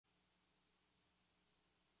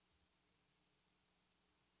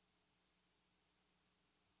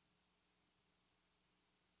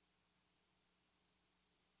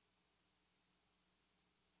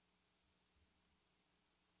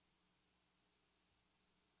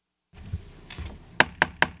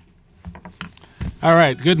All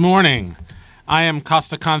right, good morning. I am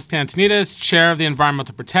Costa Constantinides, Chair of the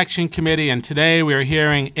Environmental Protection Committee, and today we are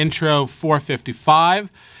hearing Intro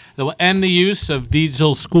 455 that will end the use of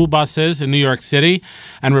diesel school buses in New York City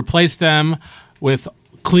and replace them with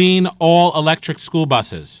clean, all-electric school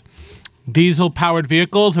buses. Diesel-powered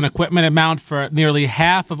vehicles and equipment amount for nearly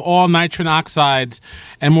half of all nitrogen oxides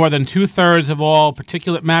and more than two-thirds of all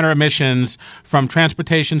particulate matter emissions from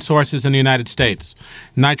transportation sources in the United States.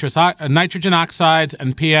 Nitrogen oxides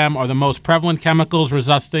and PM are the most prevalent chemicals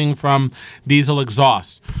resulting from diesel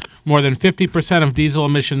exhaust. More than 50% of diesel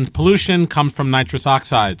emissions pollution comes from nitrous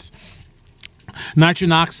oxides.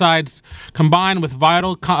 Nitrogen oxides combine with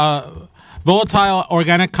volatile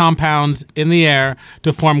organic compounds in the air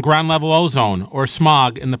to form ground-level ozone, or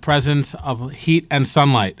smog, in the presence of heat and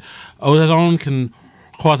sunlight. Ozone can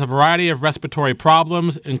cause a variety of respiratory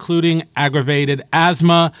problems, including aggravated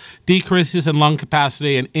asthma, decreases in lung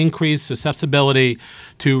capacity, and increased susceptibility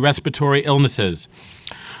to respiratory illnesses.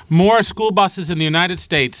 More school buses in the United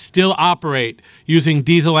States still operate using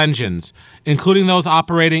diesel engines, including those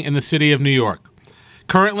operating in the city of New York.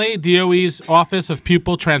 Currently, DOE's Office of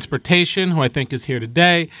Pupil Transportation, who I think is here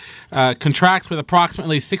today, contracts with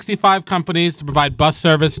approximately 65 companies to provide bus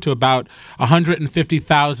service to about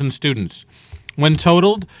 150,000 students. When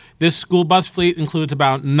totaled, this school bus fleet includes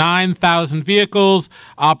about 9,000 vehicles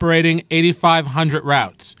operating 8,500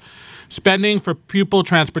 routes. Spending for pupil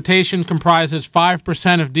transportation comprises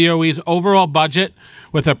 5% of DOE's overall budget,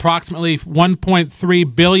 with approximately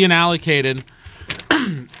 $1.3 billion allocated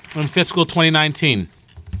in fiscal 2019.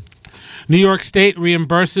 New York State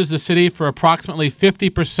reimburses the city for approximately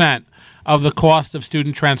 50% of the cost of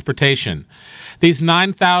student transportation. These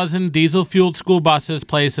 9,000 diesel-fueled school buses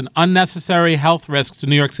place an unnecessary health risk to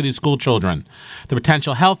New York City school children. The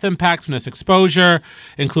potential health impacts from this exposure,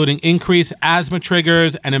 including increased asthma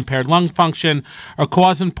triggers and impaired lung function, are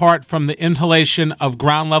caused in part from the inhalation of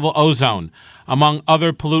ground-level ozone, among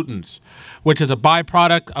other pollutants, which is a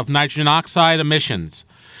byproduct of nitrogen oxide emissions.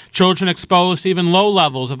 Children exposed to even low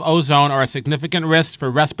levels of ozone are a significant risk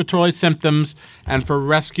for respiratory symptoms and for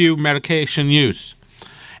rescue medication use.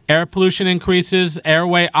 Air pollution increases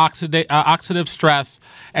airway oxidative stress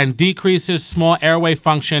and decreases small airway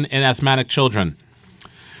function in asthmatic children.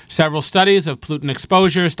 Several studies of pollutant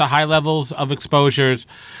exposures to high levels of exposures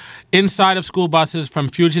inside of school buses from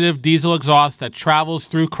fugitive diesel exhaust that travels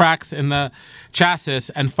through cracks in the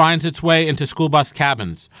chassis and finds its way into school bus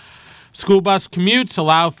cabins. School bus commutes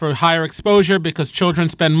allow for higher exposure because children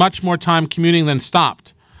spend much more time commuting than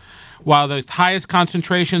stopped, while the highest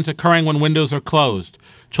concentrations occurring when windows are closed.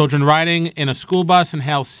 Children riding in a school bus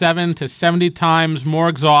inhale 7 to 70 times more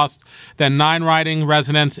exhaust than non-riding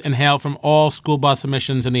residents inhale from all school bus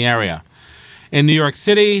emissions in the area. In New York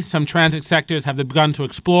City, some transit sectors have begun to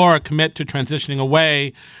explore or commit to transitioning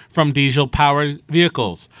away from diesel-powered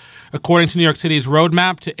vehicles. According to New York City's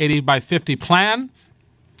roadmap to 80 by 50 plan,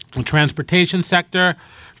 the transportation sector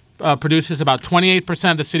produces about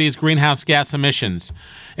 28% of the city's greenhouse gas emissions.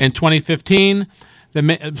 In 2015,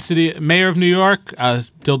 the city mayor of New York,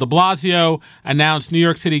 Bill de Blasio, announced New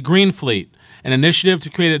York City Green Fleet, an initiative to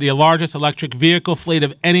create the largest electric vehicle fleet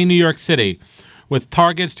of any New York city, with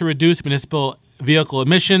targets to reduce municipal vehicle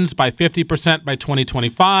emissions by 50% by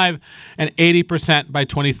 2025 and 80% by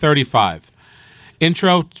 2035.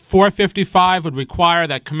 Intro 455 would require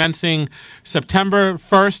that commencing September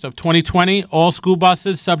 1st of 2020, all school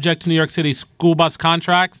buses subject to New York City school bus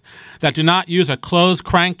contracts that do not use a closed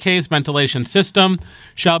crankcase ventilation system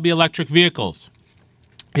shall be electric vehicles.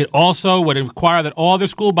 It also would require that all other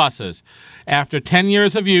school buses, after 10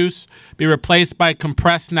 years of use, be replaced by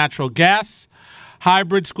compressed natural gas,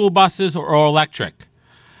 hybrid school buses, or all electric.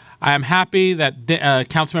 I am happy that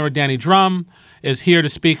Councilmember Danny Drum is here to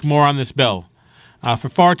speak more on this bill. For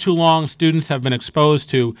far too long, students have been exposed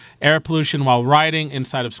to air pollution while riding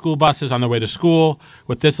inside of school buses on their way to school.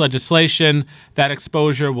 With this legislation, that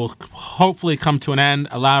exposure will hopefully come to an end,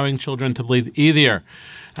 allowing children to breathe easier.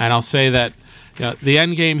 And I'll say that the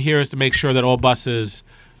end game here is to make sure that all buses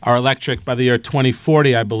are electric by the year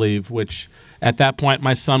 2040, I believe, which at that point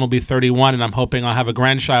my son will be 31, and I'm hoping I'll have a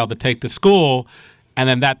grandchild to take to school. And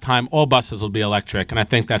then that time, all buses will be electric. And I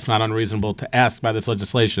think that's not unreasonable to ask by this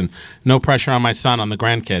legislation. No pressure on my son, on the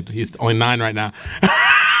grandkid. He's only 9 right now.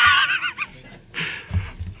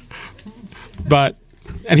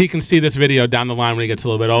 And he can see this video down the line when he gets a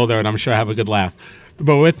little bit older, and I'm sure I have a good laugh.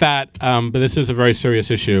 But with that, but this is a very serious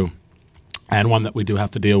issue and one that we do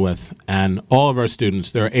have to deal with. And all of our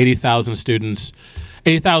students, there are 80,000 students,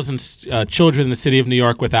 80,000 children in the city of New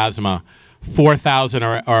York with asthma. 4,000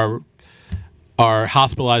 are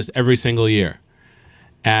hospitalized every single year.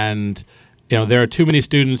 And There are too many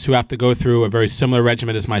students who have to go through a very similar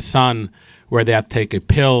regimen as my son, where they have to take a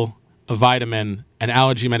pill, a vitamin, an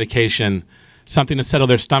allergy medication, something to settle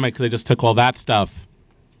their stomach. They just took all that stuff.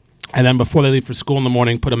 And then before they leave for school in the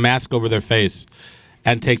morning, put a mask over their face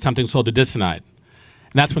and take something called budesonide.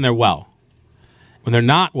 And that's when they're well. When they're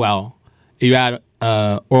not well, you add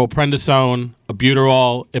oral prednisone,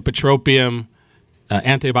 albuterol, ipratropium,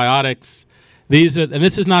 antibiotics. And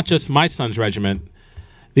this is not just my son's regimen.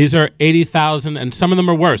 These are 80,000, and some of them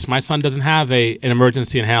are worse. My son doesn't have an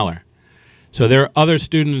emergency inhaler. So there are other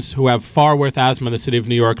students who have far worse asthma in the city of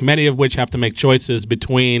New York, many of which have to make choices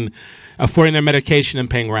between affording their medication and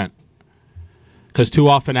paying rent, because too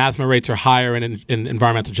often asthma rates are higher in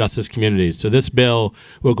environmental justice communities. So this bill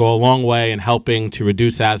will go a long way in helping to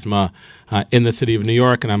reduce asthma in the city of New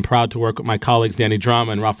York, and I'm proud to work with my colleagues Danny Drum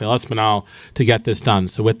and Raphael Espinal to get this done.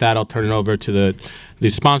 So with that, I'll turn it over to the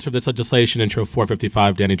sponsor of this legislation, Intro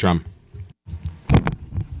 455, Danny Drum.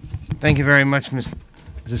 Thank you very much, Ms.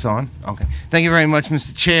 Is this on? Okay. Thank you very much,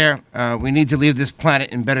 Mr. Chair. We need to leave this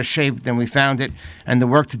planet in better shape than we found it, and the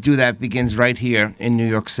work to do that begins right here in New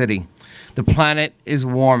York City. The planet is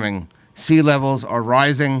warming. Sea levels are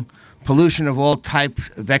rising. Pollution of all types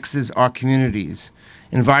vexes our communities.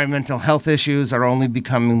 Environmental health issues are only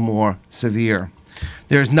becoming more severe.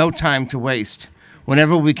 There is no time to waste.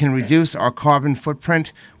 Whenever we can reduce our carbon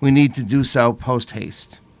footprint, we need to do so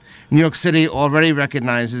post-haste. New York City already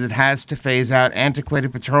recognizes it has to phase out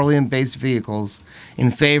antiquated petroleum-based vehicles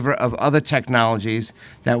in favor of other technologies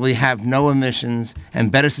that have no emissions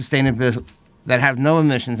and better sustainability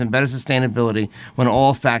when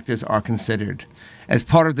all factors are considered. As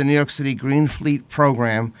part of the New York City Green Fleet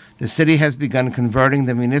program, the city has begun converting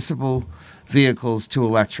the municipal vehicles to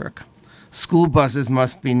electric. School buses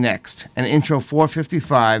must be next, and Intro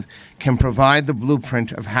 455 can provide the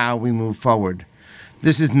blueprint of how we move forward.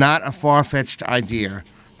 This is not a far-fetched idea,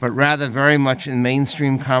 but rather very much in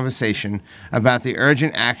mainstream conversation about the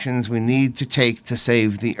urgent actions we need to take to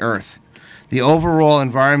save the Earth. The overall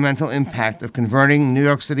environmental impact of converting New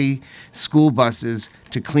York City school buses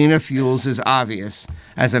to cleaner fuels is obvious,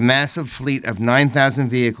 as a massive fleet of 9,000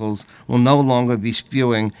 vehicles will no longer be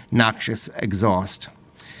spewing noxious exhaust.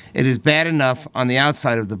 It is bad enough on the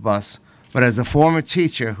outside of the bus, but as a former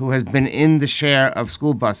teacher who has been in the share of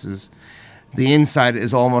school buses, the inside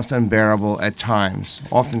is almost unbearable at times,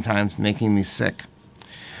 oftentimes making me sick.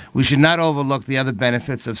 We should not overlook the other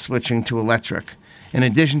benefits of switching to electric. In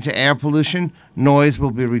addition to air pollution, noise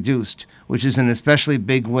will be reduced, which is an especially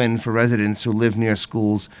big win for residents who live near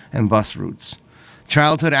schools and bus routes.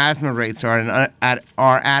 Childhood asthma rates are at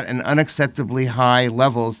an unacceptably high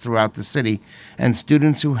levels throughout the city, and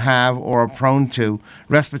students who have or are prone to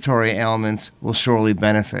respiratory ailments will surely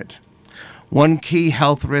benefit. One key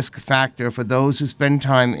health risk factor for those who spend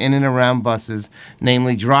time in and around buses,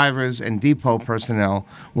 namely drivers and depot personnel,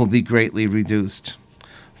 will be greatly reduced.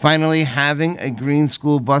 Finally, having a green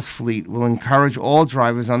school bus fleet will encourage all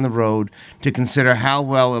drivers on the road to consider how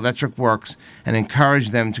well electric works and encourage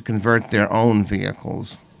them to convert their own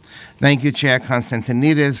vehicles. Thank you, Chair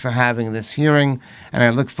Constantinides, for having this hearing, and I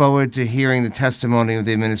look forward to hearing the testimony of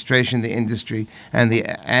the administration, the industry, and the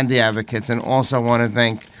advocates, and also want to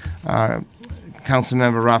thank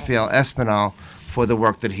Councilmember Raphael Espinal for the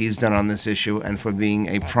work that he's done on this issue and for being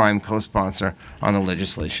a prime co-sponsor on the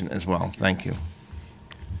legislation as well. Thank you.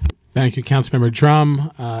 Thank you, Councilmember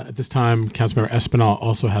Drum. At this time, Councilmember Espinal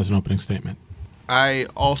also has an opening statement. I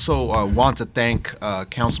also want to thank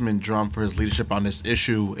Councilman Drum for his leadership on this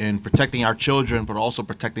issue in protecting our children, but also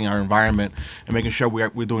protecting our environment and making sure we're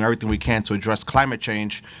doing everything we can to address climate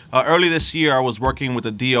change. Early this year, I was working with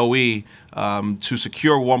the DOE to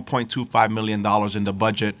secure $1.25 million in the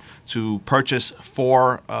budget to purchase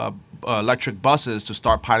 4 electric buses to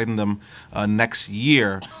start piloting them next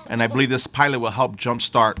year. And I believe this pilot will help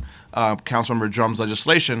jumpstart Councilmember Drum's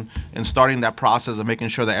legislation in starting that process of making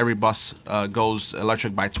sure that every bus goes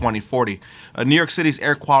electric by 2040. New York City's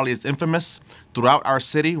air quality is infamous. Throughout our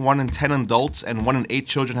city, 1 in 10 adults and 1 in 8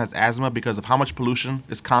 children has asthma because of how much pollution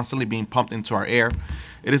is constantly being pumped into our air.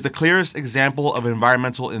 It is the clearest example of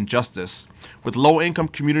environmental injustice, with low-income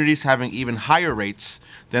communities having even higher rates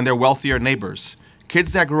than their wealthier neighbors.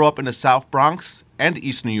 Kids that grew up in the South Bronx and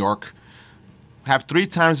East New York are 3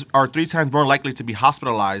 times more likely to be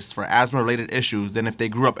hospitalized for asthma-related issues than if they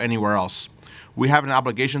grew up anywhere else. We have an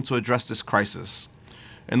obligation to address this crisis.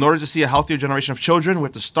 In order to see a healthier generation of children, we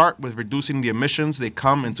have to start with reducing the emissions they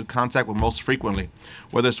come into contact with most frequently.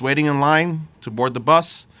 Whether it's waiting in line to board the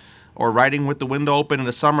bus or riding with the window open in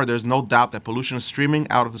the summer, there's no doubt that pollution is streaming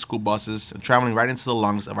out of the school buses and traveling right into the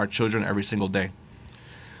lungs of our children every single day.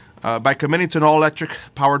 By committing to an all-electric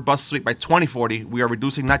powered bus fleet by 2040, we are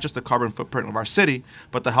reducing not just the carbon footprint of our city,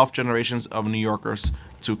 but the health generations of New Yorkers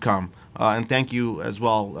to come. And thank you as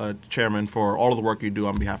well, Chairman, for all of the work you do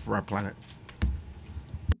on behalf of our planet.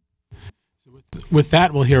 With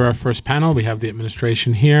that, we'll hear our first panel. We have the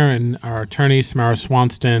administration here, and our attorney, Samara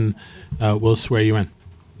Swanston, will swear you in.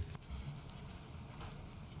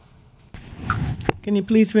 Can you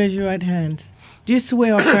please raise your right hand? Do you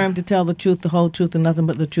swear or affirm to tell the truth, the whole truth, and nothing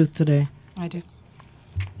but the truth today? I do.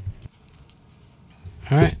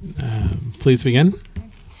 All right. Please begin.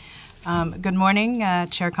 Good morning,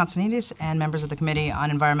 Chair Constantinides and members of the Committee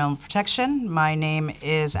on Environmental Protection. My name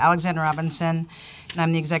is Alexander Robinson, and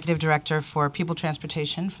I'm the Executive Director for People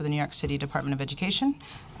Transportation for the New York City Department of Education,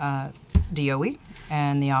 DOE,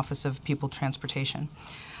 and the Office of People Transportation.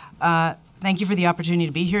 Thank you for the opportunity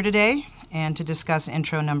to be here today and to discuss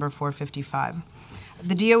intro number 455.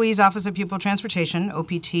 The DOE's Office of Pupil Transportation,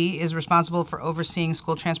 OPT, is responsible for overseeing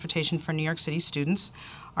school transportation for New York City students.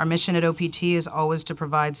 Our mission at OPT is always to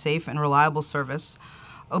provide safe and reliable service.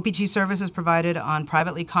 OPT service is provided on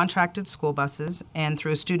privately contracted school buses and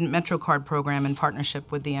through a student MetroCard program in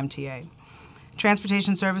partnership with the MTA.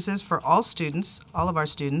 Transportation services for all students, all of our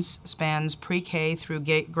students, spans pre-K through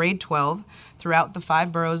grade 12 throughout the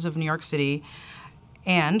 5 boroughs of New York City.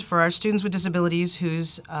 And for our students with disabilities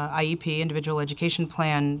whose IEP, Individual Education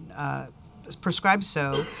Plan, prescribes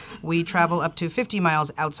so, we travel up to 50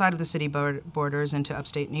 miles outside of the city borders into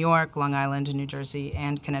upstate New York, Long Island, New Jersey,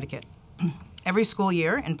 and Connecticut. Every school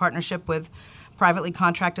year, in partnership with privately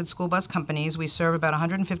contracted school bus companies, we serve about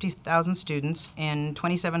 150,000 students in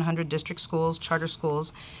 2,700 district schools, charter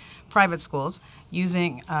schools, private schools,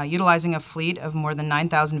 utilizing a fleet of more than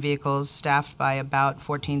 9,000 vehicles staffed by about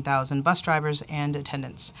 14,000 bus drivers and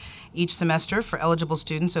attendants. Each semester, for eligible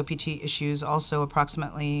students, OPT issues also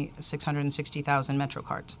approximately 660,000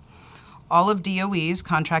 MetroCards. All of DOE's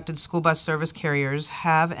contracted school bus service carriers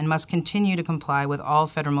have and must continue to comply with all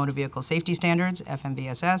Federal Motor Vehicle Safety Standards,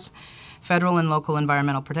 FMVSS, federal and local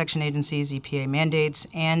environmental protection agencies, EPA mandates,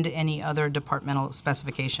 and any other departmental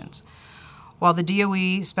specifications. While the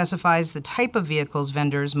DOE specifies the type of vehicles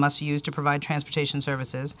vendors must use to provide transportation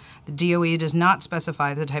services, the DOE does not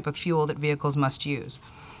specify the type of fuel that vehicles must use.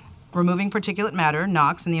 Removing particulate matter,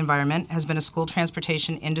 NOx, in the environment has been a school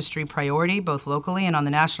transportation industry priority, both locally and on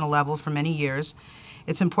the national level, for many years.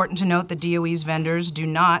 It's important to note that DOE's vendors do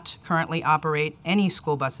not currently operate any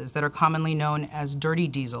school buses that are commonly known as dirty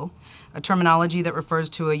diesel, a terminology that refers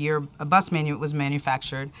to a year a bus was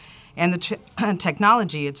manufactured, and the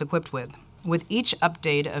technology it's equipped with. With each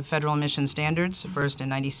update of federal emission standards, first in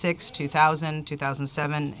 96, 2000,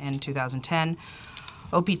 2007, and 2010,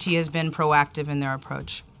 OPT has been proactive in their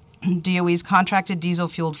approach. DOE's contracted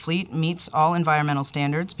diesel-fueled fleet meets all environmental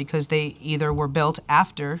standards because they either were built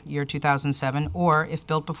after year 2007 or, if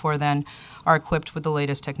built before then, are equipped with the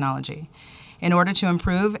latest technology. In order to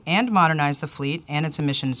improve and modernize the fleet and its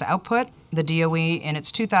emissions output, the DOE, in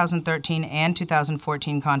its 2013 and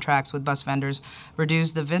 2014 contracts with bus vendors,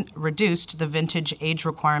 reduced the vintage age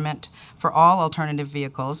requirement for all alternative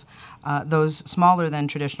vehicles, those smaller than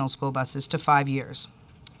traditional school buses, to 5 years.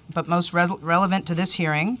 But most relevant to this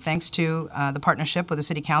hearing, thanks to the partnership with the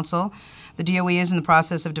City Council, the DOE is in the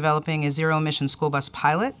process of developing a zero-emission school bus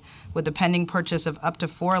pilot with the pending purchase of up to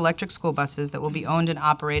 4 electric school buses that will be owned and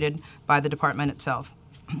operated by the department itself.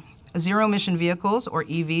 Zero-emission vehicles, or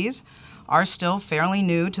EVs, are still fairly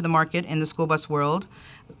new to the market in the school bus world.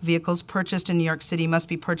 Vehicles purchased in New York City must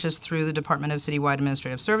be purchased through the Department of Citywide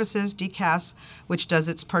Administrative Services, DCAS, which does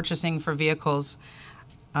its purchasing for vehicles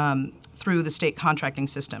through the state contracting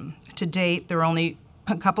system. To date, there are only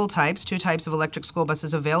a couple types, 2 types of electric school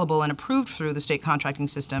buses available and approved through the state contracting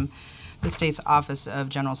system, the state's Office of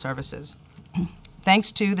General Services.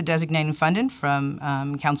 Thanks to the designated funding from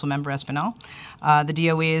Councilmember Espinal, the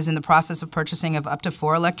DOE is in the process of purchasing of up to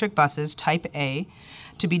 4 electric buses, Type A,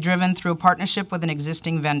 to be driven through a partnership with an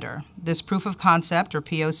existing vendor. This proof of concept, or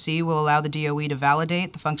POC, will allow the DOE to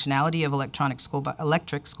validate the functionality of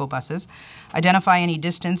electric school buses, identify any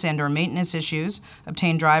distance and/or maintenance issues,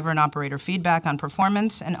 obtain driver and operator feedback on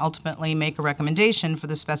performance, and ultimately make a recommendation for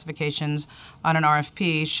the specifications on an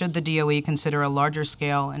RFP should the DOE consider a larger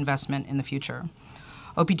scale investment in the future.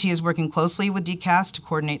 OPT is working closely with DCAS to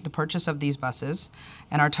coordinate the purchase of these buses,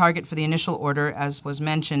 and our target for the initial order, as was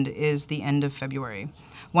mentioned, is the end of February.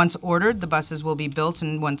 Once ordered, the buses will be built,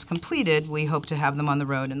 and once completed, we hope to have them on the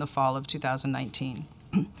road in the fall of 2019.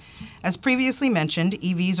 As previously mentioned,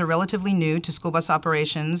 EVs are relatively new to school bus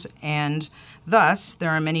operations, and thus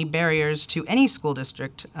there are many barriers to any school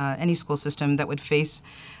district, any school system that would face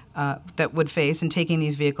in taking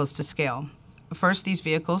these vehicles to scale. First, these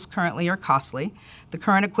vehicles currently are costly. The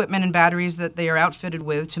current equipment and batteries that they are outfitted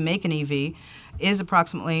with to make an EV is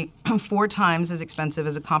approximately 4 times as expensive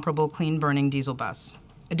as a comparable clean-burning diesel bus.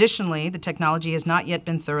 Additionally, the technology has not yet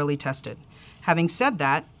been thoroughly tested. Having said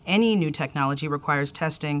that, any new technology requires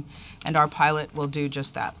testing, and our pilot will do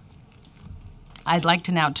just that. I'd like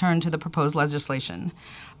to now turn to the proposed legislation.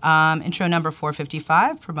 Intro number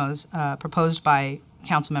 455, proposed by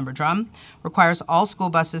Councilmember Drum, requires all school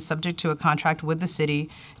buses subject to a contract with the city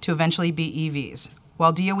to eventually be EVs.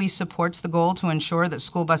 While DOE supports the goal to ensure that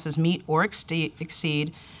school buses meet or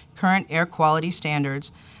exceed current air quality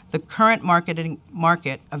standards, the current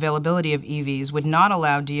market availability of EVs would not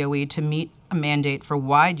allow DOE to meet a mandate for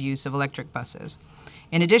wide use of electric buses.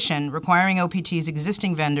 In addition, requiring OPT's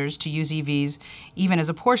existing vendors to use EVs, even as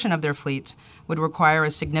a portion of their fleets, would require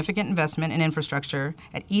a significant investment in infrastructure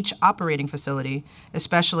at each operating facility,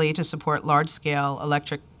 especially to support large-scale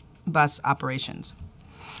electric bus operations.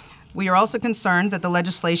 We are also concerned that the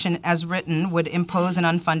legislation as written would impose an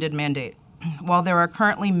unfunded mandate. While there are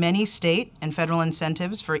currently many state and federal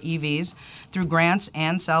incentives for EVs through grants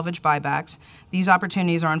and salvage buybacks, these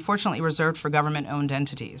opportunities are unfortunately reserved for government-owned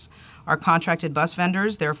entities. Our contracted bus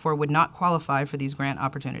vendors, therefore, would not qualify for these grant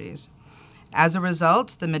opportunities. As a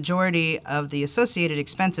result, the majority of the associated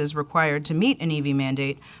expenses required to meet an EV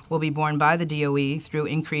mandate will be borne by the DOE through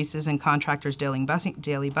increases in contractors' daily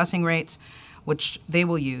busing rates, which they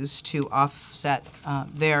will use to offset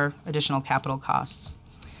their additional capital costs.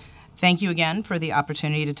 Thank you again for the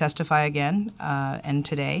opportunity to testify again and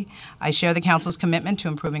today. I share the Council's commitment to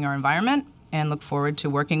improving our environment and look forward to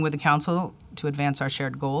working with the Council to advance our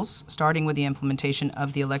shared goals, starting with the implementation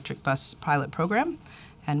of the electric bus pilot program.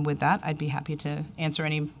 And with that, I'd be happy to answer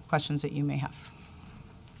any questions that you may have.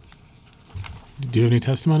 Do you have any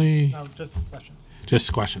testimony? No, just questions.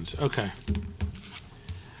 Just questions. Okay. All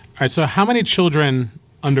right. So how many children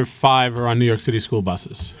under 5 are on New York City school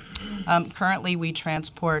buses? Currently, we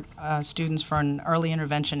transport students for an early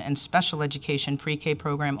intervention and special education pre-K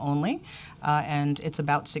program only, and it's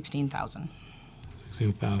about 16,000.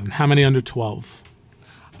 16,000. How many under 12?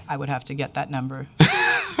 I would have to get that number.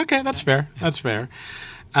 Okay, that's fair. That's fair.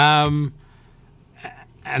 And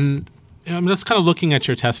I'm just kind of looking at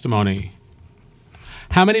your testimony.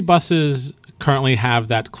 How many buses currently have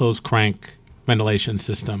that closed crank ventilation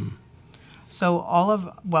system? So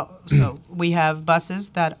we have buses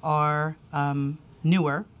that are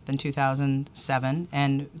newer than 2007,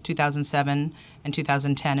 and 2007 and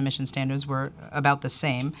 2010 emission standards were about the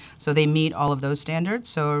same. So they meet all of those standards.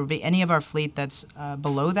 So it would be any of our fleet that's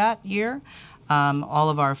below that year. All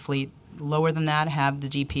of our fleet lower than that have the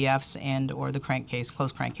GPFs and or the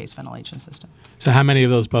closed crankcase ventilation system. So how many of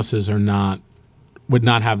those buses would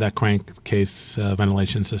not have that crankcase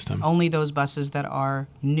ventilation system? Only those buses that are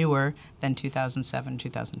newer than 2007,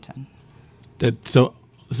 2010. So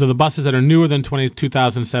the buses that are newer than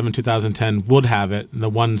 2007, 2010 would have it, and the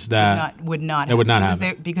ones that would not have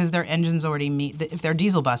it. Because their engines already meet, if they're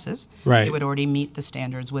diesel buses, right, they would already meet the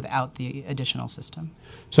standards without the additional system.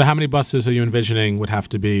 So how many buses are you envisioning would have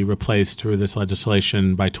to be replaced through this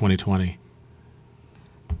legislation by 2020?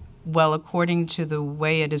 Well, according to the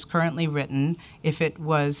way it is currently written, if it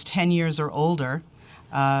was 10 years or older,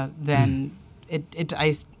 then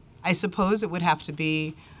I suppose it would have to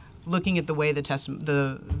be looking at the way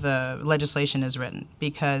the legislation is written,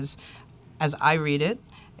 because as I read it,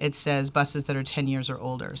 it says buses that are 10 years or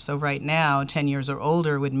older. So right now, 10 years or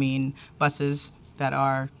older would mean buses that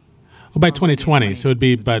are by 2020. So it'd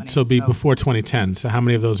be before 2010. So how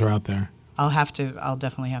many of those are out there? I'll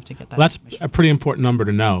definitely have to get that. Well, that's a pretty important number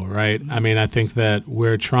to know, right? Mm-hmm. I mean, I think that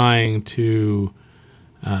we're trying to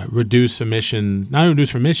reduce emissions, not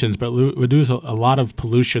reduce emissions, but reduce a lot of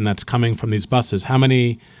pollution that's coming from these buses. How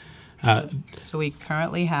many? So we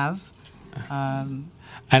currently have. And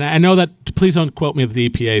I know that, please don't quote me with the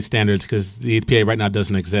EPA standards, because the EPA right now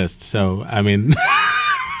doesn't exist. So, I mean.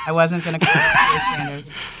 I wasn't going to quote EPA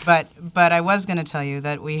standards, but I was going to tell you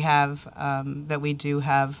that we do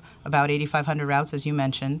have about 8,500 routes, as you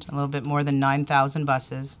mentioned, a little bit more than 9,000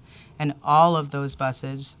 buses, and all of those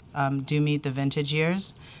buses do meet the vintage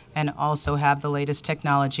years and also have the latest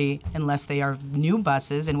technology, unless they are new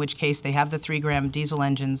buses, in which case they have the 3-gram diesel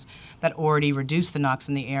engines that already reduce the NOx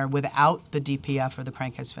in the air without the DPF or the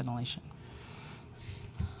crankcase ventilation.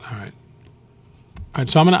 All right.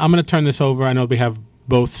 So I'm gonna turn this over. I know we have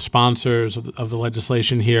both sponsors of the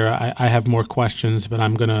legislation here. I have more questions, but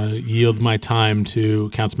I'm going to yield my time to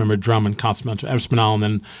Councilmember Drum and Councilmember Espinal, and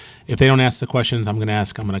then if they don't ask the questions I'm going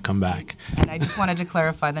to come back. And I just wanted to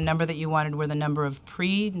clarify, the number that you wanted were the number of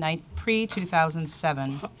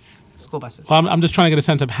pre-2007 school buses. Well, I'm just trying to get a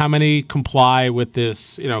sense of how many comply with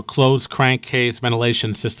this, closed crankcase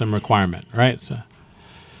ventilation system requirement, right?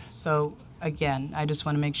 So again, I just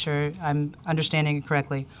want to make sure I'm understanding it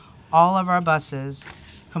correctly. All of our buses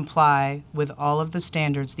comply with all of the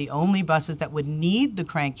standards. The only buses that would need the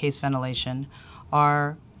crankcase ventilation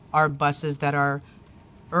are buses that are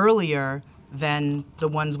earlier than the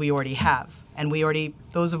ones we already have. And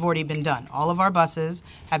those have already been done. All of our buses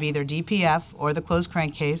have either DPF or the closed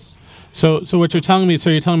crankcase. So what you're telling me,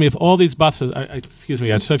 if all these buses, excuse me,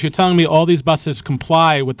 guys, so if you're telling me all these buses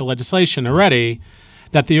comply with the legislation already,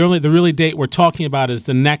 that the really date we're talking about is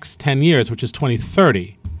the next 10 years, which is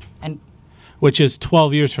 2030. Which is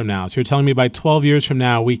 12 years from now. So you're telling me by 12 years from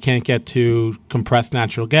now we can't get to compressed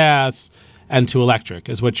natural gas and to electric,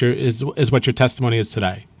 is what your testimony is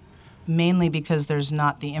today. Mainly because there's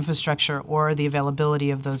not the infrastructure or the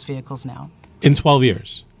availability of those vehicles now. In 12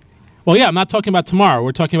 years. Well, yeah, I'm not talking about tomorrow.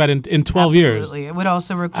 We're talking about in 12 years. Absolutely. It would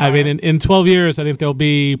also require... I mean, in 12 years, I think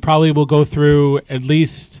we'll go through at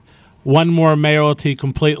least one more mayoralty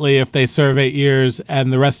completely if they serve 8 years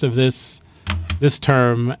and the rest of this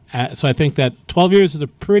term. So I think that 12 years is a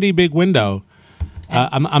pretty big window.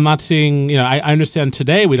 I'm not seeing, I understand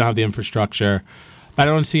today we don't have the infrastructure, but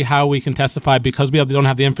I don't see how we can testify because we don't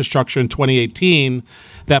have the infrastructure in 2018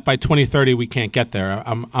 that by 2030 we can't get there.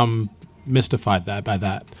 I'm mystified by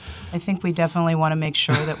that. I think we definitely want to make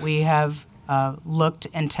sure that we have looked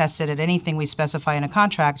and tested at anything we specify in a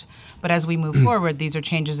contract, but as we move forward, these are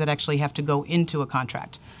changes that actually have to go into a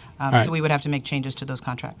contract. Right. So we would have to make changes to those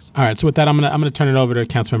contracts. All right. So with that, I'm gonna turn it over to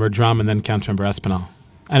Councilmember Drum and then Councilmember Espinal.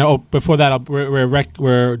 And before that,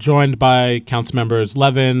 we're joined by Councilmembers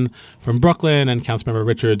Levin from Brooklyn and Councilmember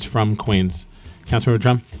Richards from Queens. Councilmember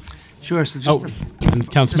Drum. Sure. So and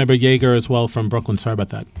Councilmember Yeager as well from Brooklyn. Sorry about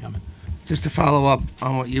that. Just to follow up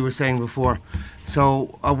on what you were saying before,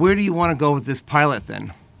 so where do you want to go with this pilot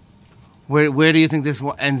then? Where do you think this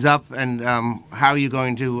ends up, and how are you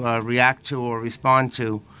going to react to or respond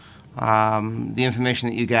to the information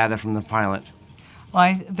that you gather from the pilot?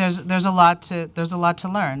 Well, there's a lot to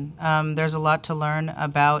learn. There's a lot to learn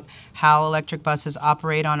about how electric buses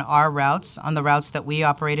operate on our routes, on the routes that we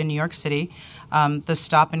operate in New York City, the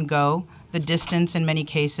stop and go, the distance in many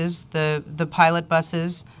cases, the pilot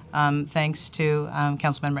buses. Thanks to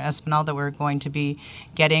Councilmember Espinal, that we're going to be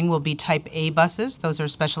getting will be Type A buses. Those are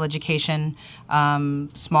special education,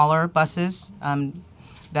 smaller buses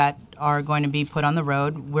that are going to be put on the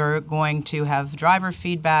road. We're going to have driver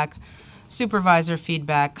feedback, supervisor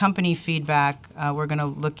feedback, company feedback. We're going to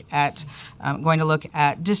look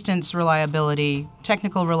at distance reliability,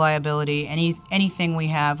 technical reliability, anything we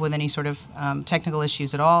have with any sort of technical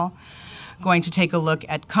issues at all. Going to take a look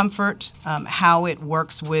at comfort, how it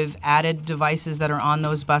works with added devices that are on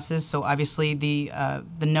those buses. So obviously the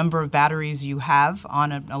number of batteries you have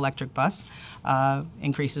on an electric bus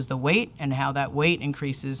increases the weight, and how that weight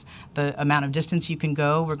increases the amount of distance you can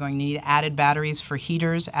go. We're going to need added batteries for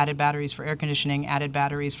heaters, added batteries for air conditioning, added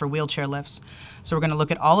batteries for wheelchair lifts. So we're going to look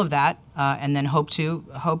at all of that, and then hope to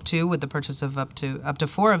with the purchase of up to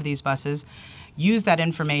 4 of these buses, use that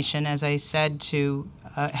information, as I said, to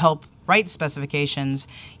help write specifications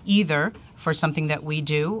either for something that we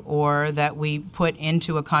do or that we put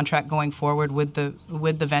into a contract going forward with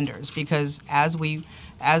the vendors. Because as we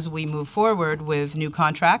move forward with new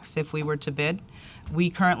contracts, if we were to bid, we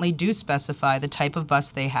currently do specify the type of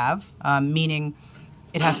bus they have, meaning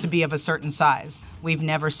it has to be of a certain size. We've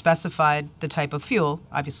never specified the type of fuel.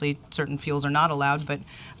 Obviously, certain fuels are not allowed, but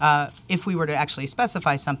if we were to actually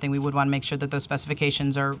specify something, we would want to make sure that those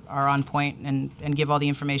specifications are on point and give all the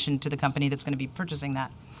information to the company that's going to be purchasing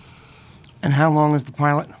that. And how long is the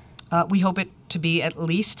pilot? We hope it to be at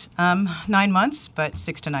least 9 months, but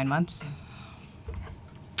 6 to 9 months.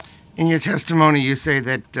 In your testimony, you say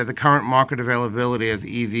that the current market availability of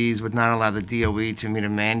EVs would not allow the DOE to meet a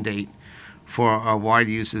mandate for wide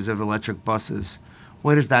uses of electric buses.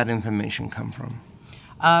 Where does that information come from?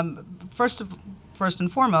 First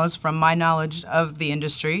and foremost, from my knowledge of the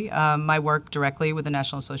industry, my work directly with the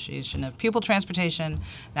National Association of Pupil Transportation,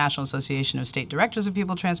 National Association of State Directors of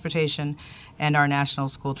Pupil Transportation, and our National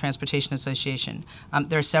School Transportation Association.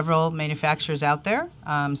 There are several manufacturers out there,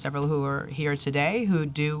 several who are here today, who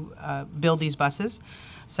do build these buses.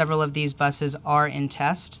 Several of these buses are in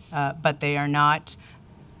test, but they are not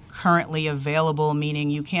currently available, meaning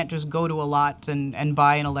you can't just go to a lot and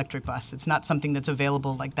buy an electric bus. It's not something that's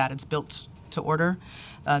available like that. It's built to order.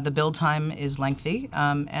 the build time is lengthy,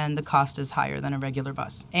 and the cost is higher than a regular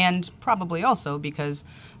bus. And probably also because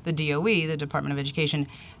the DOE, the Department of Education,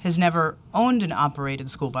 has never owned and operated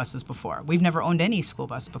school buses before. We've never owned any school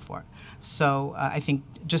bus before. So I think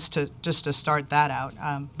just to start that out.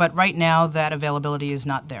 But right now, that availability is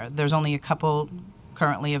not there. There's only a couple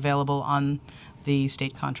currently available on the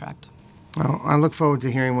state contract. Well, I look forward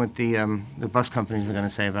to hearing what the bus companies are going to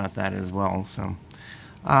say about that as well. So,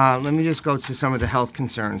 let me just go to some of the health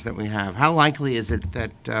concerns that we have. How likely is it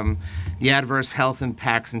that the adverse health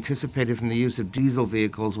impacts anticipated from the use of diesel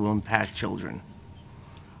vehicles will impact children?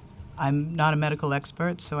 I'm not a medical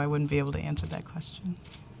expert, so I wouldn't be able to answer that question.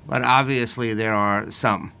 But obviously, there are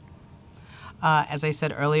some. As I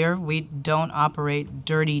said earlier, we don't operate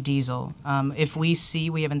dirty diesel. If we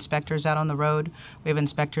have inspectors out on the road. We have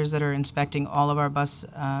inspectors that are inspecting all of our bus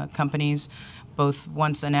companies, both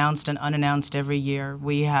once announced and unannounced every year.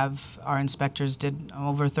 Our inspectors did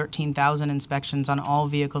over 13,000 inspections on all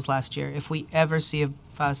vehicles last year. If we ever see a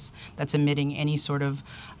bus that's emitting any sort of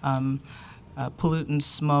pollutant,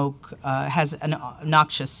 smoke, has an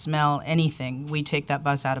noxious smell, anything, we take that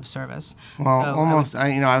bus out of service. Well, So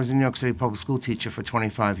I was a New York City public school teacher for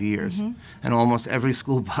 25 years, and almost every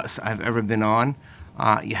school bus I've ever been on,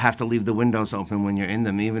 you have to leave the windows open when you're in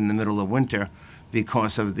them, even in the middle of winter,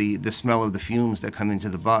 because of the smell of the fumes that come into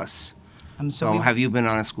the bus. So have you been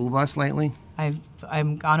on a school bus lately?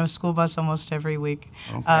 I'm on a school bus almost every week.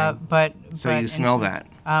 Okay. So you smell that?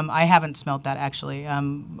 I haven't smelled that, actually.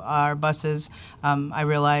 Our buses, I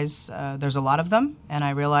realize there's a lot of them, and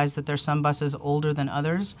I realize that there's some buses older than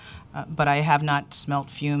others, but I have not smelt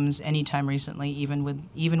fumes anytime recently, even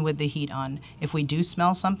with the heat on. If we do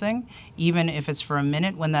smell something, even if it's for a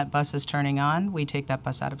minute when that bus is turning on, we take that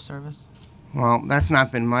bus out of service. Well, that's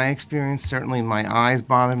not been my experience. Certainly my eyes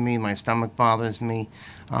bother me, my stomach bothers me.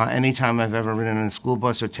 Anytime I've ever ridden in a school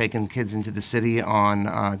bus or taken kids into the city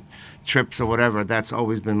on trips or whatever, that's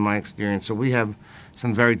always been my experience. So we have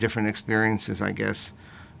some very different experiences, I guess.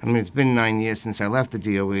 I mean, it's been 9 years since I left the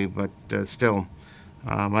DOE, but still,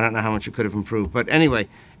 I don't know how much it could have improved. But anyway,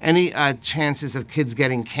 any chances of kids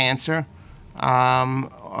getting cancer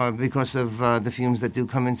because of the fumes that do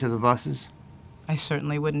come into the buses? I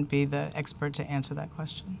certainly wouldn't be the expert to answer that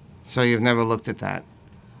question. So you've never looked at that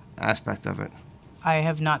aspect of it? I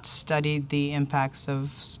have not studied the impacts of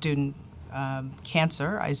student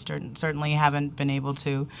cancer. I certainly haven't been able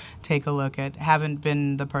to take a look at, haven't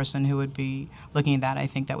been the person who would be looking at that. I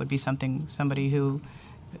think that would be somebody who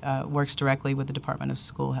works directly with the Department of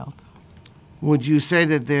School Health. Would you say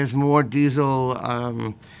that there's more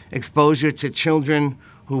diesel exposure to children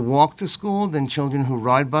who walk to school than children who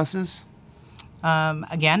ride buses?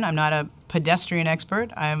 Again, I'm not a pedestrian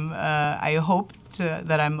expert. I hope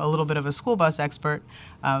that I'm a little bit of a school bus expert,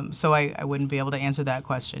 so I wouldn't be able to answer that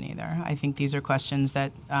question either. I think these are questions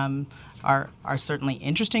that are certainly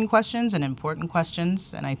interesting questions and important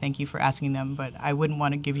questions, and I thank you for asking them, but I wouldn't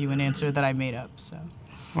want to give you an answer that I made up. So.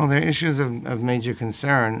 Well, they're issues of major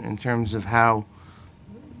concern in terms of how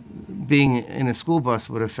being in a school bus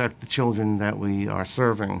would affect the children that we are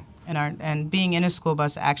serving. And being in a school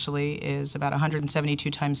bus actually is about 172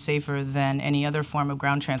 times safer than any other form of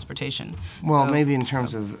ground transportation. Well, maybe in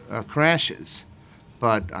terms of crashes,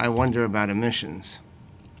 but I wonder about emissions.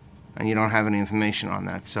 And you don't have any information on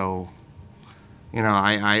that. So,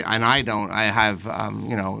 I have,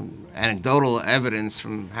 anecdotal evidence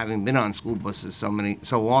from having been on school buses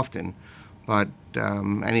so often. But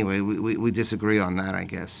anyway, we disagree on that, I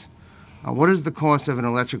guess. What is the cost of an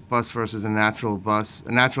electric bus versus a natural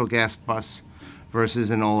gas bus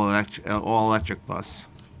versus an all-electric bus?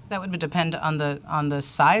 That would depend on the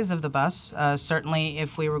size of the bus. Certainly,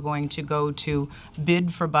 if we were going to go to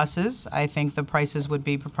bid for buses, I think the prices would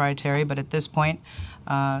be proprietary. But at this point,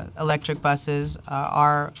 electric buses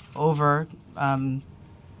are over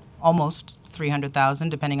almost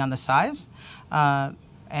 $300,000, depending on the size.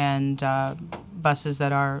 And buses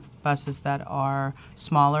that are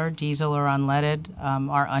smaller, diesel or unleaded,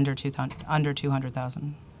 are under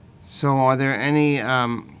 200,000. So, are there any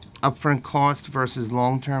upfront costs versus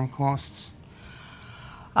long-term costs?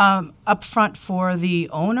 Upfront for the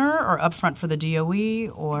owner, or upfront for the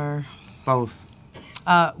DOE, or both?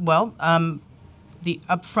 The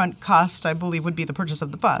upfront cost, I believe, would be the purchase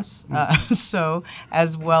of the bus. So,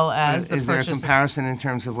 as well as the purchase. Is there a comparison in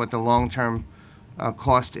terms of what the long-term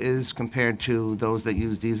cost is compared to those that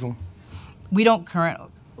use diesel? We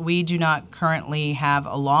do not currently have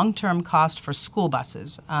a long-term cost for school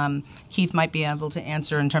buses. Keith might be able to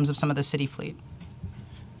answer in terms of some of the city fleet.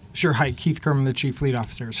 Sure. Hi, Keith Kerman, the Chief Fleet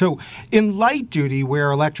Officer. So in light duty,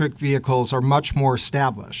 where electric vehicles are much more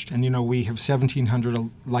established, and we have 1,700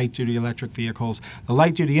 light duty electric vehicles, the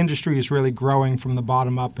light duty industry is really growing from the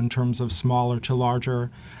bottom up in terms of smaller to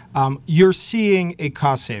larger. You're seeing a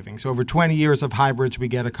cost savings. Over 20 years of hybrids, we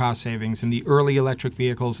get a cost savings. In the early electric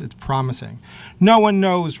vehicles, it's promising. No one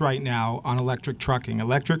knows right now on electric trucking.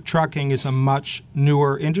 Electric trucking is a much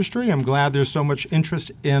newer industry. I'm glad there's so much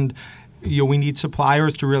interest in we need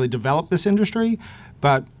suppliers to really develop this industry.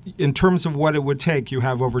 But in terms of what it would take, you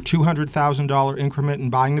have over $200,000 increment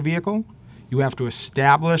in buying the vehicle. You have to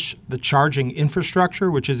establish the charging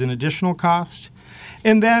infrastructure, which is an additional cost.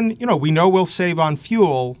 And then, we know we'll save on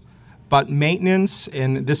fuel, but maintenance,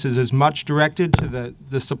 and this is as much directed to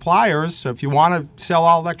the suppliers. So if you want to sell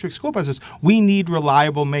all electric school buses, we need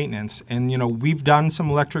reliable maintenance. And, we've done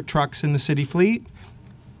some electric trucks in the city fleet,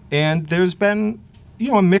 and there's been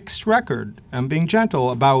a mixed record, I'm being gentle,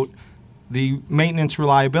 about the maintenance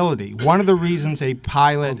reliability. One of the reasons a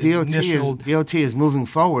pilot DOT is moving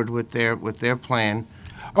forward with their plan.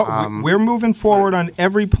 We're moving forward on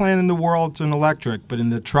every plan in the world to an electric, but in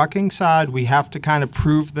the trucking side, we have to kind of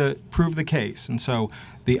prove the case. And so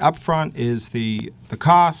the upfront is the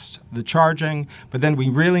cost, the charging, but then we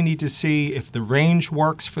really need to see if the range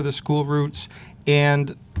works for the school routes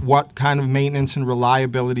and what kind of maintenance and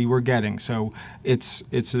reliability we're getting. So it's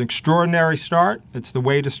an extraordinary start. It's the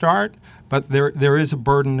way to start, but there is a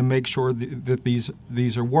burden to make sure that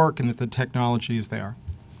these are work and that the technology is there.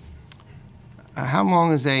 How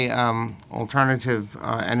long is a alternative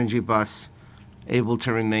energy bus able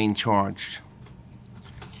to remain charged?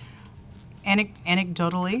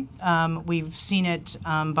 Anecdotally, we've seen it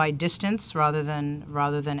by distance rather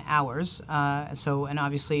than hours. And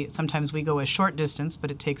obviously sometimes we go a short distance, but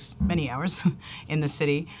it takes many hours in the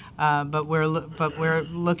city. But we're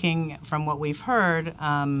looking, from what we've heard,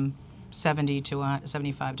 75 to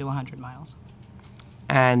 100 miles.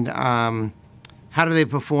 And how do they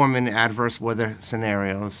perform in adverse weather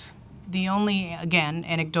scenarios? The only, again,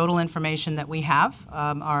 anecdotal information that we have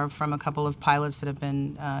are from a couple of pilots that have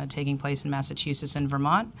been taking place in Massachusetts and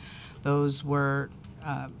Vermont. Those were,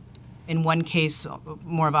 in one case,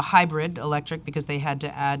 more of a hybrid electric because they had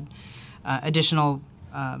to add additional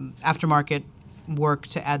aftermarket work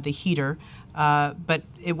to add the heater. But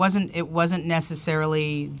it wasn't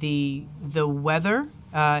necessarily the weather.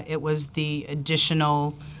 It was the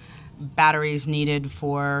additional batteries needed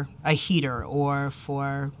for a heater or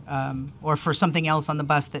for something else on the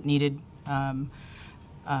bus that needed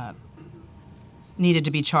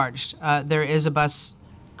to be charged. There is a bus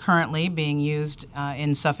currently being used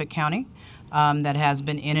in Suffolk County that has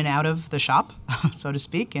been in and out of the shop, so to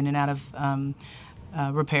speak, in and out of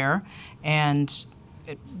repair, and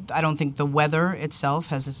I don't think the weather itself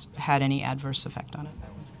has had any adverse effect on it.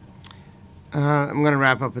 I'm going to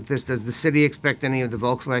wrap up with this. Does the city expect any of the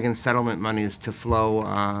Volkswagen settlement monies to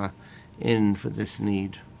flow in for this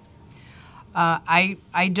need? I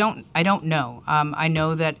don't know. I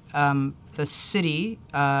know that the city,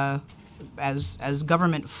 as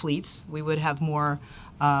government fleets, we would have more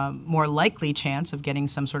likely chance of getting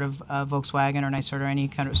some sort of Volkswagen or NYCC or any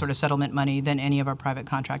kind of sort of settlement money than any of our private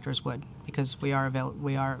contractors would, because we are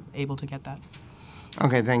able to get that.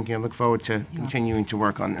 Okay, thank you. I look forward to continuing to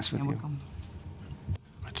work on this with you. Welcome.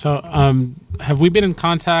 So, have we been in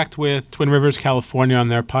contact with Twin Rivers, California, on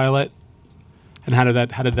their pilot? And how did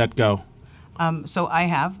that go? So I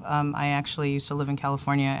have. I actually used to live in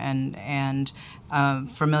California and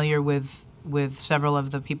familiar with several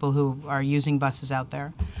of the people who are using buses out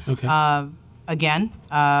there. Okay. Again,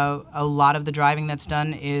 a lot of the driving that's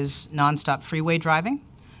done is nonstop freeway driving.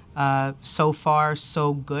 So far,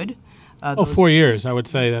 so good. 4 years, I would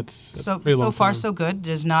say that's pretty long so far time. so good.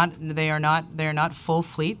 They are not full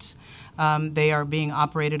fleets. They are being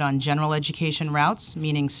operated on general education routes,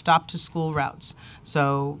 meaning stop to school routes.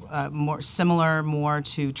 So more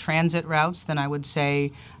to transit routes than I would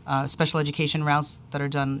say special education routes that are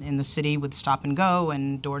done in the city with stop and go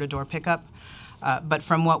and door to door pickup. But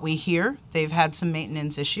from what we hear, they've had some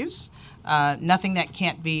maintenance issues. Nothing that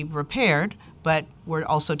can't be repaired, but we're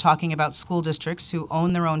also talking about school districts who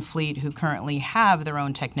own their own fleet, who currently have their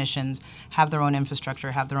own technicians, have their own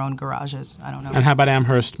infrastructure, have their own garages. I don't know. And how about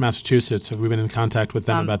Amherst, Massachusetts? Have we been in contact with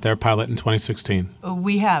them about their pilot in 2016?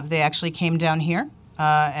 We have. They actually came down here,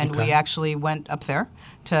 and Okay. we actually went up there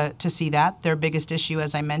to see that. Their biggest issue,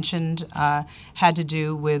 as I mentioned, had to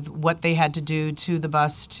do with what they had to do to the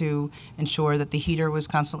bus to ensure that the heater was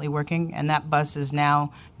constantly working, and that bus is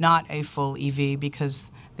now not a full EV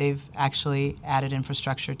because they've actually added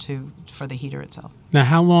infrastructure for the heater itself. Now,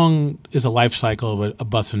 how long is a life cycle of a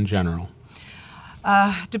bus in general?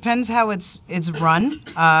 Depends how it's run.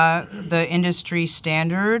 The industry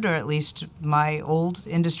standard, or at least my old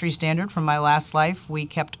industry standard from my last life, we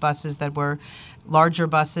kept buses that were larger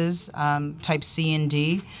buses, type C and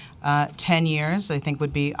D. 10 years, I think,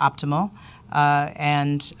 would be optimal,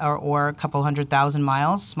 or a couple 100,000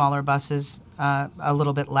 miles. Smaller buses, a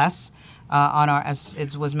little bit less. As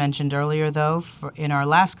it was mentioned earlier, though, in our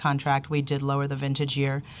last contract, we did lower the vintage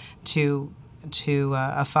year to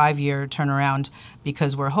a 5-year turnaround,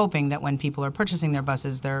 because we're hoping that when people are purchasing their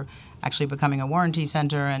buses, they're actually becoming a warranty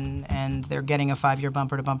center, and they're getting a 5-year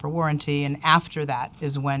bumper-to-bumper warranty, and after that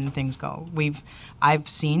is when things go. I've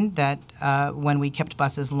seen that when we kept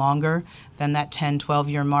buses longer than that 10,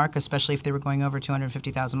 12-year mark, especially if they were going over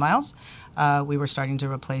 250,000 miles, we were starting to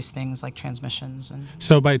replace things like transmissions.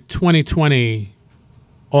 So by 2020,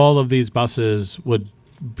 all of these buses would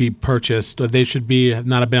be purchased, or they should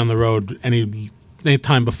not have been on the road any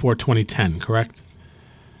time before 2010, correct?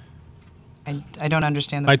 I don't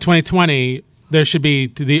understand. By 2020, there should be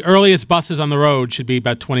the earliest buses on the road should be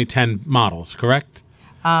about 2010 models, correct?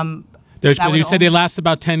 You said they last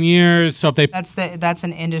about 10 years, so if they that's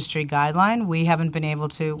an industry guideline. We haven't been able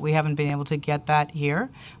to get that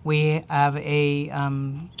here. We have a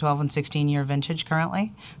 12 and 16-year vintage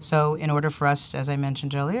currently. So in order for us, as I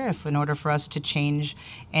mentioned earlier, in order for us to change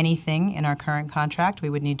anything in our current contract, we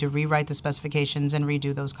would need to rewrite the specifications and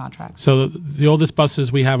redo those contracts. So the oldest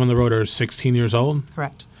buses we have on the road are 16 years old?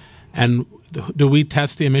 Correct. And do we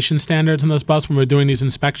test the emission standards on those buses when we're doing these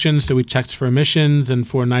inspections? Do we check for emissions and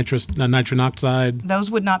for nitrous oxide? Those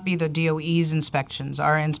would not be the DOE's inspections.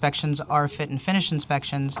 Our inspections are fit and finish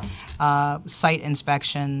inspections, site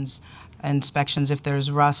inspections if there's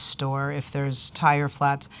rust or if there's tire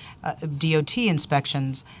flats, DOT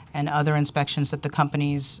inspections, and other inspections that the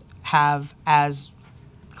companies have as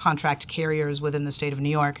contract carriers within the state of New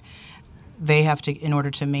York. They have to, in order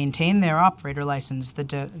to maintain their operator license, the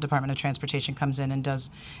Department of Transportation comes in and does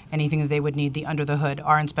anything that they would need under the hood.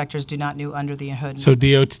 Our inspectors do not do under the hood. So is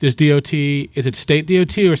it state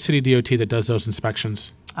DOT or city DOT that does those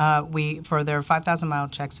inspections? For their 5,000-mile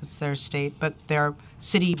checks, it's their state, but they're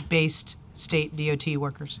city-based state DOT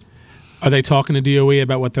workers. Are they talking to DOE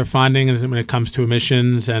about what they're finding when it comes to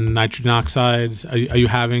emissions and nitrogen oxides? Are you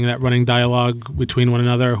having that running dialogue between one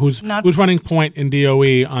another? Who's running point in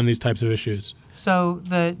DOE on these types of issues? So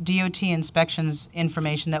the DOT inspections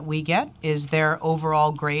information that we get is their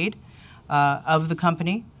overall grade of the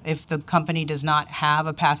company. If the company does not have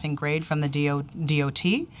a passing grade from the DOT,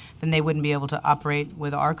 then they wouldn't be able to operate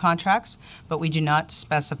with our contracts. But we do not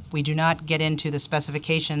get into the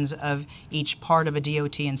specifications of each part of a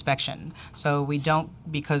DOT inspection. So we don't,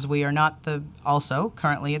 because we are not also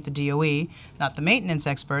currently at the DOE, not the maintenance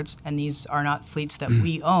experts, and these are not fleets that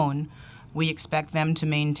we own. We expect them to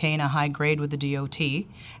maintain a high grade with the DOT,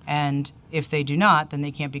 and if they do not, then they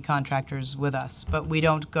can't be contractors with us. But we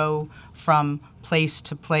don't go from place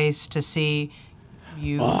to see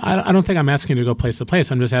you. Well, I don't think I'm asking you to go place to place.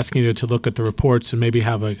 I'm just asking you to look at the reports and maybe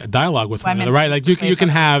have a dialogue with one another, right? Like you can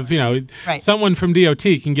have, right. Someone from DOT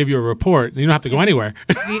can give you a report. You don't have to go anywhere.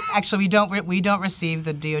 We don't receive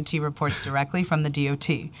the DOT reports directly from the DOT.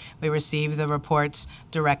 We receive the reports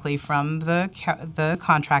directly from the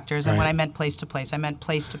contractors. And Right. when I meant place to place, I meant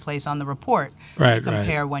place to place on the report. Right, to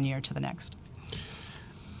compare one year to the next.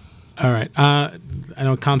 All right. I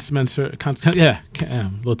know a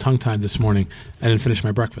little tongue-tied this morning. I didn't finish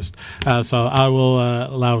my breakfast. So I will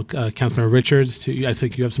allow Councilmember Richards to, I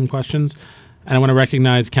think you have some questions. And I want to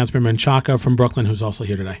recognize Councilmember Menchaca from Brooklyn, who's also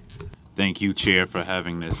here today. Thank you, Chair, for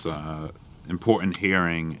having this important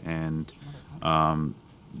hearing. And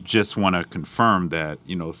just want to confirm that,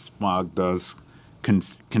 smog does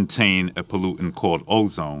contain a pollutant called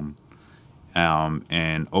ozone.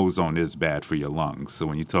 And ozone is bad for your lungs. So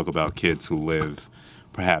when you talk about kids who live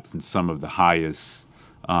perhaps in some of the highest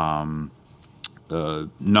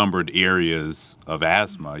numbered areas of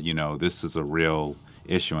asthma, this is a real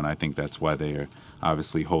issue, and I think that's why they're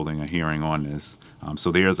obviously holding a hearing on this.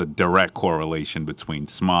 So there's a direct correlation between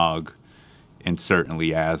smog and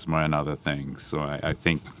certainly asthma and other things. So I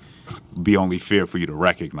think it'd be only fair for you to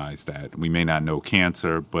recognize that. We may not know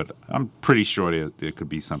cancer, but I'm pretty sure there could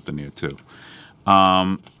be something there too.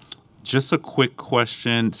 Just a quick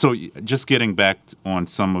question. So just getting back on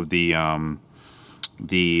some of the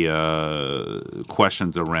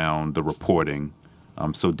questions around the reporting.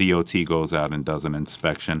 So DOT goes out and does an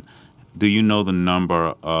inspection. Do you know the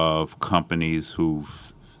number of companies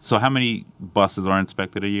so how many buses are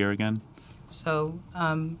inspected a year again? So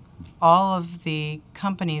all of the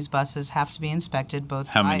company's buses have to be inspected by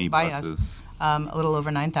buses? us. A little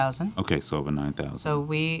over 9,000. Okay, so over 9,000. So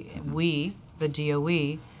we the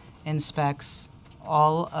DOE inspects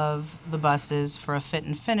all of the buses for a fit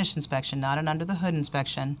and finish inspection, not an under the hood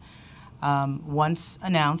inspection, once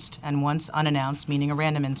announced and once unannounced, meaning a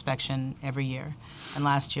random inspection every year. And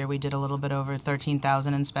last year we did a little bit over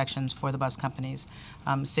 13,000 inspections for the bus companies,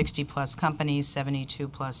 60 plus companies, 72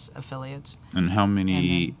 plus affiliates. And how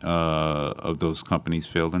many of those companies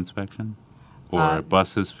failed inspection, or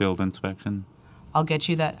buses failed inspection? I'll get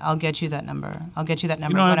you that. I'll get you that number. I'll get you that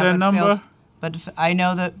number. You don't have that number? I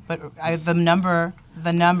know that.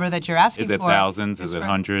 The number that you're asking for. Is it thousands? Is it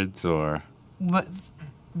hundreds? Or But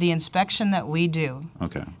the inspection that we do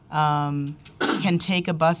okay. can take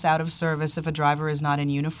a bus out of service if a driver is not in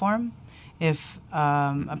uniform, if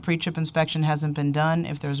a pre-trip inspection hasn't been done,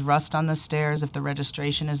 if there's rust on the stairs, if the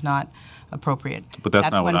registration is not appropriate. But that's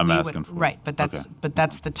not what when I'm we asking for. Right, but that's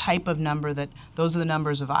the type of number those are the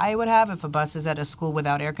numbers of I would have if a bus is at a school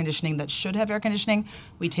without air conditioning that should have air conditioning.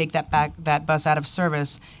 We take that bus out of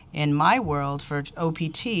service. In my world, for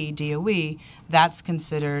OPT, DOE, that's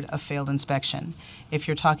considered a failed inspection. If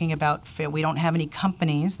you're talking about we don't have any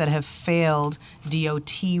companies that have failed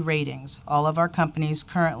DOT ratings. All of our companies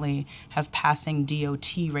currently have passing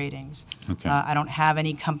DOT ratings. Okay. I don't have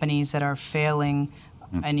any companies that are failing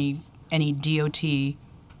any DOT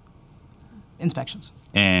inspections.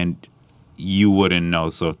 And you wouldn't know.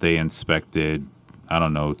 So if they inspected, I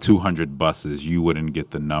don't know, 200 buses, you wouldn't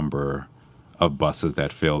get the number of buses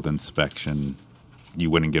that failed inspection. You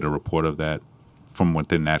wouldn't get a report of that from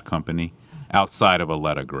within that company outside of a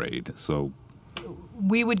letter grade. So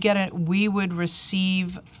we would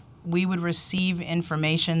receive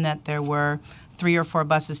information that there were 3 or 4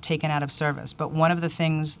 buses taken out of service. But one of the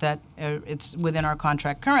things that it's within our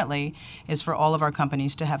contract currently is for all of our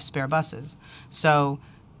companies to have spare buses. So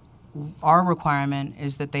our requirement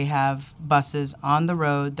is that they have buses on the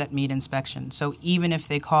road that meet inspection. So even if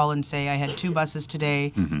they call and say, I had 2 buses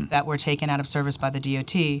today that were taken out of service by the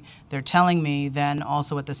DOT, they're telling me then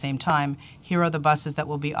also at the same time, here are the buses that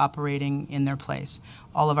will be operating in their place.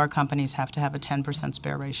 All of our companies have to have a 10%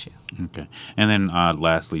 spare ratio. okay. And then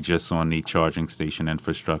lastly, just on the charging station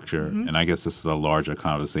infrastructure, and I guess this is a larger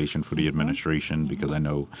conversation for the administration because I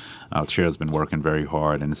know our chair's been working very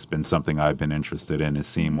hard, and it's been something I've been interested in is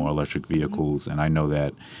seeing more electric vehicles. And I know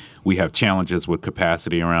that we have challenges with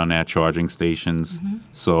capacity around that charging stations.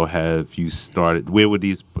 So have you started, where would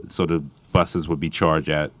these sort of buses would be charged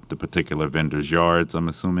at the particular vendors' yards, I'm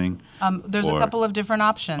assuming? There's a couple of different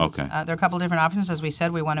options. Okay. There are a couple of different options. As we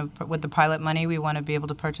said, we want to, with the pilot money, we want to be able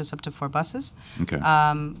to purchase up to 4 buses. Okay.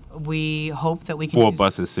 We hope that we can 4 use,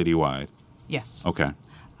 buses citywide. Yes. Okay.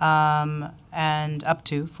 And up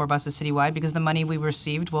to 4 buses citywide, because the money we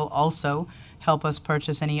received will also help us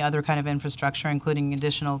purchase any other kind of infrastructure, including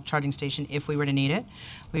additional charging station if we were to need it.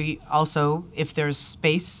 We also, if there's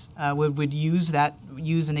space, would use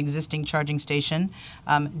an existing charging station.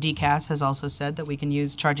 DCAS has also said that we can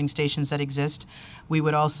use charging stations that exist. We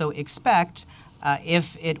would also expect,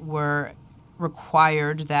 if it were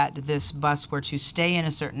required that this bus were to stay in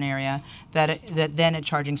a certain area, that then a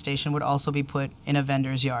charging station would also be put in a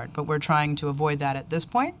vendor's yard. But we're trying to avoid that at this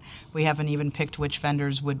point. We haven't even picked which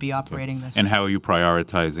vendors would be operating this. And how are you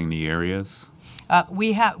prioritizing the areas?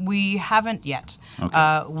 We haven't yet.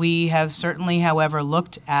 Okay. We have certainly, however,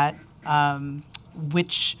 looked at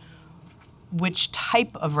which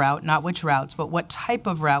type of route, not which routes, but what type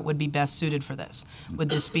of route would be best suited for this. Would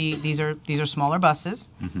this be, these are smaller buses.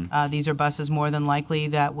 These are buses more than likely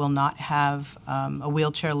that will not have a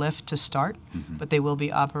wheelchair lift to start, but they will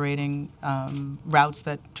be operating routes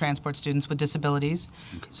that transport students with disabilities.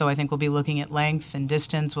 Okay. So I think we'll be looking at length and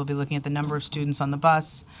distance. We'll be looking at the number of students on the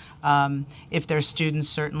bus. If there's students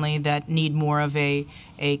certainly that need more of a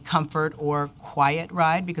comfort or quiet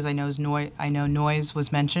ride, because I know noise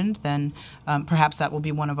was mentioned, then perhaps that will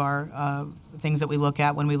be one of our things that we look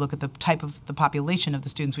at when we look at the type of the population of the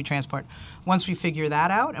students we transport. Once we figure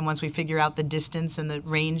that out, and once we figure out the distance and the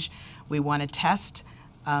range we want to test,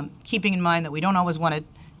 keeping in mind that we don't always want to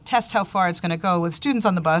test how far it's going to go with students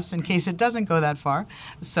on the bus in case it doesn't go that far.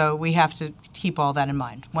 So we have to keep all that in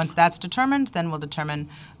mind. Once that's determined, then we'll determine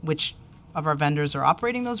which of our vendors are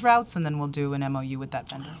operating those routes, and then we'll do an MOU with that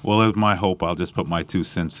vendor. Well, it's my hope, I'll just put my 2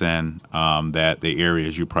 cents in, that the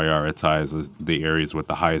areas you prioritize is the areas with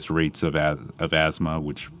the highest rates of asthma,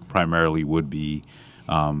 which primarily would be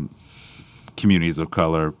communities of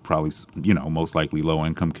color, probably, most likely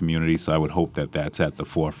low-income communities. So I would hope that that's at the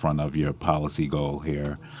forefront of your policy goal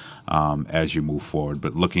here as you move forward.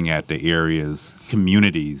 But looking at the areas,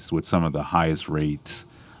 communities with some of the highest rates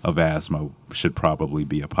of asthma should probably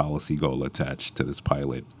be a policy goal attached to this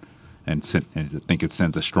pilot and I think it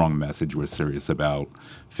sends a strong message. We're serious about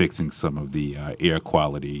fixing some of the air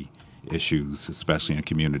quality issues, especially in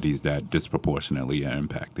communities that disproportionately are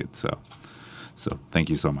impacted. So thank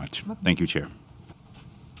you so much. Thank you, Chair.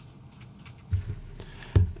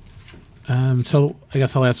 So I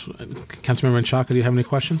guess I'll ask Councilmember Nchaka, do you have any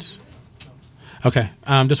questions? Okay,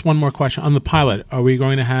 just one more question on the pilot. Are they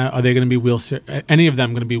going to be any of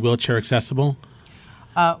them going to be wheelchair accessible?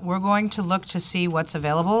 We're going to look to see what's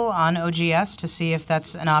available on OGS to see if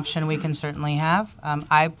that's an option we can certainly have.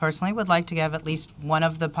 I personally would like to have at least one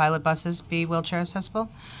of the pilot buses be wheelchair accessible,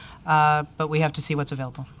 but we have to see what's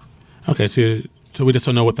available. Okay, so we just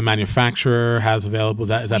don't know what the manufacturer has available. Is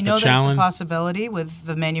that the challenge? We know that it's a possibility with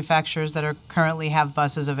the manufacturers that are currently have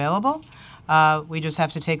buses available. We just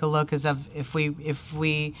have to take a look as of if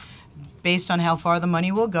we, based on how far the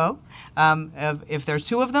money will go, if there's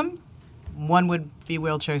 2 of them, one would be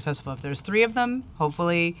wheelchair accessible. If there's 3 of them,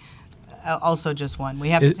 hopefully, also just one. We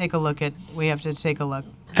have to take a look.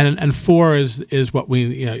 And 4 is what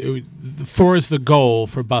we 4 is the goal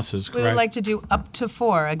for buses, correct? We would like to do up to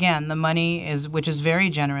 4. Again, the money which is very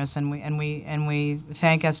generous, and we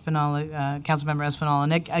thank Espinal, Councilmember Espinal,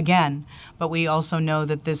 again. But we also know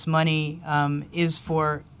that this money is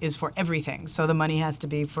for everything. So the money has to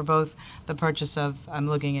be for both the purchase of. I'm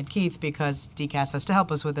looking at Keith because DCAS has to help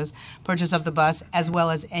us with this purchase of the bus, as well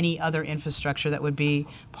as any other infrastructure that would be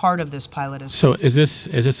part of this pilot. So is this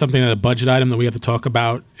something that a budget item that we have to talk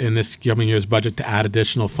about in this coming year's budget to add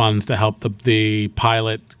additional funds to help the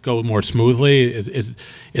pilot go more smoothly? Is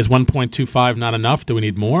 1.25 not enough? Do we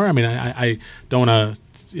need more? I mean, I don't want to.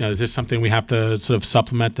 Is there something we have to sort of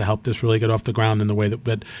supplement to help this really get off the ground in the way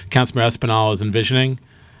that Councilmember Espinal is envisioning?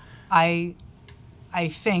 I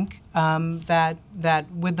think that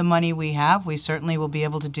with the money we have, we certainly will be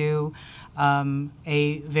able to do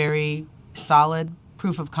a very solid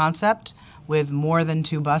proof of concept with more than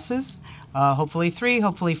 2 buses, hopefully 3,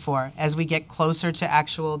 hopefully 4. As we get closer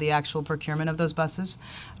to the actual procurement of those buses,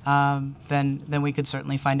 then we could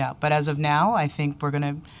certainly find out. But as of now, I think we're going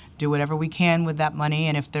to do whatever we can with that money,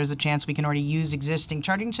 and if there's a chance we can already use existing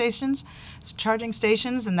charging stations,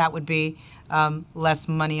 and that would be less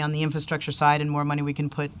money on the infrastructure side and more money we can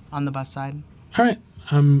put on the bus side. All right.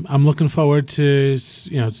 I'm looking forward to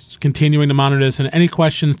continuing to monitor this. And any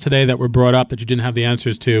questions today that were brought up that you didn't have the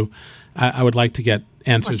answers to, I would like to get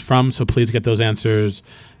answers from. So please get those answers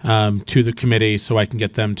to the committee so I can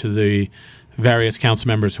get them to the various council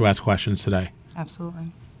members who asked questions today.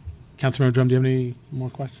 Absolutely. Councilmember Drum, do you have any more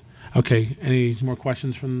questions? Okay. Any more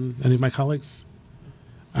questions from any of my colleagues?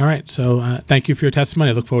 All right. So thank you for your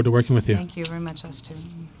testimony. I look forward to working with you. Thank you very much, us too.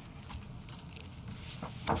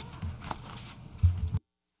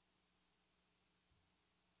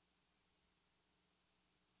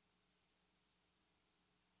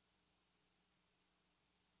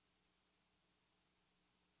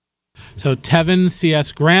 So Tevin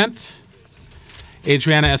C.S. Grant,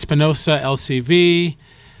 Adriana Espinosa, LCV,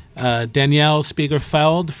 Danielle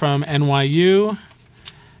Spiegerfeld from NYU,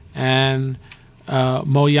 and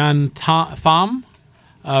Moyan Tham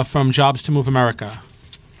from Jobs to Move America.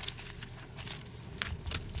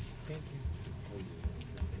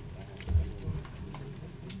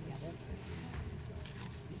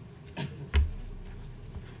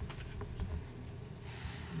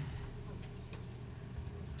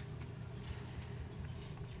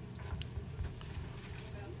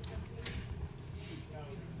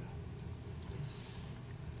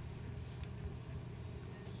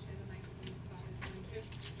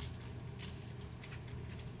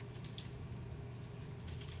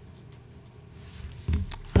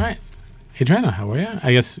 All right. Adriana, how are you?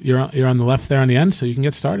 I guess you're on the left there on the end, so you can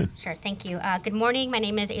get started. Sure, thank you. Good morning. My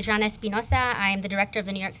name is Adriana Espinosa. I am the director of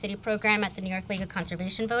the New York City program at the New York League of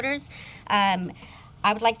Conservation Voters.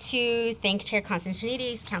 I would like to thank Chair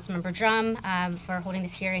Constantinides, Councilmember Drum, for holding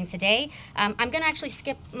this hearing today. I'm going to actually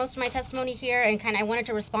skip most of my testimony here, and I wanted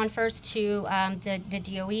to respond first to the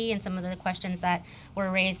DOE and some of the questions that were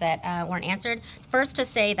raised that weren't answered. First, to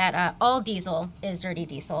say that all diesel is dirty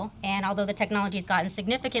diesel, and although the technology has gotten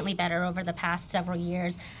significantly better over the past several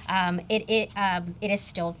years, it is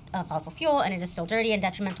still a fossil fuel, and it is still dirty and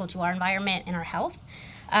detrimental to our environment and our health.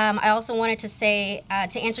 I also wanted to say,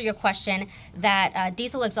 to answer your question, that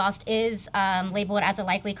diesel exhaust is labeled as a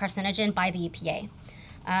likely carcinogen by the EPA.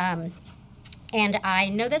 And I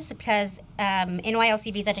know this because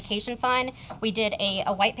NYLCV's Education Fund, we did a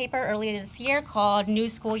white paper earlier this year called New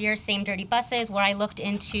School Year, Same Dirty Buses, where I looked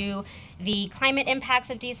into the climate impacts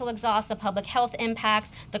of diesel exhaust, the public health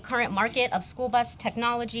impacts, the current market of school bus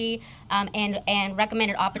technology, and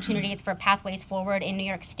recommended opportunities for pathways forward in New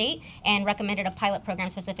York State, and recommended a pilot program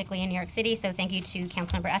specifically in New York City. So thank you to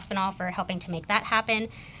Councilmember Espinal for helping to make that happen.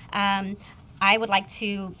 I would like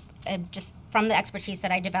to just from the expertise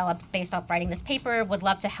that I developed based off writing this paper, would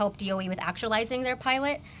love to help DOE with actualizing their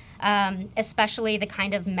pilot, especially the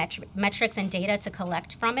kind of metrics and data to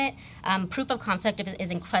collect from it. Proof of concept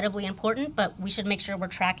is incredibly important, but we should make sure we're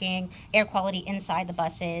tracking air quality inside the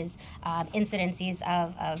buses, incidences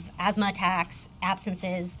of asthma attacks,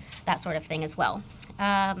 absences, that sort of thing as well.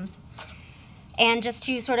 And just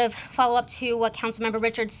to sort of follow up to what Councilmember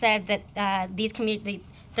Richards said, that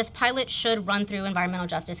this pilot should run through environmental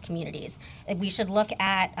justice communities. We should look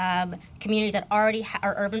at communities that already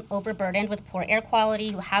are overburdened with poor air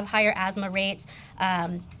quality, who have higher asthma rates,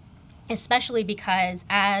 especially because,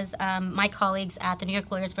 as my colleagues at the New York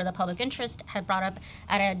Lawyers for the Public Interest had brought up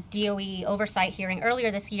at a DOE oversight hearing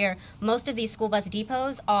earlier this year, most of these school bus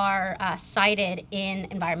depots are sited in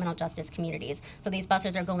environmental justice communities. So these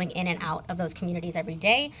buses are going in and out of those communities every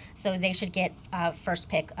day, so they should get first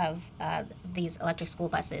pick of these electric school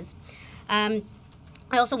buses.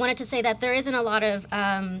 I also wanted to say that there isn't a lot of,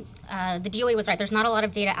 the DOE was right, there's not a lot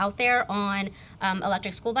of data out there on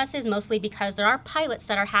electric school buses, mostly because there are pilots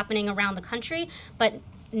that are happening around the country, but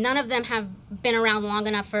none of them have been around long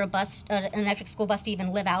enough for an electric school bus to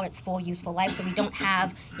even live out its full useful life, so we don't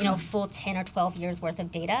have, full 10 or 12 years worth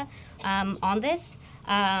of data on this.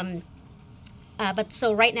 But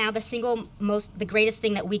so right now, the greatest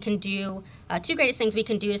thing that we can do, two greatest things we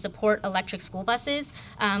can do to support electric school buses.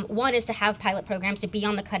 One is to have pilot programs to be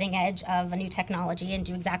on the cutting edge of a new technology and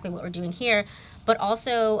do exactly what we're doing here, but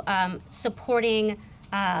also supporting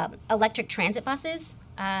electric transit buses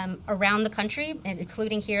around the country,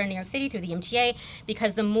 including here in New York City through the MTA,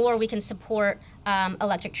 because the more we can support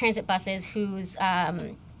electric transit buses whose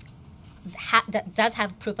that does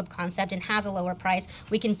have proof of concept and has a lower price,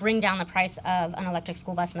 we can bring down the price of an electric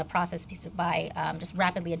school bus in the process by just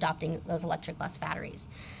rapidly adopting those electric bus batteries.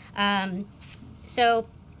 So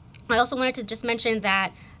I also wanted to just mention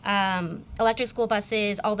that electric school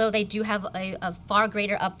buses, although they do have a far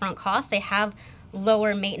greater upfront cost, they have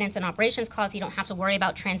lower maintenance and operations costs. You don't have to worry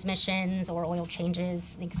about transmissions or oil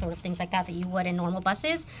changes, sort of things like that you would in normal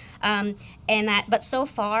buses. But so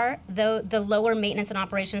far, though, the lower maintenance and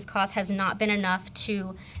operations cost has not been enough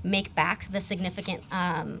to make back the significant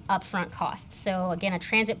upfront costs. So again, a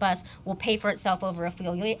transit bus will pay for itself over a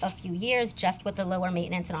few years just with the lower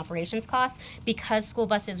maintenance and operations costs, because school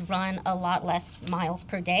buses run a lot less miles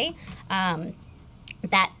per day.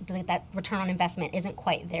 That return on investment isn't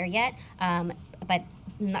quite there yet, but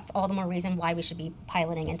that's all the more reason why we should be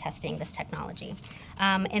piloting and testing this technology.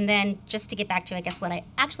 And then just to get back to, I guess, what I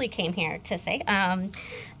actually came here to say,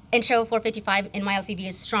 Intro 455 NYLCV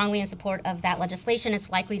is strongly in support of that legislation. It's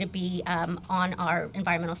likely to be on our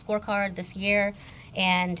environmental scorecard this year.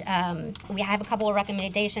 And we have a couple of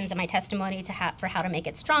recommendations in my testimony for how to make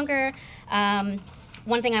it stronger.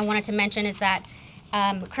 One thing I wanted to mention is that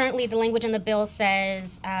currently, the language in the bill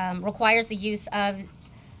says requires the use of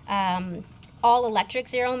all electric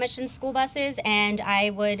zero-emission school buses, and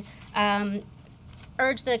I would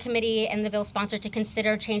urge the committee and the bill sponsor to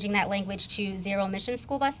consider changing that language to zero-emission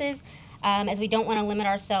school buses, as we don't want to limit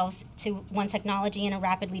ourselves to one technology in a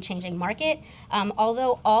rapidly changing market.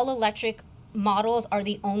 Although all electric models are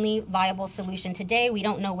the only viable solution today, we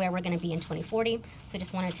don't know where we're going to be in 2040, so I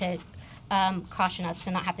just wanted to caution us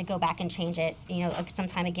to not have to go back and change it,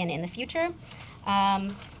 sometime again in the future.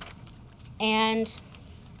 And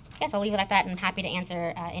I guess I'll leave it at that, and I'm happy to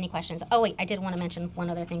answer any questions. Oh wait, I did want to mention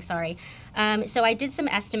one other thing, sorry. So I did some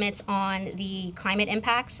estimates on the climate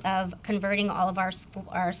impacts of converting all of our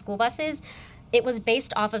school buses. It was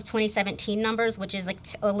based off of 2017 numbers, which is like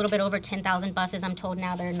a little bit over 10,000 buses. I'm told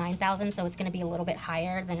now there are 9,000, so it's going to be a little bit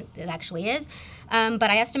higher than it actually is.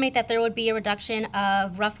 But I estimate that there would be a reduction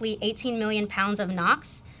of roughly 18 million pounds of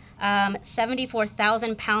NOx,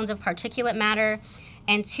 74,000 pounds of particulate matter,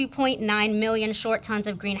 and 2.9 million short tons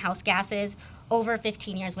of greenhouse gases over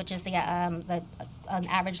 15 years, which is the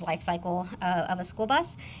average life cycle of a school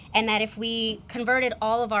bus. And that if we converted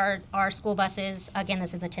all of our school buses, again,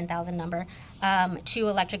 this is a 10,000 number, to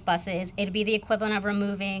electric buses, it'd be the equivalent of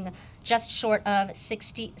removing just short of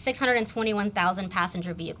 621,000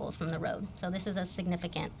 passenger vehicles from the road. So this is a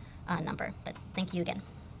significant number, but thank you again.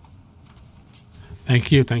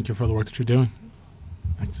 Thank you for the work that you're doing.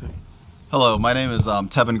 Thanks. Hello, my name is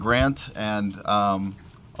Tevin Grant, and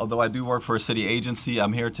although I do work for a city agency,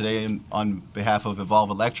 I'm here today on behalf of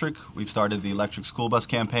Evolve Electric. We've started the electric school bus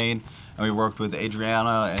campaign, and we worked with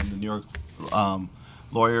Adriana and the New York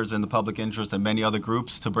lawyers and the public interest and many other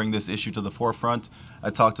groups to bring this issue to the forefront. I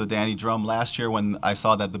talked to Danny Drum last year when I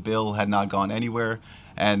saw that the bill had not gone anywhere,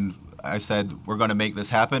 and I said, we're going to make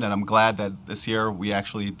this happen, and I'm glad that this year we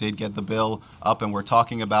actually did get the bill up and we're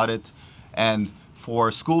talking about it. And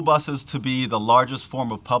for school buses to be the largest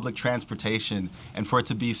form of public transportation and for it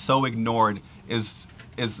to be so ignored is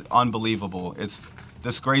unbelievable. It's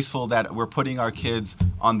disgraceful that we're putting our kids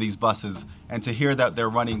on these buses, and to hear that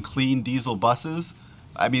they're running clean diesel buses,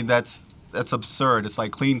 I mean, that's absurd. It's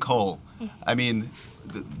like clean coal. I mean,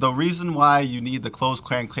 the reason why you need the closed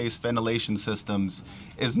crankcase ventilation systems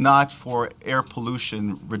is not for air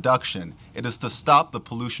pollution reduction. It is to stop the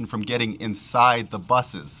pollution from getting inside the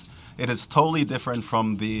buses. It is totally different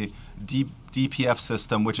from the DPF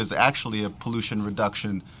system, which is actually a pollution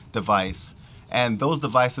reduction device. And those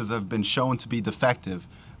devices have been shown to be defective.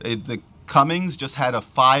 The Cummins just had a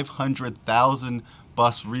 500,000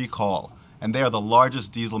 bus recall, and they are the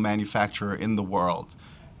largest diesel manufacturer in the world.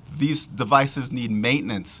 These devices need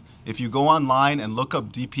maintenance. If you go online and look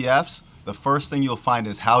up DPFs, the first thing you'll find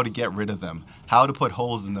is how to get rid of them, how to put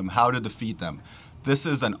holes in them, how to defeat them. This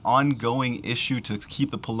is an ongoing issue to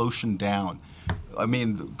keep the pollution down. I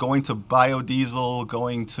mean, going to biodiesel,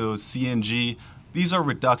 going to CNG, these are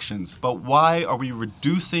reductions. But why are we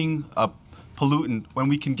reducing a pollutant when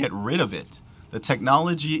we can get rid of it? The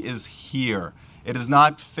technology is here. It is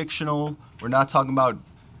not fictional. We're not talking about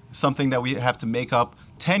something that we have to make up.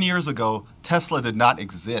 10 years ago, Tesla did not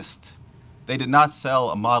exist. They did not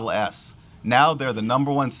sell a Model S. Now they're the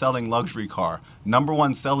 #1 selling luxury car,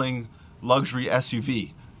 #1 selling luxury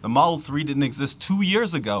SUV. The Model 3 didn't exist 2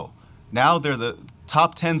 years ago. Now they're the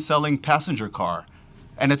top 10 selling passenger car.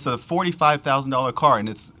 And it's a $45,000 car, and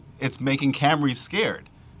it's making Camrys scared.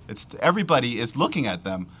 Everybody is looking at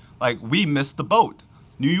them like we missed the boat.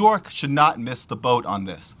 New York should not miss the boat on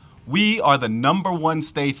this. We are the #1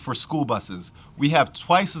 state for school buses. We have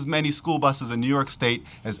twice as many school buses in New York State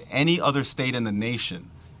as any other state in the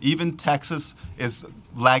nation. Even Texas is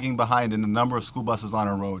lagging behind in the number of school buses on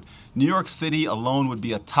our road. New York City alone would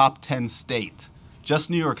be a top 10 state, just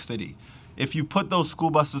New York City. If you put those school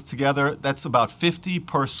buses together, that's about 50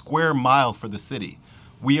 per square mile for the city.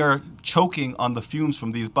 We are choking on the fumes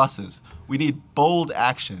from these buses. We need bold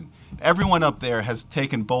action. Everyone up there has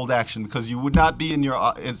taken bold action, because you would not be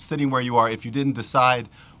sitting where you are if you didn't decide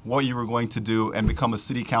what you were going to do and become a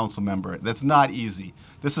city council member. That's not easy.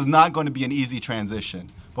 This is not going to be an easy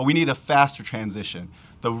transition, but we need a faster transition.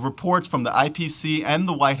 The reports from the IPC and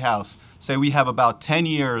the White House say we have about 10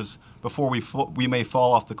 years before we may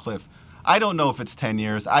fall off the cliff. I don't know if it's 10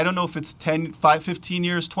 years. I don't know if it's 10, 5, 15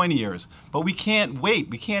 years, 20 years. But we can't wait.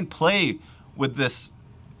 We can't play with this.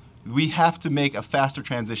 We have to make a faster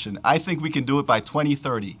transition. I think we can do it by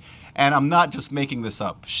 2030. And I'm not just making this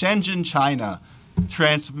up. Shenzhen, China,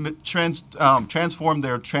 transformed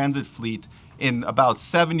their transit fleet in about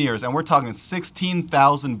 7 years. And we're talking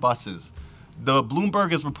 16,000 buses. The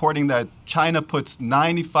Bloomberg is reporting that China puts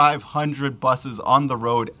 9,500 buses on the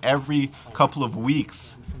road every couple of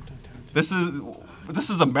weeks. This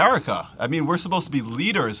is America. I mean, we're supposed to be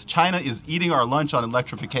leaders. China is eating our lunch on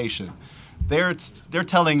electrification. They're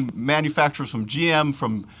telling manufacturers from GM,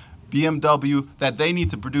 from BMW, that they need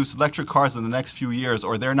to produce electric cars in the next few years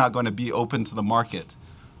or they're not going to be open to the market.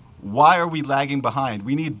 Why are we lagging behind?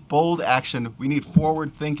 We need bold action. We need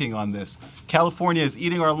forward thinking on this. California is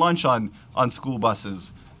eating our lunch on school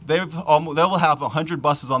buses. They will have 100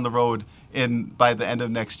 buses on the road by the end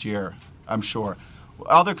of next year, I'm sure.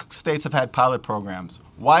 Other states have had pilot programs.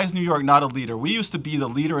 Why is New York not a leader? We used to be the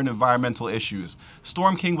leader in environmental issues.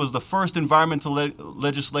 Storm King was the first environmental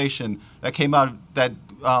legislation that came out that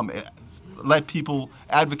let people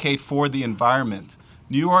advocate for the environment.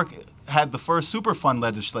 New York had the first Superfund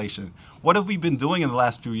legislation. What have we been doing in the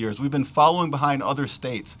last few years? We've been following behind other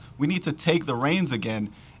states. We need to take the reins again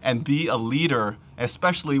and be a leader,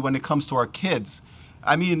 especially when it comes to our kids.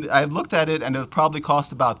 I mean, I looked at it, and it would probably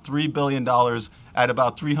cost about $3 billion at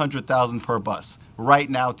about $300,000 per bus right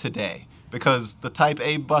now today, because the Type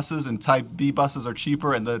A buses and Type B buses are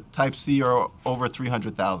cheaper, and the Type C are over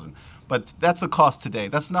 $300,000. But that's a cost today.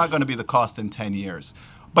 That's not going to be the cost in 10 years.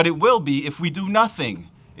 But it will be if we do nothing.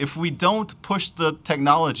 If we don't push the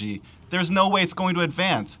technology, there's no way it's going to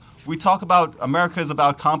advance. We talk about America is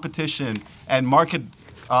about competition and market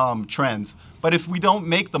trends. But if we don't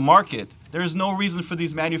make the market, there's no reason for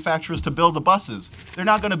these manufacturers to build the buses. They're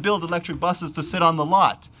not going to build electric buses to sit on the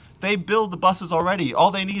lot. They build the buses already.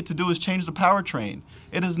 All they need to do is change the powertrain.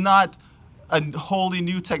 It is not a wholly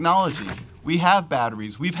new technology. We have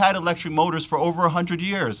batteries. We've had electric motors for over 100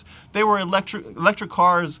 years. They were electric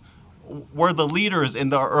cars were the leaders in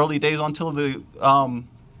the early days until the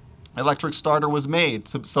electric starter was made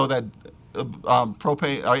so that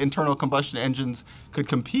propane internal combustion engines could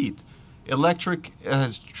compete. Electric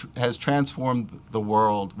has transformed the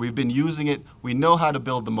world. We've been using it. We know how to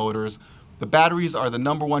build the motors. The batteries are the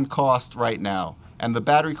 #1 cost right now, and the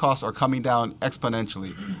battery costs are coming down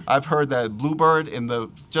exponentially. I've heard that Bluebird, in the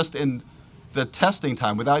testing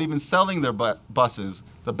time, without even selling their buses,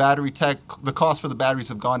 the cost for the batteries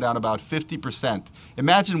have gone down about 50%.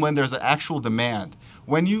 Imagine when there's an actual demand.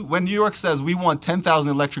 When New York says we want 10,000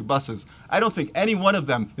 electric buses, I don't think any one of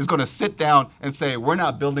them is going to sit down and say we're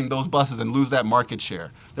not building those buses and lose that market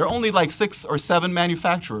share. There are only like 6 or 7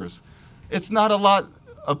 manufacturers. It's not a lot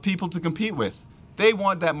of people to compete with. They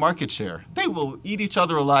want that market share. They will eat each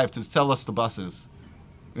other alive to sell us the buses.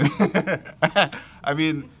 I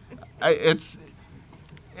mean,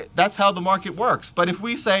 that's how the market works. But if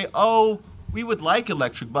we say, oh, we would like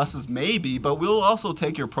electric buses maybe, but we'll also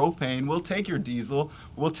take your propane, we'll take your diesel,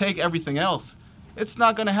 we'll take everything else, it's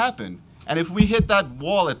not going to happen. And if we hit that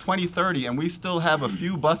wall at 2030 and we still have a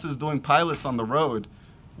few buses doing pilots on the road,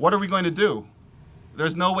 what are we going to do?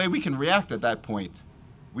 There's no way we can react at that point.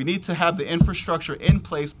 We need to have the infrastructure in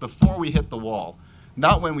place before we hit the wall,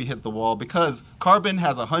 not when we hit the wall, because carbon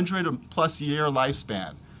has a 100+ year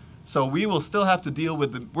lifespan. So we will still have to deal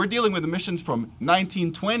with we're dealing with emissions from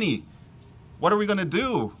 1920. What are we going to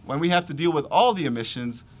do when we have to deal with all the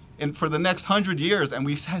emissions for the next 100 years and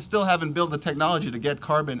we still haven't built the technology to get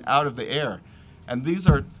carbon out of the air? And these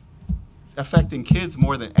are affecting kids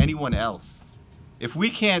more than anyone else. If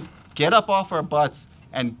we can't get up off our butts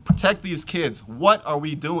and protect these kids, what are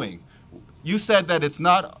we doing? You said that it's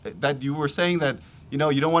not, that you were saying that, you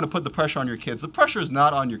don't want to put the pressure on your kids. The pressure is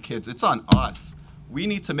not on your kids, it's on us. We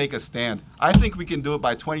need to make a stand. I think we can do it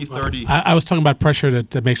by 2030. I was talking about pressure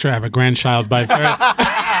to make sure I have a grandchild by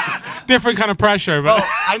 30. Different kind of pressure. But. Well,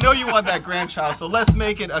 I know you want that grandchild, so let's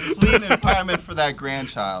make it a clean environment for that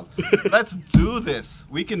grandchild. Let's do this.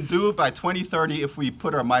 We can do it by 2030 if we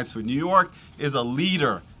put our minds to it. New York is a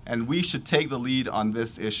leader, and we should take the lead on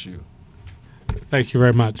this issue. Thank you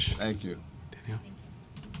very much. Thank you.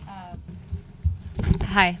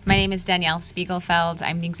 Hi, my name is Danielle Spiegelfeld.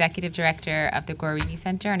 I'm the Executive Director of the Gorrini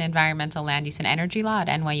Center on Environmental Land Use and Energy Law at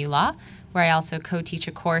NYU Law, where I also co-teach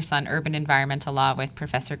a course on urban environmental law with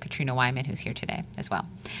Professor Katrina Wyman, who's here today as well.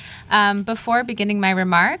 Before beginning my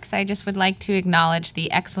remarks, I just would like to acknowledge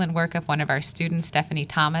the excellent work of one of our students, Stephanie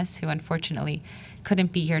Thomas, who unfortunately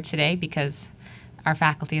couldn't be here today because our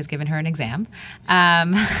faculty has given her an exam.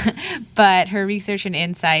 But her research and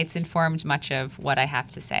insights informed much of what I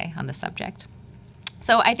have to say on the subject.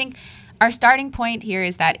 So I think our starting point here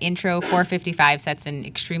is that Intro 455 sets an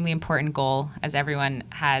extremely important goal. As everyone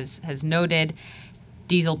has noted,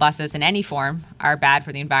 diesel buses in any form are bad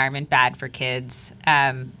for the environment, bad for kids.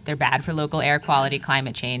 They're bad for local air quality,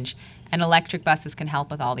 climate change, and electric buses can help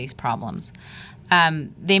with all these problems.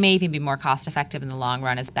 They may even be more cost effective in the long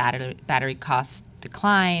run as battery costs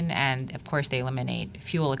decline, and of course they eliminate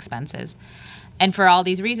fuel expenses. And for all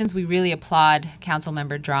these reasons, we really applaud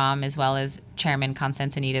Councilmember Drum as well as Chairman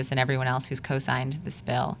Constantinides and everyone else who's co-signed this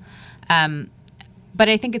bill. But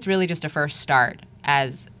I think it's really just a first start,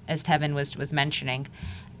 as Tevin was mentioning.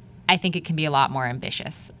 I think it can be a lot more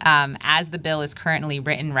ambitious. As the bill is currently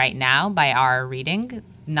written right now, by our reading,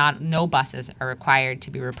 no buses are required to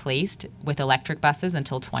be replaced with electric buses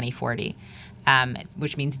until 2040.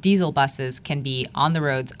 Which means diesel buses can be on the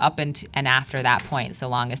roads up and after that point, so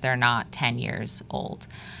long as they're not 10 years old.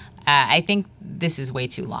 I think this is way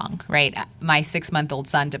too long, right? My 6-month-old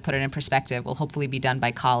son, to put it in perspective, will hopefully be done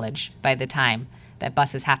by college by the time that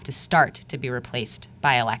buses have to start to be replaced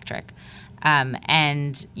by electric.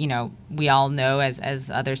 And, we all know,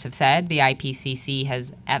 as others have said, the IPCC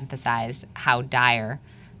has emphasized how dire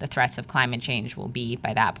the threats of climate change will be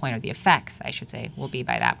by that point, or the effects, I should say, will be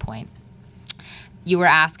by that point. You were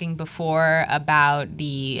asking before about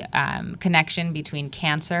the connection between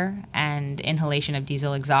cancer and inhalation of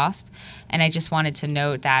diesel exhaust. And I just wanted to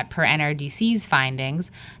note that per NRDC's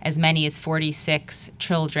findings, as many as 46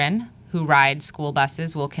 children who ride school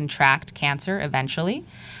buses will contract cancer eventually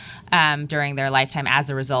during their lifetime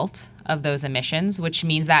as a result of those emissions, which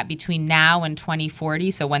means that between now and 2040,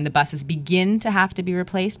 so when the buses begin to have to be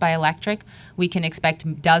replaced by electric, we can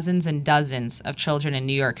expect dozens and dozens of children in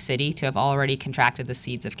New York City to have already contracted the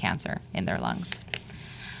seeds of cancer in their lungs.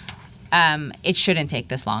 It shouldn't take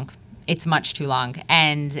this long. it's much too long.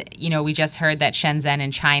 And, we just heard that Shenzhen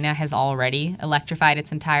in China has already electrified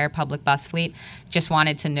its entire public bus fleet. Just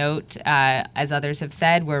wanted to note, as others have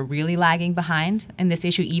said, we're really lagging behind in this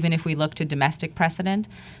issue, even if we look to domestic precedent.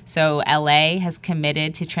 So LA has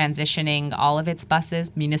committed to transitioning all of its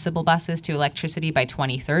buses, municipal buses, to electricity by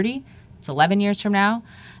 2030. It's 11 years from now.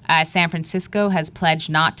 San Francisco has pledged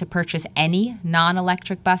not to purchase any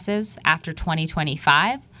non-electric buses after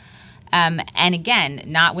 2025. And again,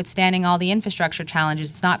 notwithstanding all the infrastructure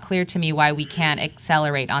challenges, it's not clear to me why we can't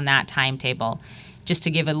accelerate on that timetable. Just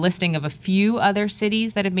to give a listing of a few other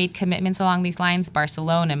cities that have made commitments along these lines: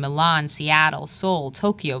 Barcelona, Milan, Seattle, Seoul,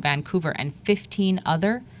 Tokyo, Vancouver, and 15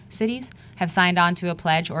 other cities have signed on to a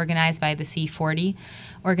pledge organized by the C40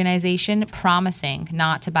 organization, promising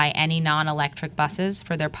not to buy any non-electric buses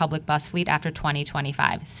for their public bus fleet after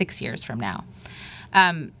 2025, 6 years from now.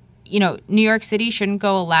 New York City shouldn't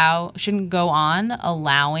go on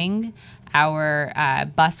allowing our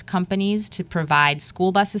bus companies to provide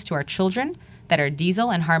school buses to our children that are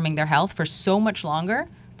diesel and harming their health for so much longer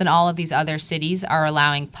than all of these other cities are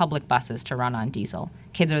allowing public buses to run on diesel.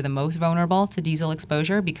 Kids are the most vulnerable to diesel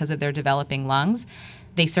exposure because of their developing lungs.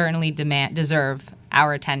 They certainly deserve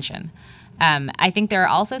our attention. I think there are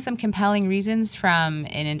also some compelling reasons from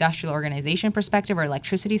an industrial organization perspective or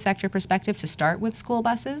electricity sector perspective to start with school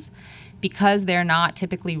buses. Because they're not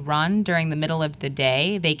typically run during the middle of the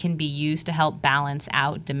day, they can be used to help balance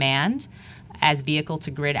out demand as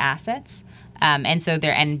vehicle-to-grid assets. And so they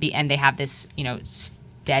have this,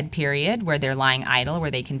 dead period where they're lying idle,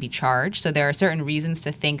 where they can be charged. So there are certain reasons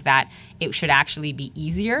to think that it should actually be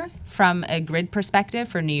easier from a grid perspective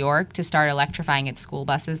for New York to start electrifying its school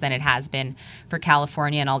buses than it has been for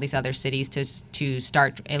California and all these other cities to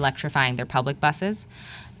start electrifying their public buses.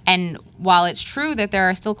 And while it's true that there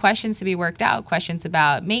are still questions to be worked out, questions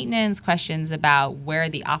about maintenance, questions about where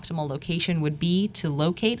the optimal location would be to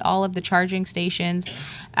locate all of the charging stations,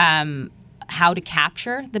 how to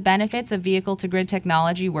capture the benefits of vehicle-to-grid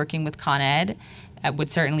technology, working with Con Ed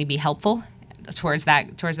would certainly be helpful towards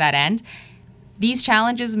that end. These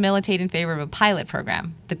challenges militate in favor of a pilot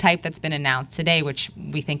program, the type that's been announced today, which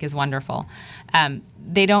we think is wonderful.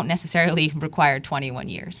 They don't necessarily require 21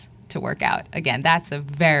 years to work out. Again, that's a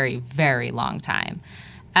very, very long time.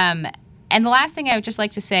 And the last thing I would just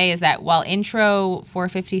like to say is that while Intro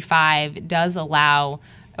 455 does allow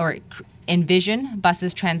or envision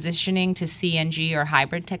buses transitioning to CNG or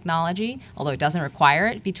hybrid technology, although it doesn't require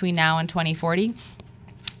it between now and 2040,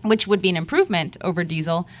 which would be an improvement over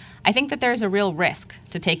diesel, I think that there's a real risk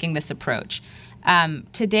to taking this approach.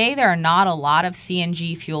 Today, there are not a lot of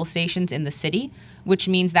CNG fuel stations in the city, which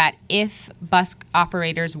means that if bus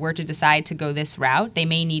operators were to decide to go this route, they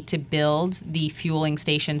may need to build the fueling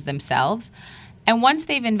stations themselves. And once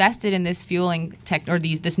they've invested in this fueling tech or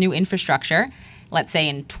this new infrastructure, let's say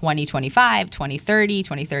in 2025, 2030,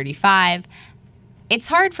 2035, it's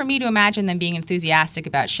hard for me to imagine them being enthusiastic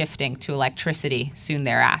about shifting to electricity soon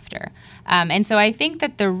thereafter. And so I think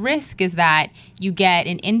that the risk is that you get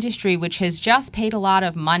an industry which has just paid a lot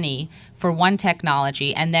of money for one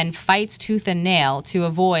technology and then fights tooth and nail to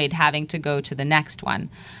avoid having to go to the next one.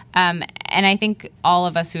 And I think all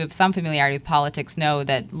of us who have some familiarity with politics know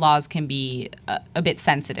that laws can be a bit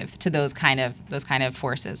sensitive to those kind of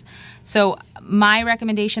forces. So my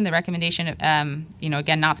recommendation, the recommendation,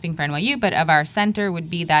 again, not speaking for NYU, but of our center, would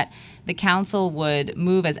be that the council would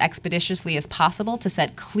move as expeditiously as possible to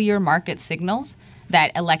set clear market signals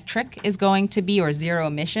that electric is going to be, or zero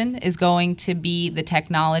emission is going to be, the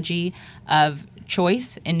technology of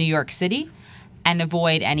choice in New York City, and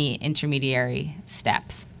avoid any intermediary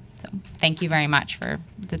steps. So thank you very much for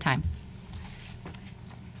the time.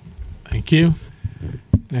 Thank you.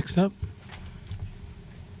 Next up.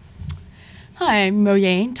 Hi, I'm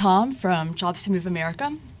Moyane Tom from Jobs to Move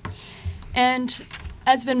America. And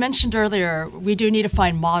as been mentioned earlier, we do need to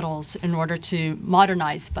find models in order to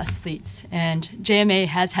modernize bus fleets. And JMA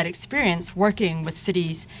has had experience working with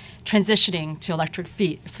cities transitioning to electric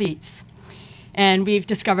fleets. And we've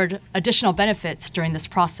discovered additional benefits during this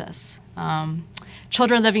process.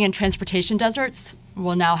 Children living in transportation deserts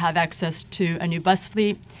will now have access to a new bus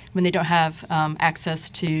fleet when they don't have access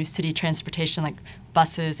to city transportation like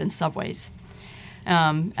buses and subways.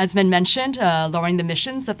 As been mentioned, lowering the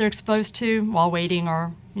emissions that they're exposed to while waiting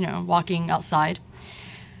or walking outside.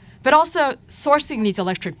 But also, sourcing these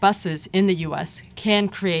electric buses in the U.S. can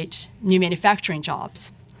create new manufacturing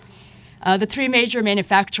jobs. The three major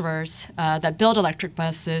manufacturers that build electric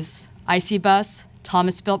buses, IC Bus,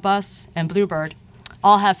 Thomas Built Bus, and Bluebird,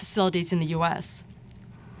 all have facilities in the U.S.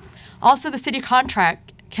 Also, the city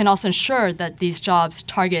contract can also ensure that these jobs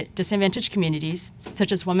target disadvantaged communities,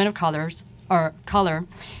 such as women of color,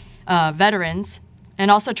 veterans, and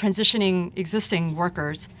also transitioning existing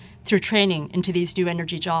workers through training into these new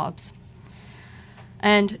energy jobs.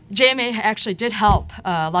 And JMA actually did help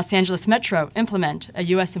Los Angeles Metro implement a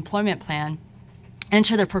U.S. employment plan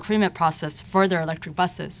into their procurement process for their electric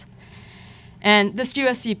buses. And this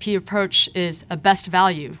USEP approach is a best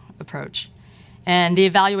value approach. And they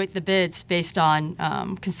evaluate the bids based on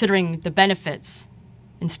considering the benefits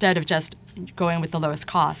instead of just going with the lowest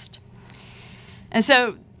cost. And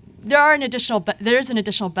so there's an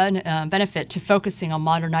additional benefit to focusing on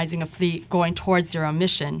modernizing a fleet going towards zero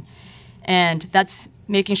emission. And that's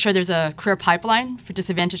making sure there's a career pipeline for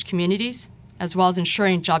disadvantaged communities, as well as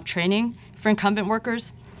ensuring job training for incumbent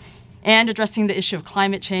workers, and addressing the issue of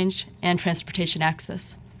climate change and transportation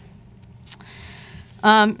access.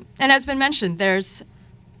 And as been mentioned, there's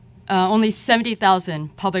only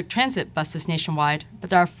 70,000 public transit buses nationwide, but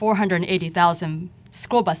there are 480,000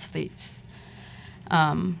 school bus fleets,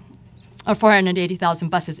 or 480,000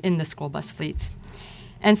 buses in the school bus fleets.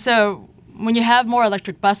 And so when you have more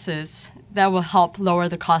electric buses, that will help lower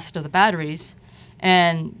the cost of the batteries,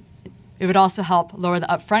 and it would also help lower the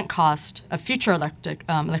upfront cost of future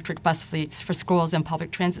electric bus fleets for schools and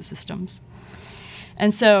public transit systems.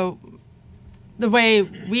 And so the way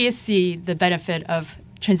we see the benefit of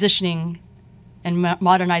transitioning and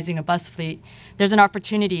modernizing a bus fleet, there's an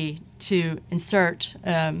opportunity to insert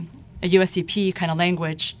a USEP kind of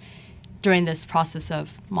language during this process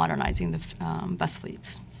of modernizing the bus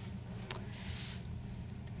fleets.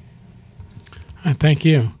 All right, thank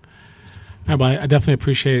you. I definitely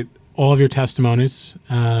appreciate all of your testimonies.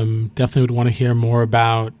 Definitely would want to hear more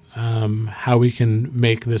about how we can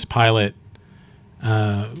make this pilot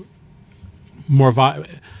have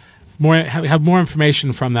more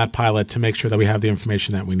information from that pilot to make sure that we have the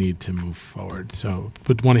information that we need to move forward. So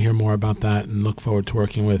would want to hear more about that and look forward to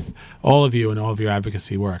working with all of you and all of your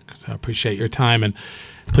advocacy work. So I appreciate your time, and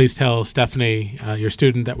please tell Stephanie, your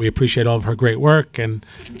student, that we appreciate all of her great work, and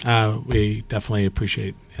we definitely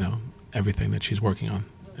appreciate everything that she's working on.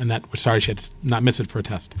 And that we're sorry she had to not miss it for a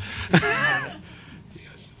test.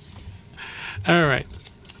 All right.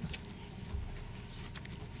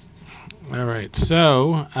 All right.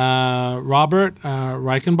 So Robert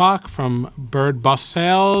Reichenbach from Bird Bus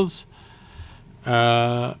Sales. What's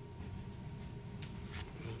that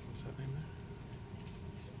name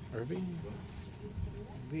there? Irving?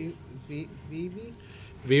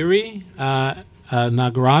 Viri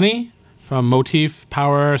Nagarani from Motif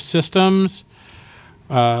Power Systems.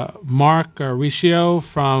 Mark Riccio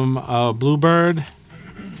from Bluebird.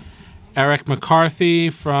 Eric McCarthy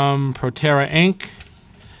from Proterra Inc.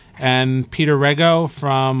 And Peter Rego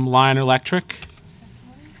from Lion Electric.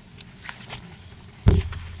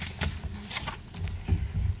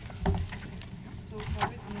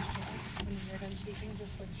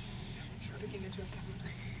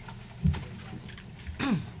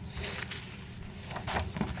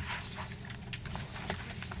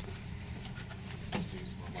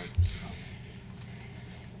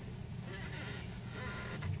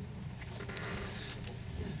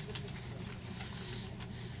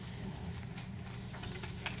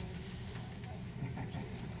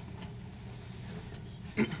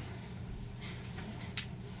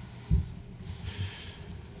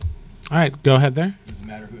 All right, go ahead there. Does it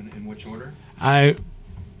matter who in which order? Let's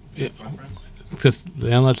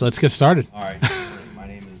get started. All right. My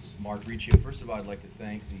name is Mark Riccio. First of all, I'd like to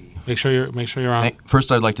thank the. Make sure you're on.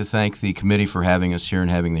 First, I'd like to thank the committee for having us here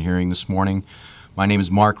and having the hearing this morning. My name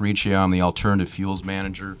is Mark Riccio. I'm the Alternative Fuels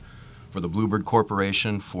Manager for the Bluebird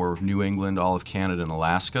Corporation for New England, all of Canada, and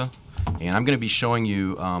Alaska. And I'm going to be showing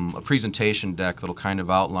you a presentation deck that'll kind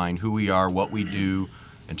of outline who we are, what we do,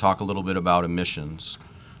 and talk a little bit about emissions.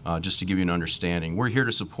 Just to give you an understanding. We're here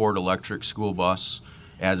to support electric school bus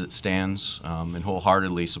as it stands and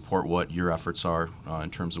wholeheartedly support what your efforts are in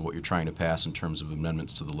terms of what you're trying to pass in terms of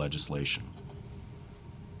amendments to the legislation.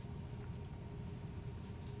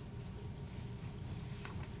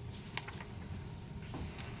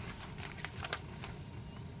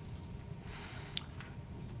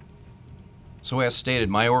 So as stated,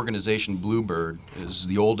 my organization, Bluebird, is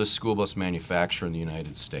the oldest school bus manufacturer in the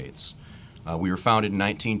United States. We were founded in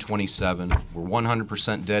 1927. We're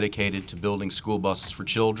 100% dedicated to building school buses for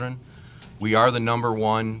children. We are the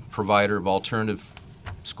 #1 provider of alternative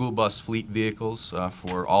school bus fleet vehicles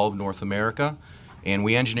for all of North America, and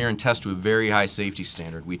we engineer and test to a very high safety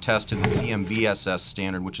standard. We tested the CMVSS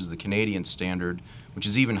standard, which is the Canadian standard, which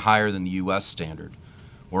is even higher than the US standard.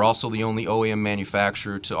 We're also the only OEM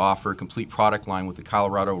manufacturer to offer a complete product line with the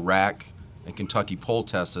Colorado rack, and Kentucky pole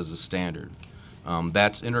test as a standard.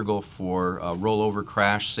 That's integral for rollover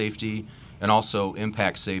crash safety and also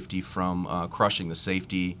impact safety from crushing the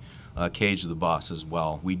safety cage of the bus as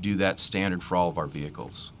well. We do that standard for all of our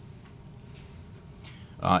vehicles.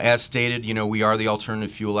 As stated, we are the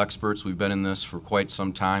alternative fuel experts. We've been in this for quite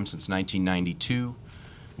some time, since 1992.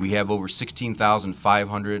 We have over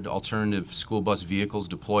 16,500 alternative school bus vehicles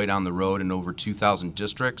deployed on the road in over 2,000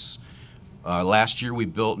 districts. Last year we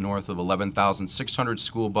built north of 11,600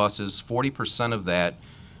 school buses. 40% of that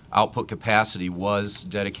output capacity was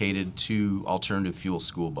dedicated to alternative fuel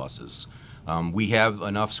school buses. We have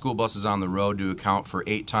enough school buses on the road to account for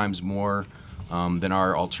 8 times more than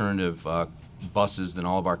our alternative buses than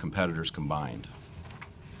all of our competitors combined.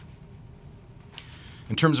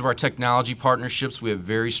 In terms of our technology partnerships, we have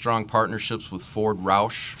very strong partnerships with Ford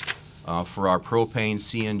Roush for our propane,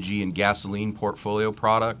 CNG, and gasoline portfolio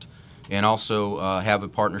product, and also have a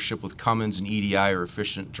partnership with Cummins and EDI, or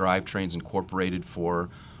Efficient Drivetrains Incorporated, for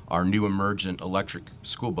our new emergent electric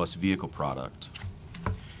school bus vehicle product.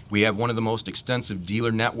 We have one of the most extensive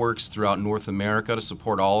dealer networks throughout North America to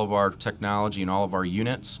support all of our technology and all of our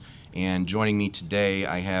units. And joining me today,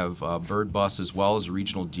 I have Bird Bus as well as a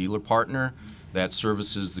regional dealer partner that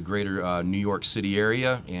services the greater New York City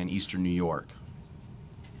area and Eastern New York.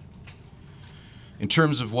 In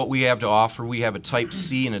terms of what we have to offer, we have a Type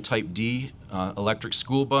C and a Type D electric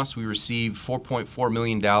school bus. We received $4.4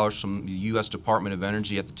 million from the U.S. Department of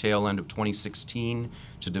Energy at the tail end of 2016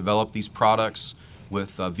 to develop these products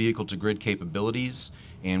with vehicle-to-grid capabilities,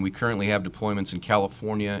 and we currently have deployments in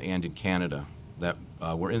California and in Canada that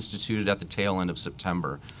were instituted at the tail end of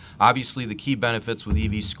September. Obviously, the key benefits with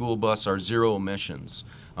EV school bus are zero emissions.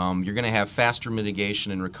 You're going to have faster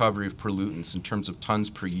mitigation and recovery of pollutants in terms of tons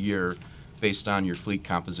per year based on your fleet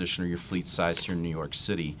composition or your fleet size here in New York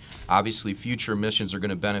City. Obviously, future emissions are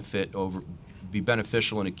going to be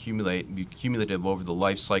beneficial and be cumulative over the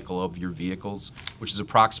life cycle of your vehicles, which is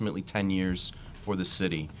approximately 10 years for the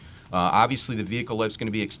city. Obviously, the vehicle life is going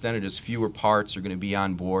to be extended as fewer parts are going to be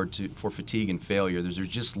on board for fatigue and failure. There's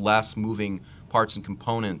just less moving parts and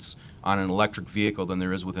components on an electric vehicle than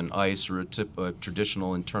there is with an ICE or a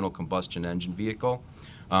traditional internal combustion engine vehicle.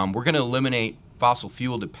 We're going to eliminate fossil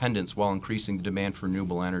fuel dependence while increasing the demand for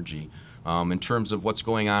renewable energy. In terms of what's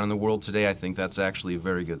going on in the world today, I think that's actually a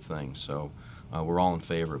very good thing. So we're all in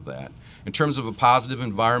favor of that. In terms of a positive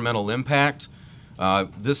environmental impact,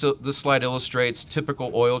 this slide illustrates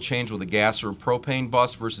typical oil change with a gas or a propane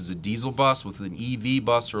bus versus a diesel bus. With an EV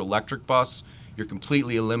bus or electric bus, you're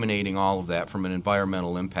completely eliminating all of that from an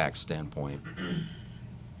environmental impact standpoint.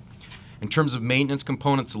 In terms of maintenance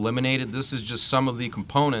components eliminated, this is just some of the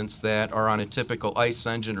components that are on a typical ICE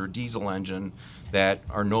engine or diesel engine that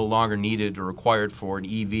are no longer needed or required for an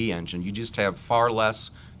EV engine. You just have far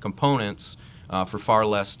less components for far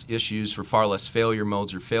less issues, for far less failure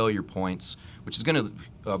modes or failure points, which is going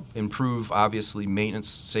to improve, obviously, maintenance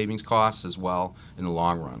savings costs as well in the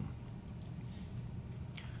long run.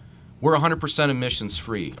 We're 100% emissions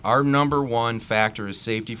free. Our number one factor is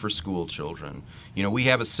safety for school children. We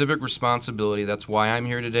have a civic responsibility. That's why I'm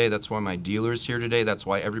here today. That's why my dealer is here today. That's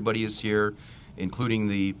why everybody is here, including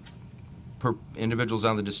the individuals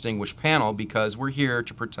on the distinguished panel, because we're here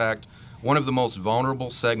to protect one of the most vulnerable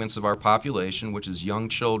segments of our population, which is young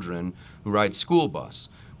children who ride school bus.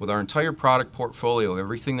 With our entire product portfolio,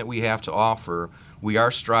 everything that we have to offer, we are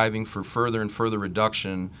striving for further and further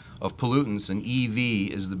reduction of pollutants, and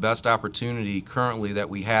EV is the best opportunity currently that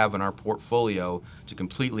we have in our portfolio to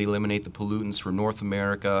completely eliminate the pollutants for North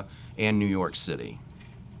America and New York City.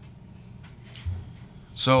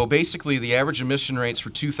 So basically, the average emission rates for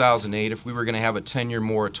 2008, if we were going to have a 10-year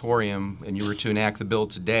moratorium and you were to enact the bill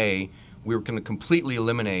today, we were going to completely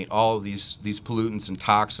eliminate all of these pollutants and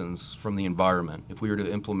toxins from the environment if we were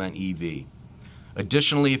to implement EV.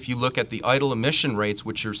 Additionally, if you look at the idle emission rates,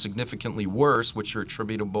 which are significantly worse, which are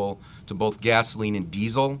attributable to both gasoline and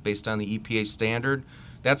diesel based on the EPA standard,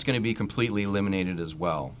 that's going to be completely eliminated as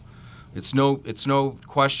well. It's no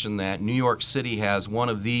question that New York City has one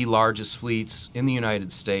of the largest fleets in the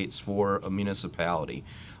United States for a municipality.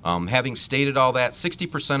 Having stated all that,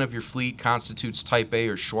 60% of your fleet constitutes Type A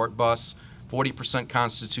or short bus, 40%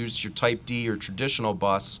 constitutes your Type D or traditional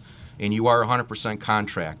bus, and you are 100%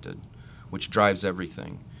 contracted, which drives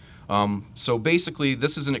everything. So basically,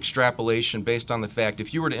 this is an extrapolation based on the fact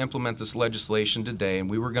if you were to implement this legislation today and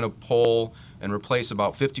we were going to pull and replace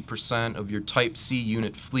about 50% of your Type C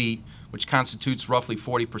unit fleet, which constitutes roughly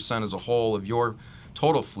 40% as a whole of your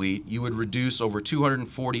total fleet, you would reduce over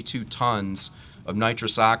 242 tons of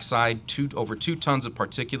nitrous oxide, over 2 tons of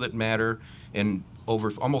particulate matter, and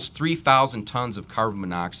over almost 3,000 tons of carbon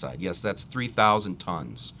monoxide. Yes, that's 3,000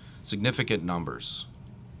 tons. Significant numbers.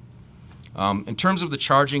 In terms of the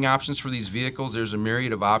charging options for these vehicles, there's a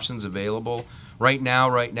myriad of options available. Right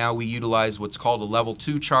now we utilize what's called a level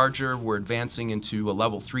 2 charger. We're advancing into a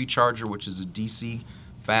level 3 charger, which is a DC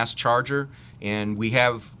fast charger. And we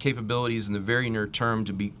have capabilities in the very near term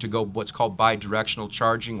to go what's called bi-directional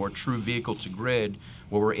charging, or true vehicle to grid,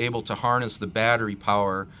 where we're able to harness the battery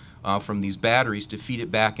power from these batteries to feed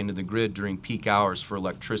it back into the grid during peak hours for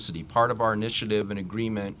electricity. Part of our initiative and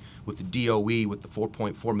agreement with the DOE, with the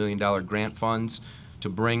 $4.4 million grant funds to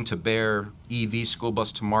bring to bear EV school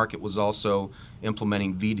bus to market, was also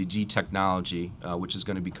implementing V2G technology, which is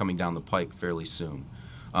going to be coming down the pike fairly soon.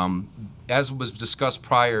 As was discussed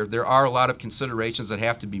prior, there are a lot of considerations that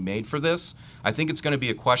have to be made for this. I think it's going to be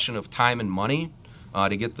a question of time and money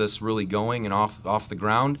to get this really going and off the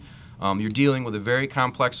ground. You're dealing with a very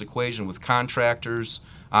complex equation with contractors,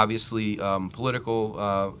 obviously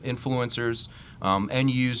political influencers, end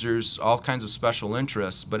users, all kinds of special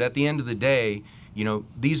interests. But at the end of the day, you know,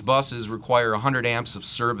 these buses require 100 amps of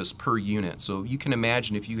service per unit. So you can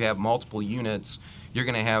imagine if you have multiple units, you're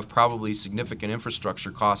going to have probably significant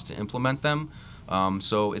infrastructure costs to implement them.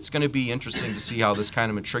 So it's going to be interesting to see how this kind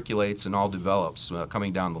of matriculates and all develops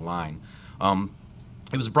coming down the line.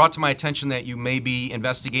 It was brought to my attention that you may be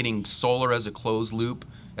investigating solar as a closed loop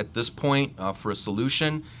at this point for a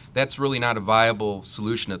solution. That's really not a viable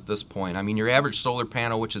solution at this point. I mean, your average solar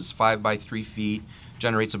panel, which is 5 by 3 feet,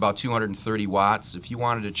 generates about 230 watts. If you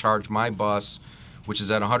wanted to charge my bus, which is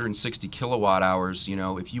at 160 kilowatt hours, you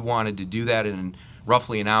know, if you wanted to do that in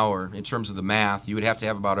roughly an hour, in terms of the math, you would have to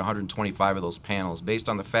have about 125 of those panels. Based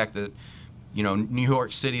on the fact that, you know, New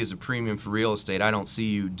York City is a premium for real estate, I don't see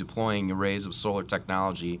you deploying arrays of solar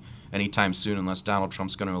technology anytime soon unless Donald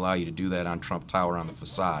Trump's going to allow you to do that on Trump Tower on the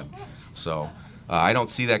facade. So I don't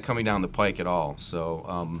see that coming down the pike at all.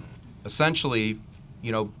 So essentially,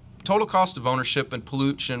 you know, total cost of ownership and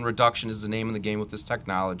pollution reduction is the name of the game with this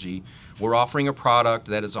technology. We're offering a product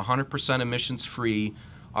that is 100% emissions free.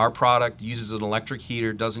 Our product uses an electric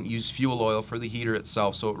heater, doesn't use fuel oil for the heater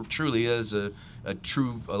itself, so it truly is a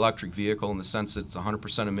true electric vehicle in the sense that it's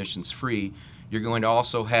 100% emissions free. You're going to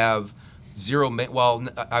also have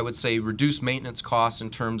I would say reduced maintenance costs in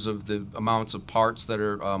terms of the amounts of parts that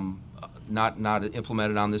are not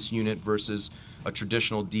implemented on this unit versus a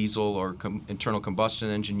traditional diesel or internal combustion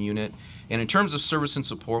engine unit. And in terms of service and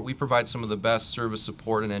support, we provide some of the best service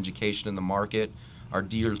support and education in the market. Our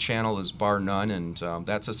dealer channel is bar none, and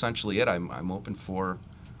that's essentially it. I'm open for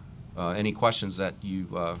any questions that you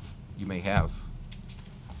may have.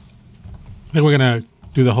 I think we're going to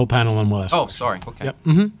do the whole panel and we'll ask. Oh, sorry. Okay. Yep.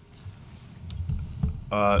 Mm-hmm.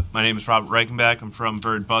 My name is Robert Reichenbach. I'm from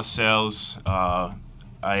Bird Bus Sales. I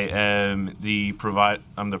am the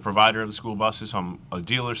provider of the school buses. I'm a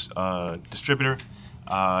dealer, distributor.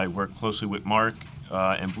 I work closely with Mark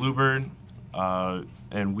and Bluebird,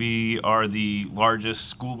 and we are the largest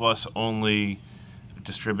school bus only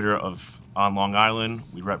distributor on Long Island.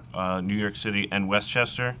 We rep New York City and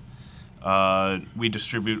Westchester. We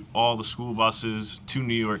distribute all the school buses to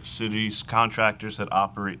New York City's contractors that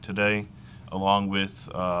operate today, along with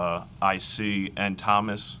IC and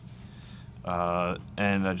Thomas.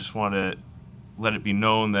 And I just want to let it be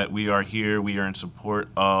known that we are here. We are in support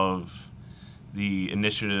of the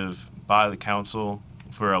initiative by the council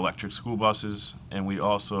for electric school buses, and we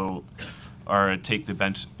also are take the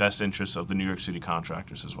best interests of the New York City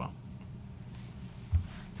contractors as well.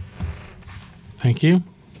 Thank you.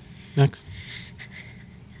 Next.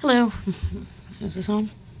 Hello. Is this on?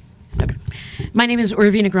 Okay. My name is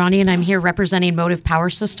Urvi Negrani, and I'm here representing Motive Power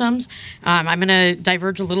Systems. I'm going to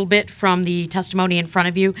diverge a little bit from the testimony in front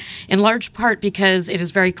of you, in large part because it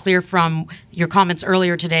is very clear from your comments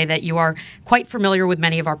earlier today that you are quite familiar with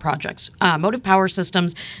many of our projects. Motive Power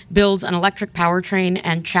Systems builds an electric powertrain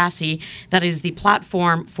and chassis that is the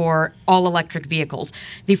platform for all-electric vehicles.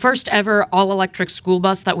 The first ever all-electric school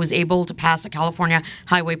bus that was able to pass a California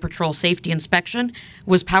Highway Patrol safety inspection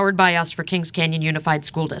was powered by us for Kings Canyon Unified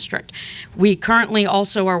School District. We currently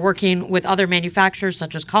also are working with other manufacturers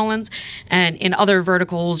such as Collins and in other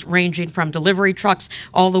verticals ranging from delivery trucks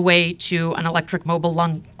all the way to an electric mobile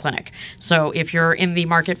lung clinic. So if you're in the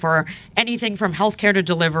market for anything from healthcare to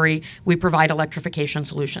delivery, we provide electrification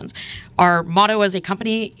solutions. Our motto as a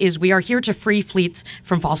company is we are here to free fleets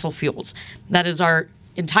from fossil fuels. That is our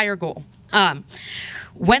entire goal.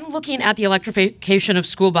 When looking at the electrification of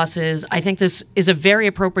school buses, I think this is a very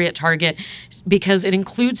appropriate target because it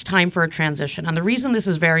includes time for a transition. And the reason this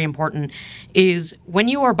is very important is when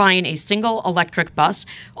you are buying a single electric bus,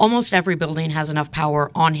 almost every building has enough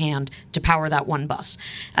power on hand to power that one bus.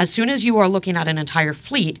 As soon as you are looking at an entire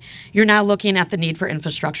fleet, you're now looking at the need for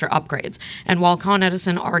infrastructure upgrades. And while Con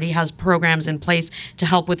Edison already has programs in place to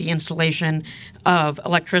help with the installation of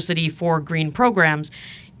electricity for green programs,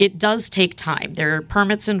 it does take time. There are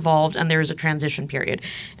permits involved and there is a transition period.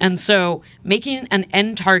 And so making an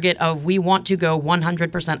end target of we want to go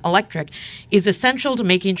 100% electric is essential to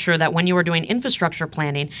making sure that when you are doing infrastructure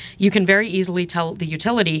planning, you can very easily tell the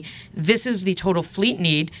utility this is the total fleet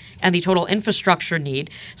need and the total infrastructure need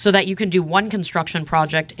so that you can do one construction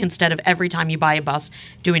project instead of every time you buy a bus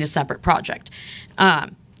doing a separate project.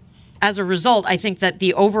 As a result, I think that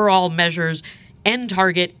the overall measures end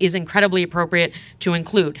target is incredibly appropriate to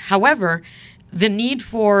include. However, the need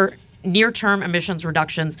for near-term emissions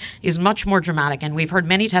reductions is much more dramatic, and we've heard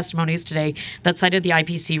many testimonies today that cited the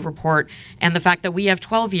IPCC report and the fact that we have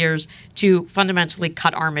 12 years to fundamentally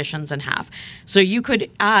cut our emissions in half. So you could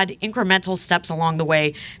add incremental steps along the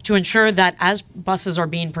way to ensure that as buses are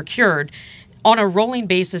being procured, on a rolling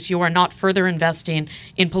basis, you are not further investing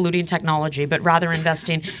in polluting technology, but rather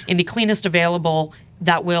investing in the cleanest available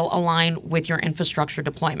that will align with your infrastructure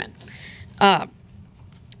deployment.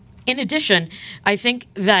 In addition, I think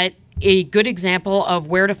that a good example of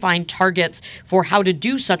where to find targets for how to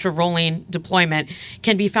do such a rolling deployment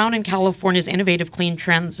can be found in California's Innovative Clean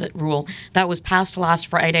Transit Rule that was passed last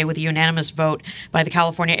Friday with a unanimous vote by the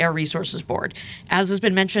California Air Resources Board. As has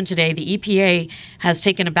been mentioned today, the EPA has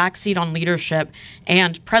taken a backseat on leadership,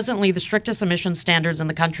 and presently the strictest emission standards in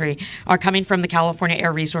the country are coming from the California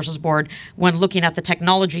Air Resources Board when looking at the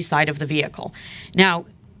technology side of the vehicle. Now,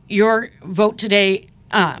 your vote today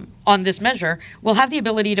on this measure will have the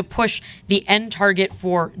ability to push the end target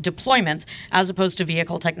for deployments as opposed to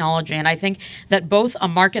vehicle technology. And I think that both a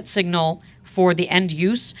market signal for the end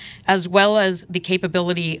use as well as the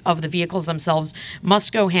capability of the vehicles themselves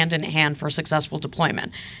must go hand in hand for successful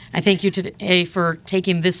deployment. I thank you today for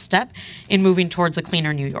taking this step in moving towards a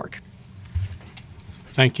cleaner New York.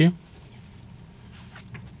 Thank you.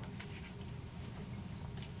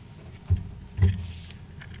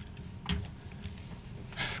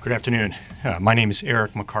 Good afternoon. My name is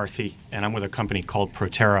Eric McCarthy, and I'm with a company called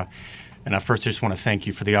Proterra. And first, I just want to thank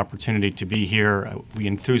you for the opportunity to be here. We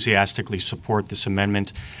enthusiastically support this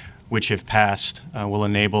amendment, which, if passed, will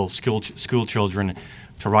enable school children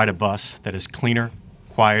to ride a bus that is cleaner,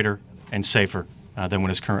 quieter, and safer than what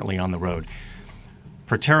is currently on the road.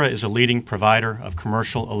 Proterra is a leading provider of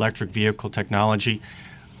commercial electric vehicle technology.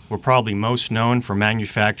 We're probably most known for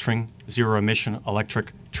manufacturing zero-emission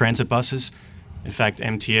electric transit buses. In fact,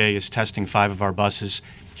 MTA is testing 5 of our buses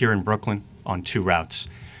here in Brooklyn on 2 routes.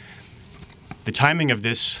 The timing of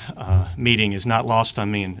this meeting is not lost on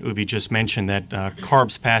me, and Uvi just mentioned that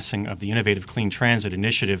CARB's passing of the Innovative Clean Transit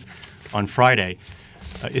Initiative on Friday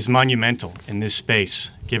is monumental in this space,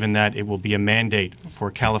 given that it will be a mandate for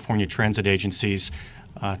California transit agencies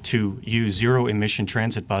to use zero-emission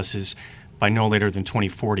transit buses by no later than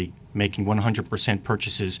 2040, making 100%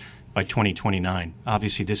 purchases by 2029.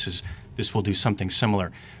 Obviously, this will do something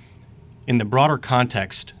similar. In the broader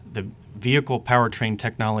context, the vehicle powertrain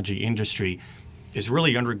technology industry is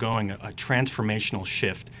really undergoing a transformational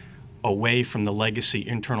shift away from the legacy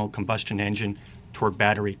internal combustion engine toward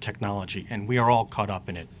battery technology, and we are all caught up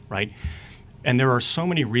in it, right? And there are so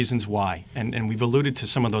many reasons why, and we've alluded to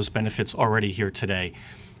some of those benefits already here today.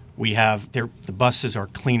 We have, the buses are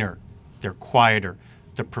cleaner, they're quieter,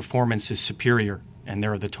 the performance is superior, and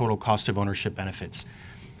there are the total cost of ownership benefits.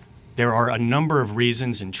 There are a number of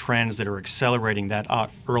reasons and trends that are accelerating that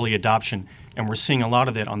early adoption, and we're seeing a lot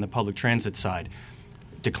of that on the public transit side.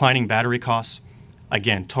 Declining battery costs,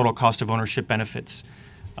 again, total cost of ownership benefits.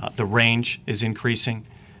 The range is increasing,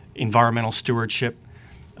 environmental stewardship,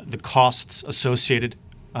 the costs associated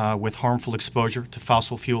with harmful exposure to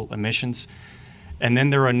fossil fuel emissions. And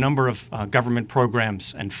then there are a number of government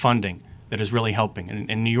programs and funding that is really helping.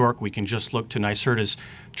 In New York, we can just look to NYCC's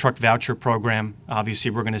truck voucher program. Obviously,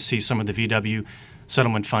 we're going to see some of the VW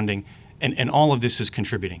settlement funding, and all of this is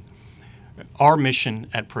contributing. Our mission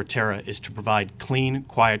at Proterra is to provide clean,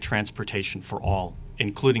 quiet transportation for all,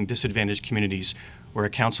 including disadvantaged communities, where a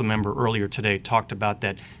council member earlier today talked about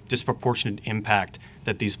that disproportionate impact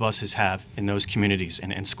that these buses have in those communities,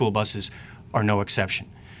 and school buses are no exception.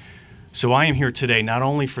 So I am here today not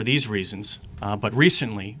only for these reasons, but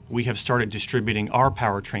recently we have started distributing our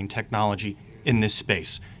powertrain technology in this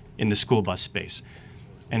space, in the school bus space.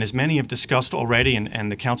 And as many have discussed already,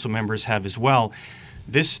 and the council members have as well,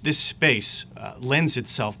 This space lends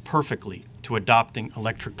itself perfectly to adopting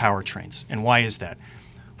electric powertrains. And why is that?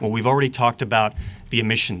 Well, we've already talked about the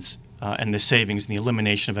emissions and the savings and the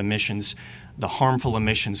elimination of emissions, the harmful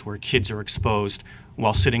emissions where kids are exposed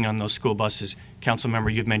while sitting on those school buses.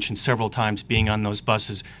 Councilmember, you've mentioned several times being on those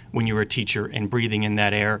buses when you were a teacher and breathing in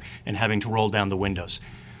that air and having to roll down the windows.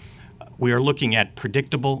 We are looking at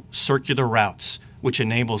predictable circular routes, which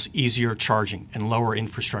enables easier charging and lower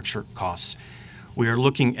infrastructure costs. We are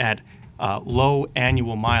looking at low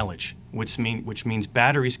annual mileage, which means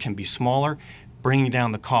batteries can be smaller, bringing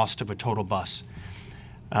down the cost of a total bus.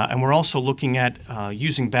 And we're also looking at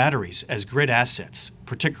using batteries as grid assets,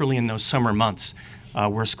 particularly in those summer months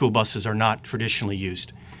where school buses are not traditionally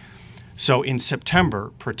used. So in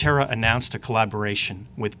September, Proterra announced a collaboration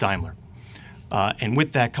with Daimler. And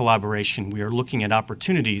with that collaboration, we are looking at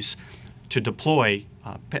opportunities to deploy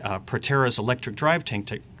Proterra's electric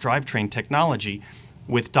drivetrain technology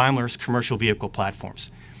with Daimler's commercial vehicle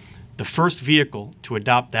platforms. The first vehicle to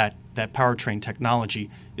adopt that powertrain technology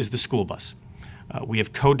is the school bus. We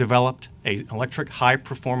have co-developed an electric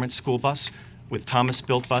high-performance school bus with Thomas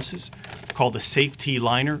Built Buses called the Safety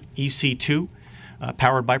Liner EC2,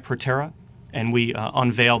 powered by Proterra, and we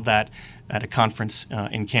unveiled that at a conference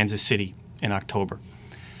in Kansas City in October.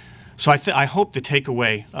 So I hope the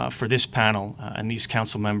takeaway for this panel and these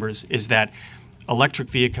council members is that electric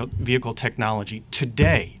vehicle technology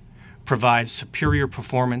today provides superior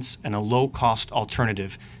performance and a low-cost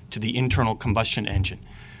alternative to the internal combustion engine.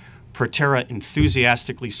 Proterra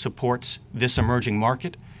enthusiastically supports this emerging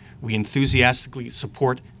market. We enthusiastically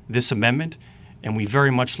support this amendment, and we very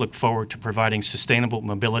much look forward to providing sustainable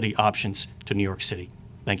mobility options to New York City.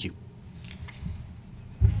 Thank you.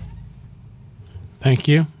 Thank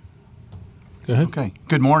you. Go ahead. Okay.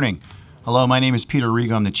 Good morning. Hello, my name is Peter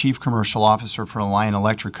Rigo. I'm the Chief Commercial Officer for Alliant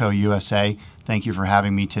Electric Co. USA. Thank you for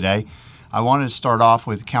having me today. I wanted to start off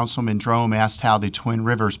with Councilman Drome asked how the Twin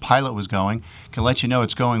Rivers pilot was going. I can let you know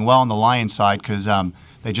it's going well on the Lion side because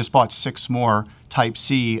they just bought 6 more Type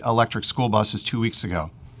C electric school buses 2 weeks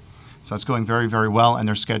ago. So it's going very, very well, and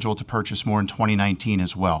they're scheduled to purchase more in 2019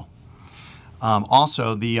 as well.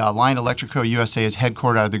 Also, the Alliant Electric Co. USA is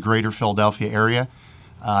headquartered out of the greater Philadelphia area,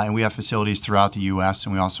 and we have facilities throughout the U.S.,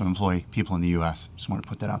 and we also employ people in the U.S. Just want to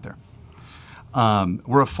put that out there.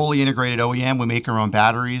 We're a fully integrated OEM. We make our own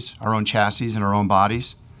batteries, our own chassis, and our own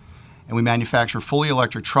bodies. And we manufacture fully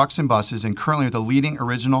electric trucks and buses, and currently are the leading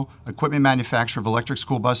original equipment manufacturer of electric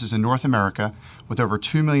school buses in North America with over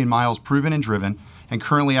 2 million miles proven and driven, and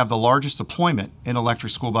currently have the largest deployment in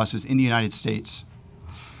electric school buses in the United States.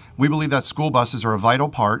 We believe that school buses are a vital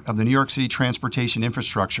part of the New York City transportation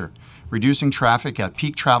infrastructure, reducing traffic at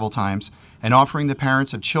peak travel times and offering the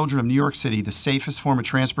parents of children of New York City the safest form of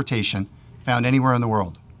transportation found anywhere in the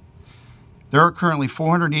world. There are currently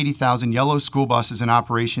 480,000 yellow school buses in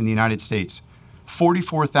operation in the United States.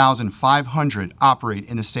 44,500 operate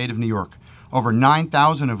in the state of New York, over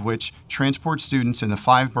 9,000 of which transport students in the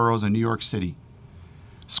 5 boroughs of New York City.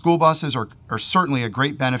 School buses are certainly a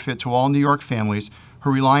great benefit to all New York families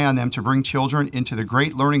who rely on them to bring children into the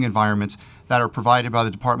great learning environments that are provided by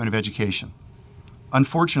the Department of Education.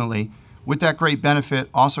 Unfortunately, with that great benefit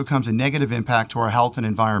also comes a negative impact to our health and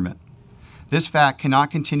environment. This fact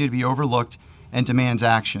cannot continue to be overlooked and demands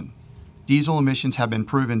action. Diesel emissions have been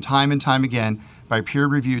proven time and time again by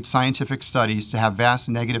peer-reviewed scientific studies to have vast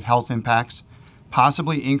negative health impacts,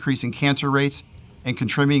 possibly increasing cancer rates and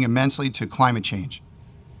contributing immensely to climate change.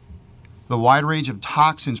 The wide range of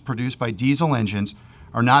toxins produced by diesel engines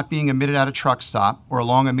are not being emitted at a truck stop or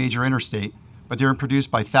along a major interstate, but they're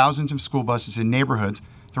produced by thousands of school buses in neighborhoods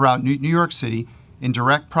throughout New York City in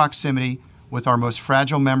direct proximity with our most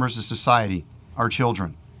fragile members of society, our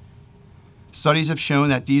children. Studies have shown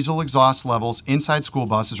that diesel exhaust levels inside school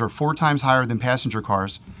buses are 4 times higher than passenger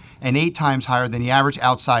cars and 8 times higher than the average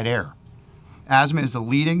outside air. Asthma is the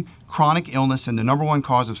leading chronic illness and the #1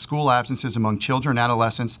 cause of school absences among children and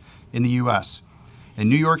adolescents in the U.S. In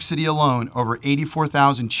New York City alone, over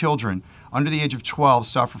 84,000 children under the age of 12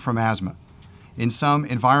 suffer from asthma. In some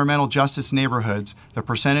environmental justice neighborhoods, the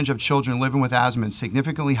percentage of children living with asthma is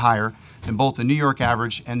significantly higher than both the New York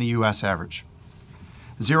average and the U.S. average.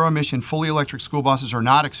 Zero-emission, fully electric school buses are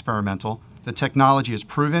not experimental. The technology is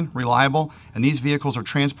proven, reliable, and these vehicles are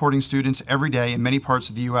transporting students every day in many parts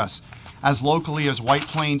of the U.S., as locally as White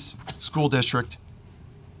Plains School District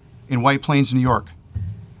in White Plains, New York.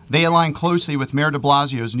 They align closely with Mayor de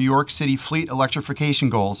Blasio's New York City fleet electrification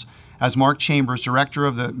goals, as Mark Chambers, director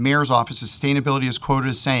of the Mayor's Office of Sustainability, is quoted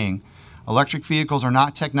as saying, "Electric vehicles are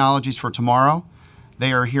not technologies for tomorrow.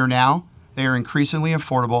 They are here now. They are increasingly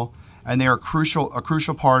affordable, and they are a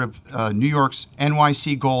crucial part of New York's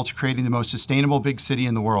NYC goal to creating the most sustainable big city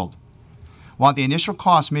in the world. While the initial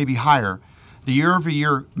costs may be higher, the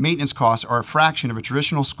year-over-year maintenance costs are a fraction of a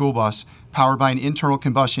traditional school bus powered by an internal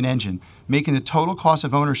combustion engine, making the total cost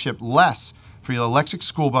of ownership less for the electric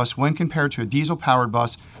school bus when compared to a diesel-powered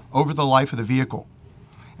bus over the life of the vehicle.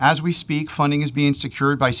 As we speak, funding is being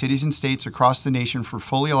secured by cities and states across the nation for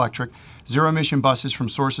fully electric, zero-emission buses from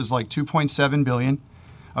sources like $2.7 billion,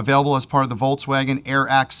 available as part of the Volkswagen Air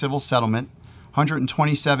Act civil settlement,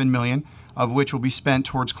 $127 million of which will be spent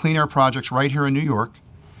towards clean air projects right here in New York.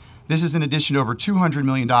 This is in addition to over $200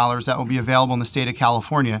 million that will be available in the state of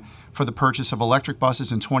California for the purchase of electric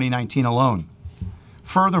buses in 2019 alone.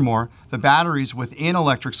 Furthermore, the batteries within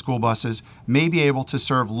electric school buses may be able to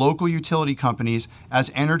serve local utility companies as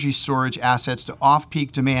energy storage assets to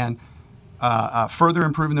off-peak demand, further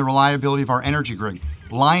improving the reliability of our energy grid.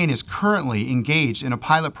 Lion is currently engaged in a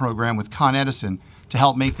pilot program with Con Edison to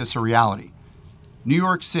help make this a reality. New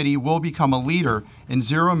York City will become a leader in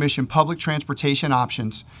zero-emission public transportation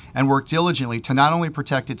options and work diligently to not only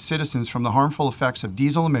protect its citizens from the harmful effects of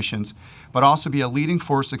diesel emissions, but also be a leading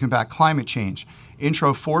force to combat climate change.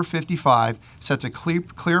 Intro 455 sets a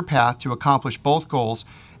clear path to accomplish both goals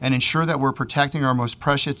and ensure that we're protecting our most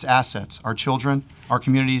precious assets, our children, our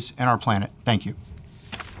communities, and our planet. Thank you.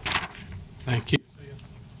 Thank you.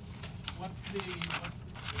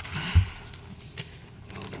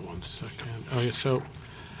 So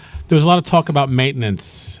there was a lot of talk about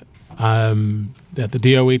maintenance that the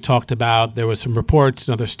DOE talked about. There were some reports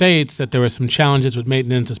in other states that there were some challenges with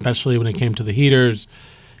maintenance, especially when it came to the heaters.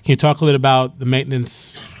 Can you talk a little bit about the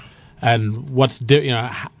maintenance and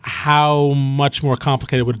how much more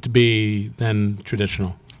complicated would it be than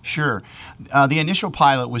traditional? Sure. The initial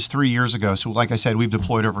pilot was 3 years ago. So like I said, we've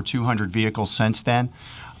deployed over 200 vehicles since then.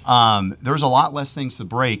 There's a lot less things to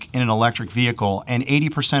break in an electric vehicle, and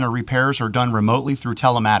 80% of repairs are done remotely through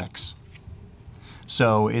telematics.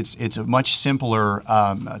 So it's much simpler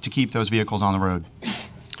to keep those vehicles on the road.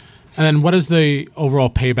 And then what is the overall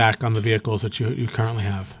payback on the vehicles that you currently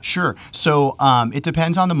have? Sure. So it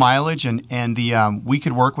depends on the mileage, and we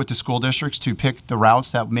could work with the school districts to pick the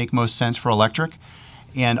routes that make most sense for electric.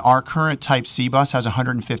 And our current Type C bus has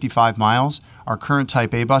 155 miles. Our current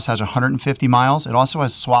Type A bus has 150 miles. It also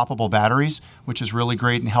has swappable batteries, which is really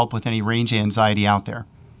great and help with any range anxiety out there.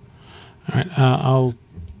 All right.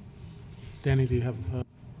 Danny, do you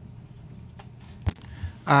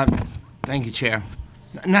have? Thank you, Chair.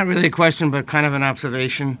 Not really a question, but kind of an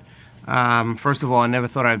observation. First of all, I never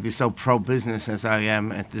thought I'd be so pro-business as I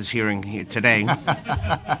am at this hearing here today.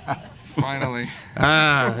 Finally.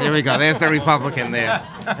 Here we go. There's the Republican there.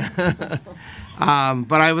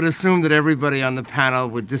 But I would assume that everybody on the panel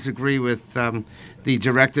would disagree with the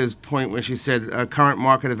director's point where she said current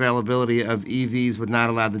market availability of EVs would not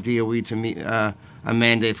allow the DOE to meet a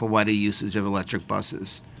mandate for wider usage of electric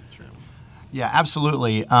buses. Yeah,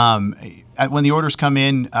 absolutely. When the orders come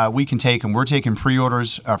in, we can take them. We're taking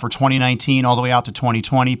pre-orders for 2019 all the way out to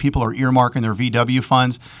 2020. People are earmarking their VW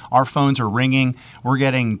funds. Our phones are ringing. We're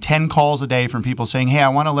getting 10 calls a day from people saying, hey, I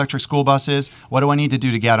want electric school buses. What do I need to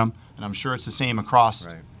do to get them? And I'm sure it's the same across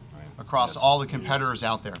all the competitors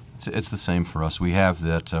out there. It's the same for us. We have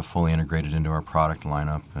that fully integrated into our product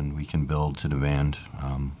lineup, and we can build to demand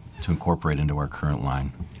to incorporate into our current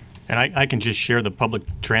line. And I can just share the public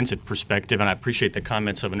transit perspective, and I appreciate the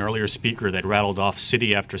comments of an earlier speaker that rattled off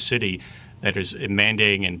city after city that is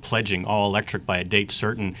mandating and pledging all electric by a date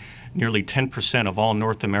certain. Nearly 10% of all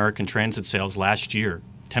North American transit sales last year,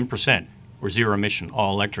 10%, were zero emission,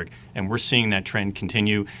 all electric. And we're seeing that trend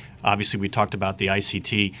continue. Obviously, we talked about the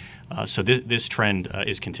ICT, so this trend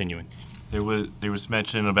is continuing. There was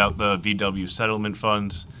mention about the VW settlement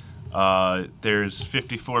funds. There's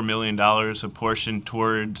 $54 million apportioned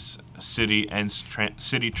towards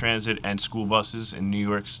city transit and school buses in New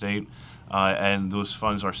York State, and those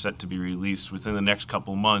funds are set to be released within the next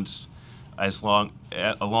couple months,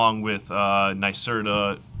 along with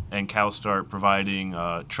NYCC and CalSTART providing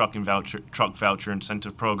truck voucher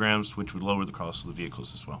incentive programs, which would lower the cost of the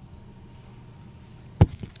vehicles as well.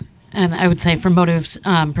 And I would say from Motive's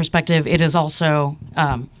perspective, it is also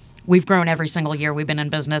we've grown every single year we've been in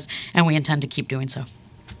business, and we intend to keep doing so.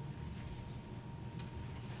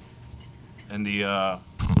 And the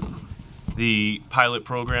pilot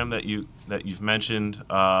program that you've mentioned,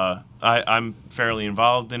 I'm fairly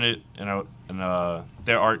involved in it, and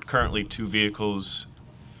there are currently 2 vehicles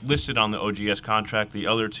listed on the OGS contract. The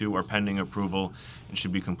other 2 are pending approval and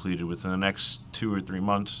should be completed within the next 2 or 3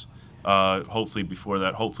 months. Hopefully before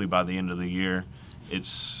that, hopefully by the end of the year.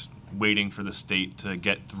 It's waiting for the state to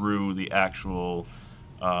get through the actual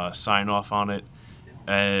sign off on it,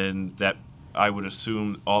 and that I would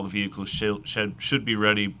assume all the vehicles should be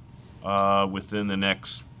ready within the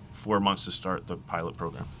next 4 months to start the pilot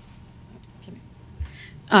program.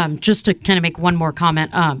 Just to kind of make one more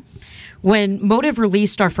comment. When Motive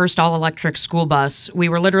released our first all-electric school bus, we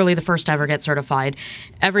were literally the first to ever get certified.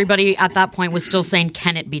 Everybody at that point was still saying,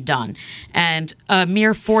 can it be done? And a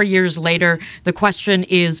mere 4 years later, the question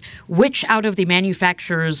is, which out of the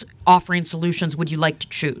manufacturers offering solutions would you like to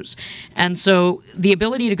choose? And so the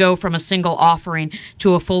ability to go from a single offering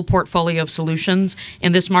to a full portfolio of solutions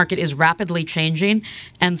in this market is rapidly changing.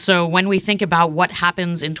 And so when we think about what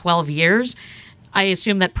happens in 12 years, I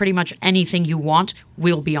assume that pretty much anything you want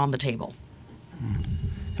will be on the table.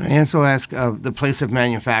 Can I also ask the place of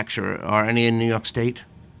manufacture? Are any in New York State?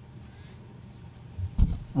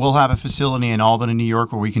 We'll have a facility in Albany, New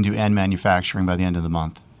York, where we can do end manufacturing by the end of the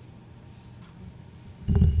month.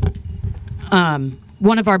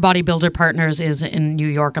 One of our bodybuilder partners is in New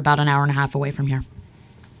York, about an hour and a half away from here.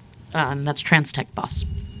 That's Transtech Bus.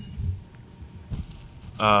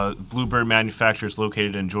 Bluebird manufacturer is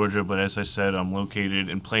located in Georgia, but as I said, I'm located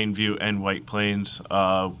in Plainview and White Plains,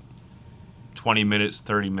 20 minutes,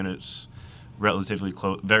 30 minutes, relatively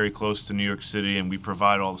close, very close to New York City, and we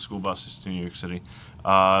provide all the school buses to New York City.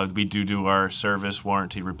 We do our service,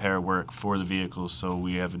 warranty, repair work for the vehicles, so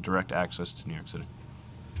we have a direct access to New York City.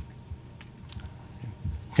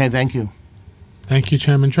 Okay, thank you. Thank you,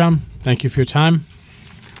 Chairman Drum. Thank you for your time.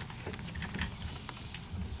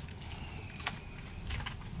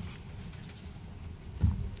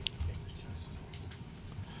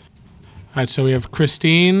 All right, so we have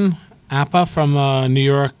Christine Appa from New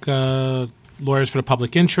York Lawyers for the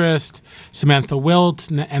Public Interest, Samantha Wilt,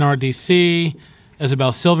 NRDC,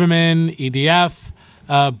 Isabel Silverman, EDF,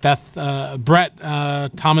 Brett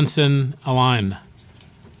Tomlinson, Align.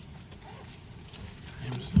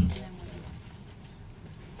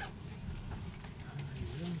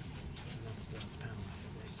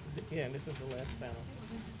 Yeah, and this is the last panel.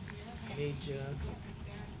 Major,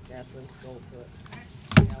 Catherine Scolpert,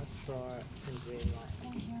 Star, and Greenlaw.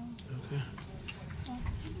 Okay.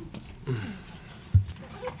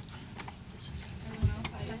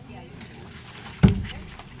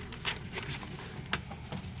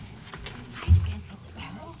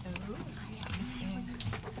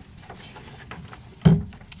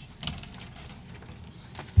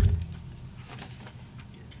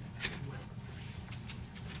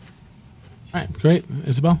 All right, great.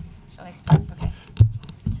 Isabel? Shall I start? Okay.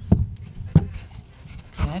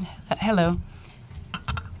 Good. Hello.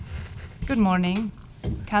 Good morning,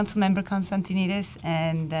 Councilmember Constantinides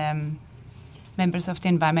and members of the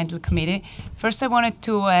Environmental Committee. First, I wanted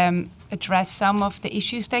to address some of the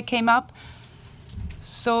issues that came up.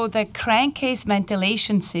 So the crankcase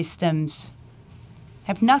ventilation systems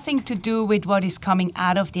have nothing to do with what is coming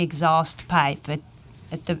out of the exhaust pipe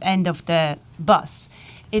at the end of the bus.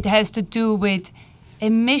 It has to do with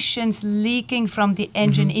emissions leaking from the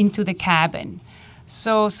engine into the cabin.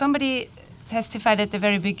 So somebody testified at the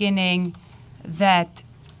very beginning that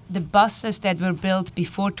the buses that were built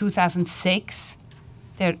before 2006,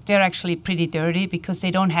 they're actually pretty dirty because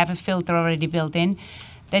they don't have a filter already built in,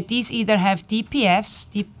 that these either have DPFs,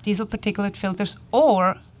 diesel particulate filters,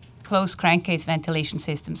 or closed crankcase ventilation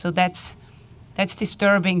systems. So that's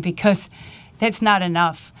disturbing because that's not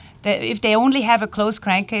enough. If they only have a closed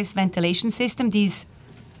crankcase ventilation system, these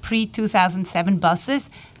pre-2007 buses,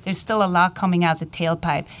 there's still a lot coming out the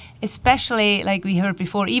tailpipe, especially like we heard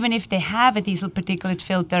before, even if they have a diesel particulate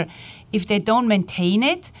filter, if they don't maintain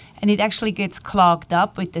it and it actually gets clogged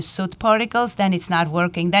up with the soot particles, then it's not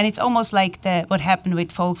working. Then it's almost like what happened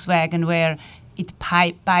with Volkswagen where it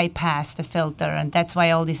bypassed the filter, and that's why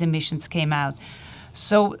all these emissions came out.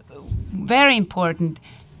 So very important.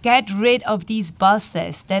 Get rid of these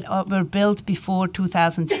buses that were built before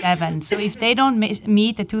 2007. So if they don't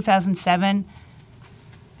meet the 2007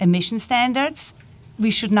 emission standards, we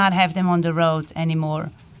should not have them on the road anymore,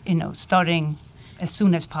 starting as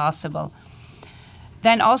soon as possible.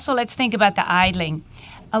 Then also let's think about the idling.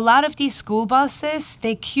 A lot of these school buses,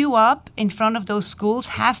 they queue up in front of those schools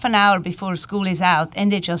half an hour before school is out, and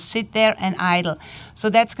they just sit there and idle. So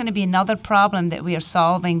that's going to be another problem that we are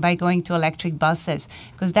solving by going to electric buses,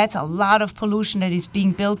 because that's a lot of pollution that is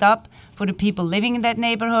being built up for the people living in that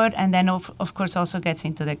neighborhood, and then of course also gets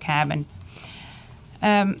into the cabin.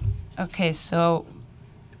 Okay, so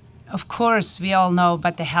of course we all know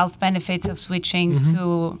about the health benefits of switching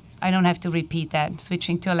to, I don't have to repeat that,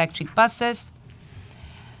 switching to electric buses.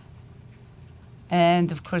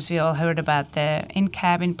 And of course, we all heard about the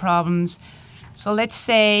in-cabin problems. So let's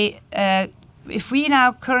say if we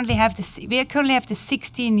now currently have the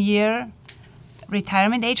 16-year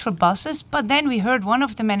retirement age for buses, but then we heard one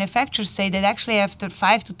of the manufacturers say that actually after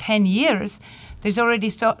 5 to 10 years, there's already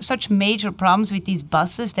such major problems with these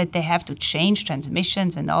buses that they have to change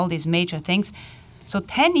transmissions and all these major things. So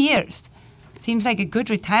 10 years seems like a good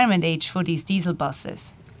retirement age for these diesel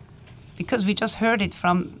buses, because we just heard it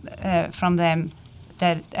from them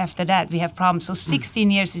that after that we have problems. So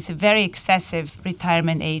 16 years is a very excessive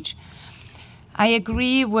retirement age. I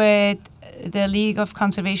agree with the League of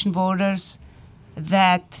Conservation Voters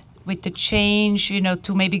that with the change,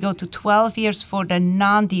 to maybe go to 12 years for the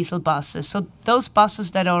non-diesel buses. So those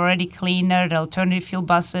buses that are already cleaner, the alternative fuel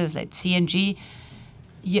buses like CNG,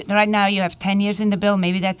 right now you have 10 years in the bill.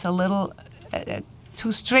 Maybe that's a little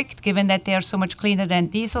too strict given that they are so much cleaner than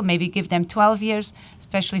diesel. Maybe give them 12 years,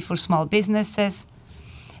 especially for small businesses.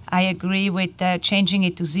 I agree with changing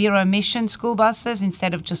it to zero-emission school buses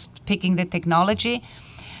instead of just picking the technology.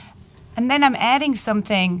 And then I'm adding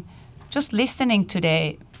something, just listening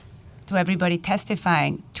today to everybody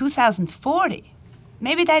testifying, 2040.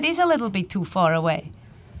 Maybe that is a little bit too far away.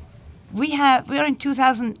 We're in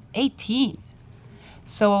 2018.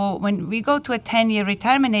 So when we go to a 10-year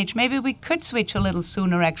retirement age, maybe we could switch a little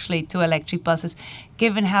sooner actually to electric buses,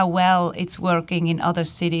 given how well it's working in other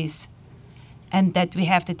cities and that we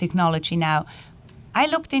have the technology now. I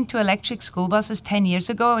looked into electric school buses 10 years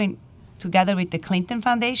ago together with the Clinton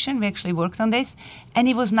Foundation. We actually worked on this, and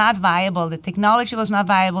it was not viable. The technology was not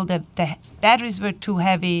viable. The batteries were too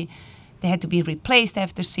heavy. They had to be replaced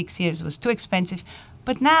after 6 years. It was too expensive.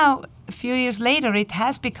 But now, a few years later, it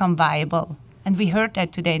has become viable, and we heard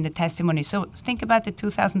that today in the testimony. So think about the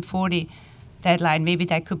 2040 deadline. Maybe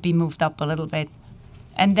that could be moved up a little bit.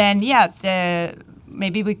 And then,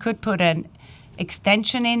 maybe we could put an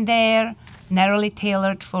extension in there, narrowly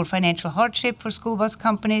tailored for financial hardship for school bus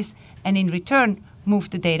companies, and in return, move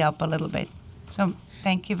the date up a little bit. So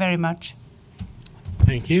thank you very much.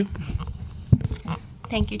 Thank you.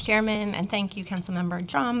 Thank you, Chairman, and thank you, Councilmember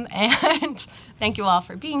Drum, and thank you all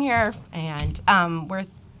for being here. And we're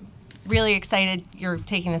really excited you're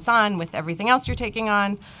taking this on with everything else you're taking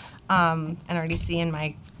on. NRDC and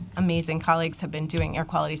my amazing colleagues have been doing air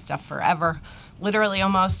quality stuff forever, literally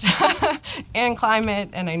almost, and climate.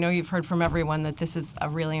 And I know you've heard from everyone that this is a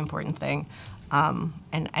really important thing.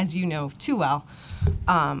 And as you know too well,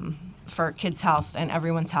 for kids' health and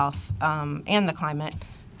everyone's health and the climate.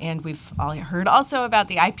 And we've all heard also about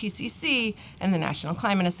the IPCC and the National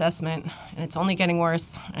Climate Assessment, and it's only getting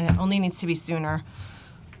worse, and it only needs to be sooner.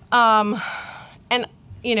 And,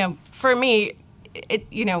 for me,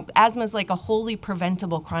 asthma is like a wholly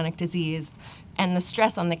preventable chronic disease, and the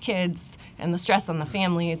stress on the kids and the stress on the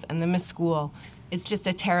families and the missed school is just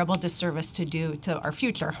a terrible disservice to do to our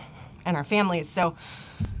future and our families. So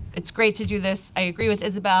it's great to do this. I agree with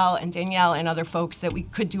Isabel and Danielle and other folks that we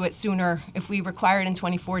could do it sooner. If we require it in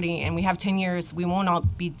 2040 and we have 10 years, we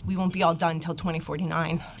won't be all done until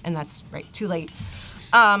 2049, and that's too late.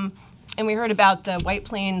 And we heard about the White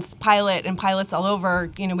Plains pilot and pilots all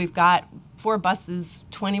over. We've got 4 buses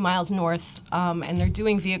 20 miles north, and they're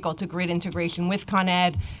doing vehicle-to-grid integration with Con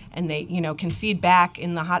Ed, and they, can feed back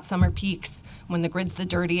in the hot summer peaks when the grid's the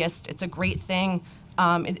dirtiest. It's a great thing.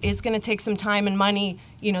 It is going to take some time and money.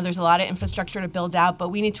 There's a lot of infrastructure to build out, but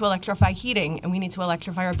we need to electrify heating, and we need to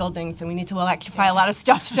electrify our buildings, and we need to electrify a lot of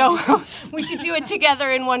stuff. So we should do it together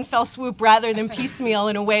in one fell swoop rather than piecemeal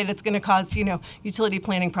in a way that's going to cause, utility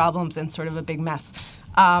planning problems and sort of a big mess.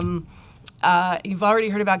 You've already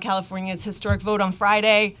heard about California's historic vote on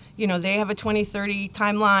Friday. They have a 2030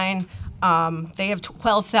 timeline. They have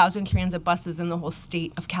 12,000 transit buses in the whole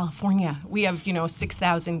state of California. We have,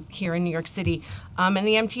 6,000 here in New York City. And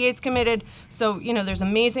the MTA is committed. So, there's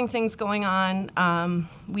amazing things going on.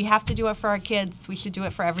 We have to do it for our kids. We should do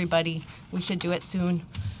it for everybody. We should do it soon.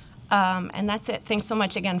 And that's it. Thanks so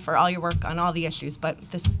much again for all your work on all the issues,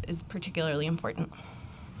 but this is particularly important.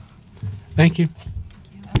 Thank you.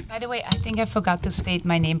 By the way, I think I forgot to state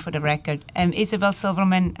my name for the record. I'm Isabel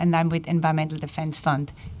Silverman, and I'm with Environmental Defense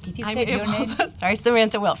Fund. Did you say your name? Sorry,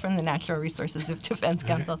 Samantha Wilt from the Natural Resources of Defense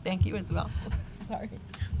Council. Thank you, Isabel. Sorry.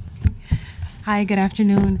 Hi, good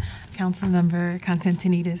afternoon, Councilmember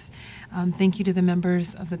Constantinides. Thank you to the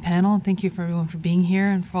members of the panel, and thank you for everyone for being here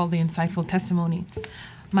and for all the insightful testimony.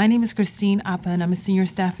 My name is Christine Appa, and I'm a senior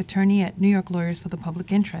staff attorney at New York Lawyers for the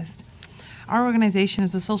Public Interest. Our organization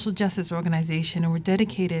is a social justice organization, and we're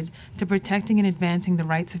dedicated to protecting and advancing the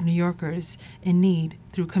rights of New Yorkers in need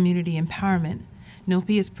through community empowerment.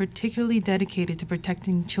 NYLPE is particularly dedicated to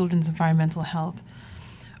protecting children's environmental health.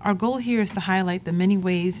 Our goal here is to highlight the many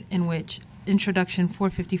ways in which Introduction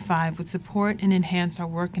 455 would support and enhance our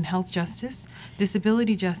work in health justice,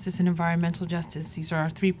 disability justice, and environmental justice. These are our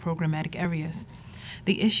 3 programmatic areas.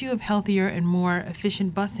 The issue of healthier and more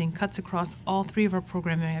efficient busing cuts across all 3 of our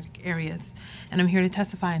programmatic areas, and I'm here to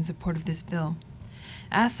testify in support of this bill.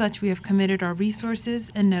 As such, we have committed our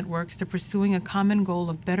resources and networks to pursuing a common goal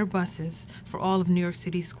of better buses for all of New York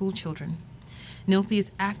City school children. NYLPE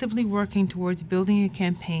is actively working towards building a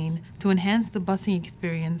campaign to enhance the busing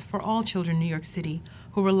experience for all children in New York City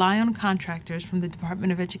who rely on contractors from the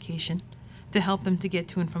Department of Education to help them to get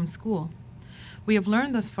to and from school. We have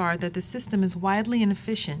learned thus far that the system is widely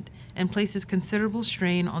inefficient and places considerable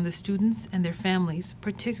strain on the students and their families,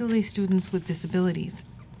 particularly students with disabilities.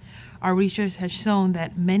 Our research has shown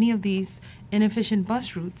that many of these inefficient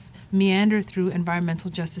bus routes meander through environmental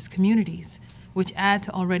justice communities, which add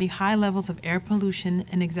to already high levels of air pollution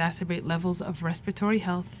and exacerbate levels of respiratory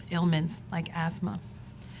health ailments like asthma.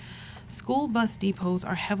 School bus depots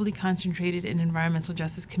are heavily concentrated in environmental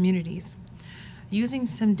justice communities. Using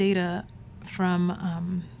some data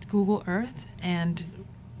from Google Earth and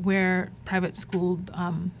where private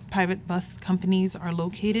bus companies are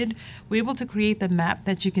located, we're able to create the map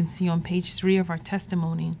that you can see on page 3 of our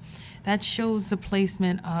testimony that shows the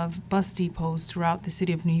placement of bus depots throughout the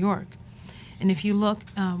city of New York. And if you look,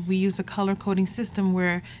 we use a color coding system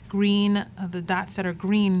where green, the dots that are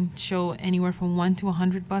green show anywhere from 1 to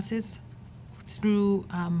 100 buses. Through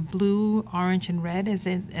blue, orange, and red, as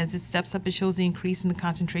it steps up, it shows the increase in the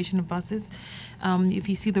concentration of buses. If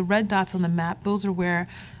you see the red dots on the map, those are where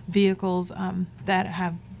vehicles that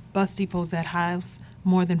have bus depots that house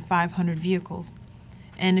more than 500 vehicles.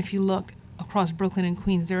 And if you look across Brooklyn and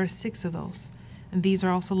Queens, there are 6 of those. And these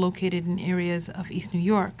are also located in areas of East New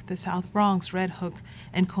York, the South Bronx, Red Hook,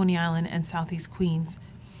 and Coney Island, and Southeast Queens.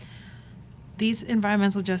 These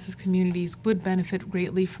environmental justice communities would benefit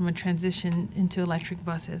greatly from a transition into electric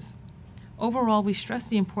buses. Overall, we stress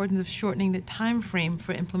the importance of shortening the time frame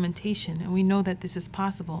for implementation, and we know that this is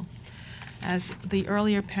possible. As the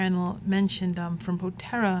earlier panel mentioned from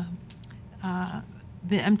Proterra,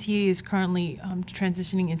 the MTA is currently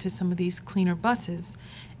transitioning into some of these cleaner buses.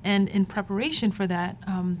 And in preparation for that,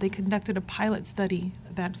 they conducted a pilot study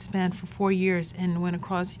that spanned for 4 years and went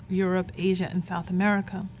across Europe, Asia, and South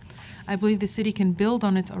America. I believe the city can build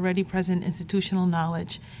on its already present institutional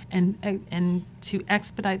knowledge and to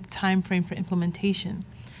expedite the time frame for implementation.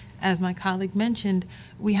 As my colleague mentioned,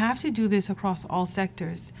 we have to do this across all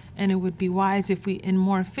sectors, and it would be wise and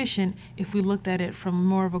more efficient if we looked at it from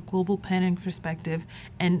more of a global planning perspective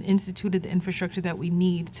and instituted the infrastructure that we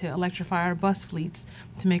need to electrify our bus fleets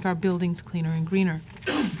to make our buildings cleaner and greener.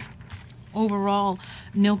 Overall,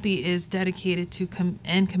 NYLPE is dedicated to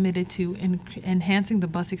and committed to enhancing the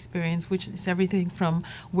bus experience, which is everything from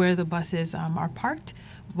where the buses are parked,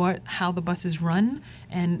 how the buses run,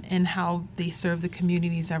 and how they serve the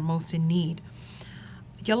communities that are most in need.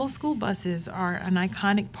 Yellow school buses are an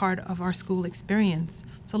iconic part of our school experience,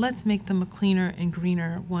 so let's make them a cleaner and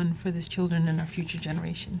greener one for the children and our future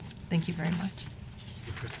generations. Thank you very much.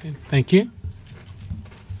 Christine, thank you.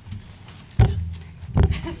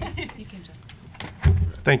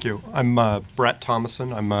 Thank you. I'm Brett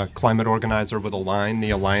Thomason. I'm a climate organizer with Align,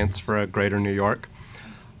 the Alliance for a Greater New York.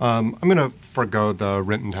 I'm going to forego the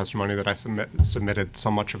written testimony that I submitted.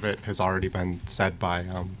 So much of it has already been said by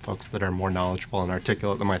folks that are more knowledgeable and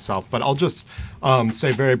articulate than myself. But I'll just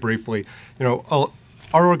say very briefly, our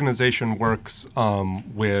organization works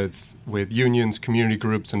with unions, community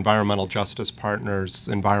groups, environmental justice partners,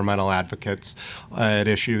 environmental advocates at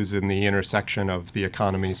issues in the intersection of the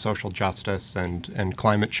economy, social justice, and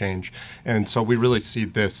climate change. And so we really see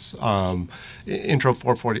this Intro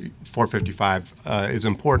 455 is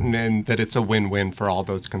important in that it's a win-win for all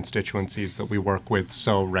those constituencies that we work with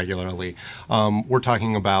so regularly. We're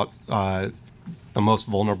talking about the most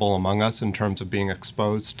vulnerable among us in terms of being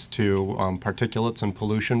exposed to particulates and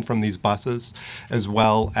pollution from these buses, as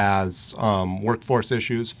well as workforce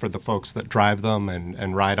issues for the folks that drive them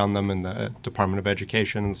and ride on them in the Department of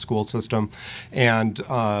Education and the school system, and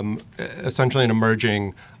essentially an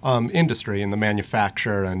emerging industry in the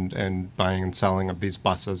manufacture and buying and selling of these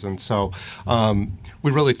buses. And so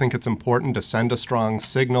we really think it's important to send a strong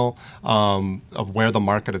signal of where the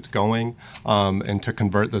market is going and to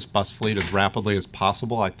convert this bus fleet as rapidly as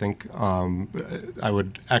possible. I think I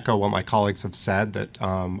would echo what my colleagues have said, that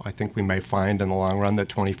I think we may find in the long run that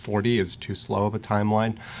 2040 is too slow of a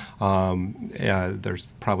timeline. There's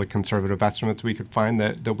probably conservative estimates we could find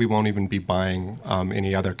that we won't even be buying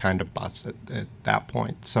any other kind of bus at that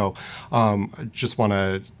point. So I just want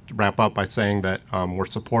to wrap up by saying that we're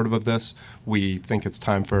supportive of this. We think it's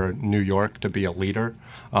time for New York to be a leader,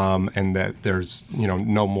 and that there's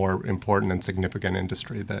no more important and significant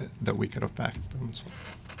industry that we could affect. So,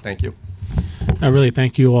 thank you. I really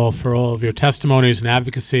thank you all for all of your testimonies and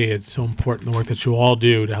advocacy. It's so important, the work that you all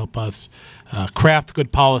do to help us craft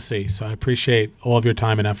good policy. So I appreciate all of your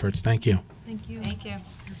time and efforts. Thank you. Thank you. Thank you.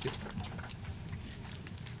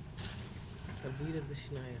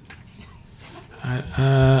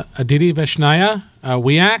 Aditi Vaishnaya,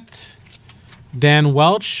 We Act, Dan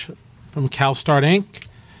Welch from CalStart Inc.,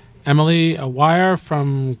 Emily Wire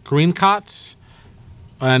from Green Cots,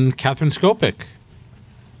 and Catherine Skopik.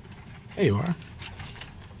 There you are.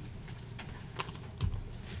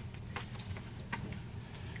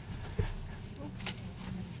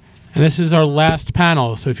 And this is our last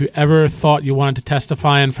panel, so if you ever thought you wanted to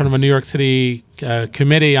testify in front of a New York City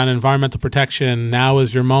committee on environmental protection, now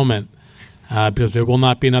is your moment, because there will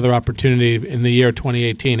not be another opportunity in the year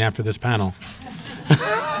 2018 after this panel.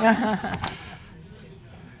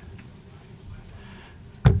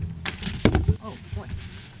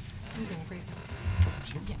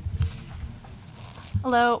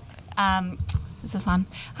 Hello. Is this on?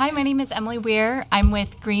 Hi, my name is Emily Weir. I'm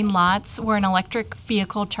with Green Lots. We're an electric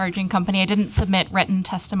vehicle charging company. I didn't submit written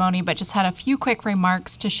testimony, but just had a few quick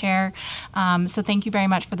remarks to share. So thank you very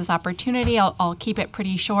much for this opportunity. I'll keep it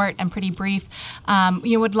pretty short and pretty brief.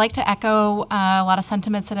 Would like to echo a lot of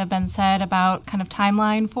sentiments that have been said about kind of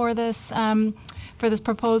timeline for this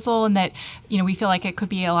proposal, and that we feel like it could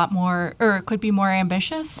be a lot more, or it could be more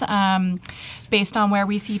ambitious based on where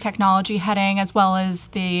we see technology heading, as well as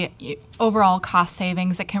the overall cost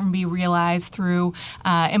savings that can be realized through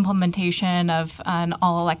implementation of an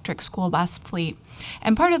all-electric school bus fleet.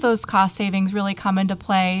 And part of those cost savings really come into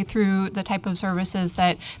play through the type of services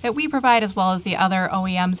that we provide, as well as the other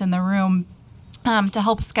OEMs in the room, to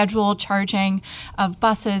help schedule charging of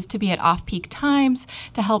buses to be at off-peak times,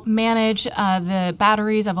 to help manage the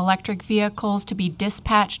batteries of electric vehicles to be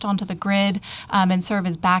dispatched onto the grid and serve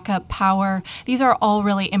as backup power. These are all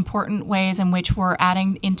really important ways in which we're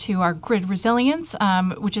adding into our grid resilience,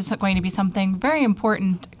 which is going to be something very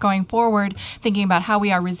important going forward, thinking about how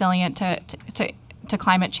we are resilient to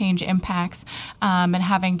climate change impacts, and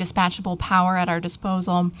having dispatchable power at our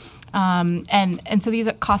disposal. And so these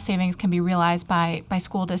cost savings can be realized by the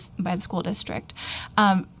school district.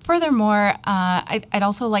 Furthermore, I'd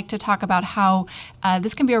also like to talk about how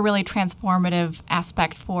this can be a really transformative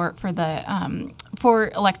aspect for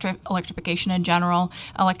electrification in general.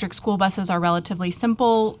 Electric school buses are relatively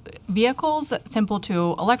simple vehicles, simple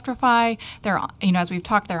to electrify. They're, as we've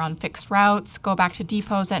talked, they're on fixed routes, go back to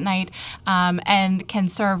depots at night, and can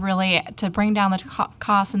serve really to bring down the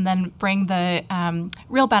costs and then bring the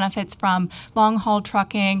real benefits from long-haul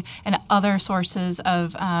trucking and other sources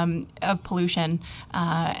of pollution,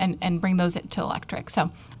 and bring those to electric.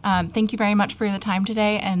 So thank you very much for the time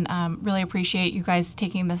today, and really appreciate you guys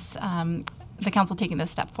taking this, the council taking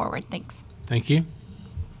this step forward. Thanks. Thank you.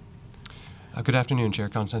 Good afternoon, Chair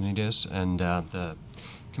Constantinides and the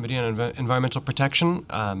Committee on Environmental Protection.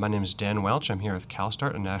 My name is Dan Welch. I'm here with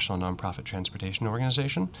CalStart, a national nonprofit transportation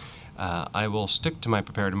organization. I will stick to my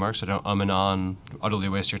prepared remarks so I don't and on, utterly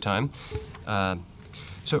waste your time.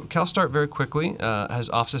 So CalStart, very quickly, has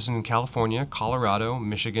offices in California, Colorado,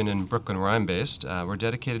 Michigan, and Brooklyn, where I'm based. We're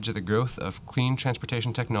dedicated to the growth of clean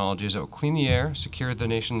transportation technologies that will clean the air, secure the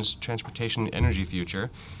nation's transportation energy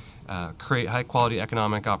future, create high-quality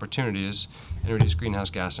economic opportunities, and reduce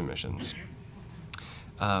greenhouse gas emissions.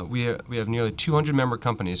 We have nearly 200 member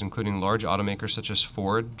companies, including large automakers such as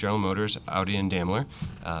Ford, General Motors, Audi, and Daimler,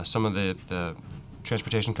 some of the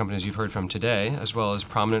transportation companies you've heard from today, as well as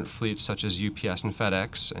prominent fleets such as UPS and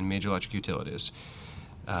FedEx and major electric utilities.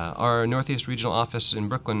 Our Northeast Regional Office in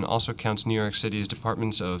Brooklyn also counts New York City's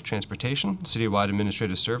Departments of Transportation, Citywide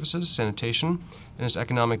Administrative Services, Sanitation, and its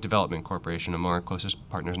Economic Development Corporation, among our closest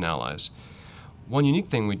partners and allies. One unique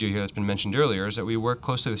thing we do here that's been mentioned earlier is that we work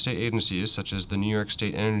closely with state agencies such as the New York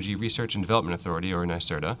State Energy Research and Development Authority, or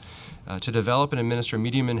NYCERDA, to develop and administer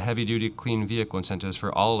medium and heavy-duty clean vehicle incentives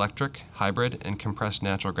for all-electric, hybrid, and compressed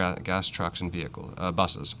natural gas trucks and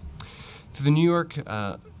buses. Through the New York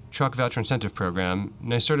Truck Voucher Incentive Program,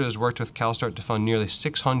 NYCERDA has worked with CalStart to fund nearly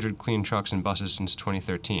 600 clean trucks and buses since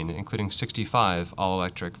 2013, including 65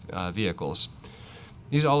 all-electric vehicles.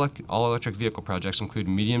 These all-electric vehicle projects include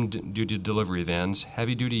medium-duty delivery vans,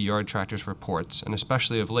 heavy-duty yard tractors for ports, and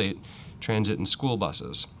especially of late, transit and school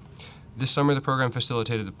buses. This summer, the program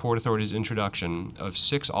facilitated the Port Authority's introduction of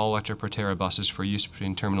 6 all-electric Proterra buses for use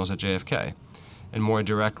between terminals at JFK. And more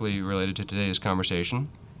directly related to today's conversation,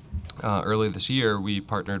 Early this year, we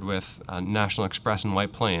partnered with National Express in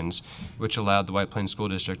White Plains, which allowed the White Plains School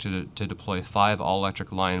District to deploy 5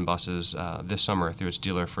 all-electric Lion buses this summer through its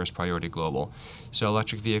dealer First Priority Global. So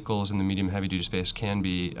electric vehicles in the medium heavy-duty space can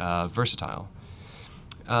be versatile.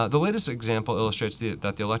 The latest example illustrates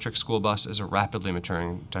that the electric school bus is a rapidly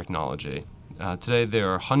maturing technology. Today, there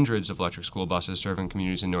are hundreds of electric school buses serving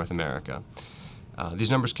communities in North America.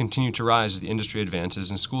 These numbers continue to rise as the industry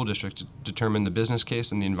advances and school districts determine the business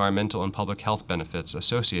case and the environmental and public health benefits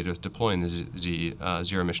associated with deploying the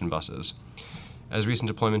zero-emission buses. As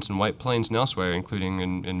recent deployments in White Plains and elsewhere, including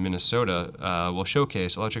in Minnesota, will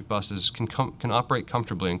showcase, electric buses can operate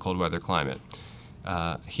comfortably in cold weather climate.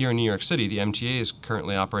 Here in New York City, the MTA is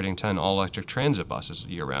currently operating 10 all-electric transit buses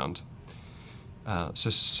year-round.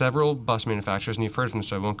 So several bus manufacturers, and you've heard from them,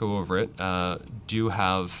 so I won't go over it, do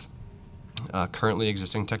have currently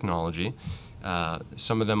existing technology.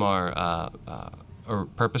 Some of them are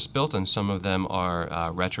purpose-built, and some of them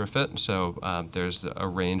are retrofit, so there's a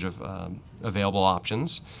range of available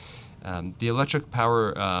options. The electric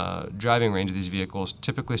power driving range of these vehicles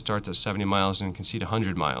typically starts at 70 miles and can exceed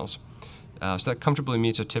 100 miles. So that comfortably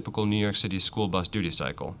meets a typical New York City school bus duty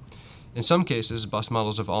cycle. In some cases, bus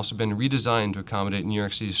models have also been redesigned to accommodate New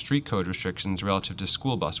York City's street code restrictions relative to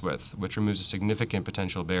school bus width, which removes a significant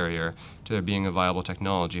potential barrier to there being a viable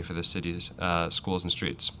technology for the city's schools and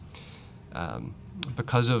streets.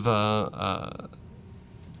 Because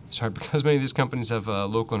many of these companies have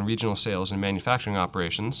local and regional sales and manufacturing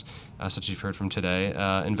operations, such as you've heard from today,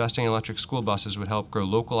 investing in electric school buses would help grow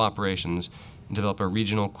local operations and develop a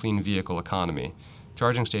regional clean vehicle economy.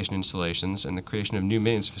 Charging station installations and the creation of new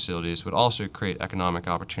maintenance facilities would also create economic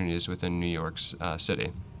opportunities within New York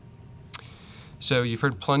City. So you've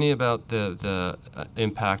heard plenty about the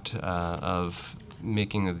impact of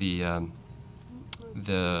making reducing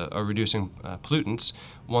pollutants.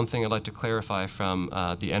 One thing I'd like to clarify from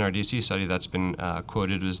the NRDC study that's been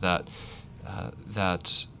quoted was that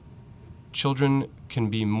children can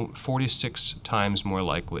be 46 times more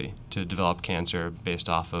likely to develop cancer based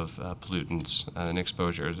off of pollutants and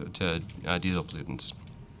exposure to diesel pollutants.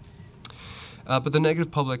 But the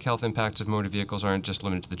negative public health impacts of motor vehicles aren't just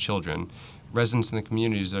limited to the children. Residents in the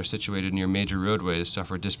communities that are situated near major roadways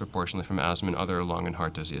suffer disproportionately from asthma and other lung and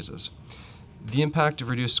heart diseases. The impact of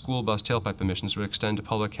reduced school bus tailpipe emissions would extend to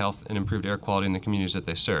public health and improved air quality in the communities that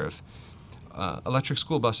they serve. Electric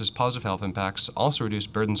school buses' positive health impacts also reduce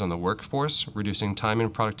burdens on the workforce, reducing time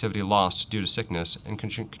and productivity lost due to sickness, and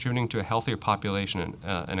contributing to a healthier population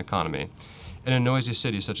and economy. In a noisy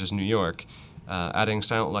city such as New York, adding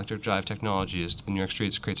silent electric drive technologies to the New York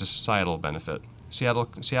streets creates a societal benefit.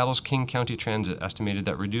 Seattle's King County Transit estimated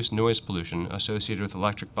that reduced noise pollution associated with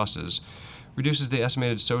electric buses reduces the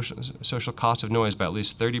estimated social cost of noise by at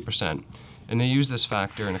least 30%, and they used this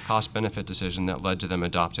factor in a cost-benefit decision that led to them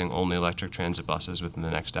adopting only electric transit buses within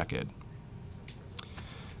the next decade.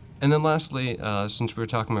 And then lastly, since we were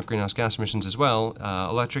talking about greenhouse gas emissions as well,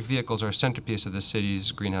 electric vehicles are a centerpiece of the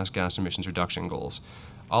city's greenhouse gas emissions reduction goals.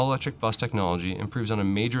 All-electric bus technology improves on a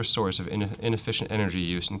major source of inefficient energy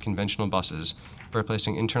use in conventional buses by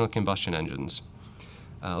replacing internal combustion engines.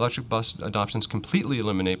 Electric bus adoptions completely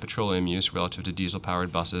eliminate petroleum use relative to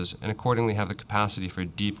diesel-powered buses and accordingly have the capacity for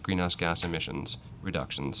deep greenhouse gas emissions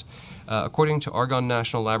reductions. According to Argonne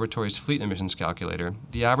National Laboratory's fleet emissions calculator,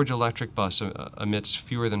 the average electric bus emits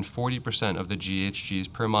fewer than 40% of the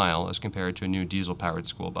GHGs per mile as compared to a new diesel-powered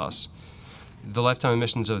school bus. The lifetime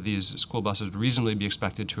emissions of these school buses would reasonably be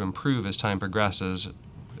expected to improve as time progresses,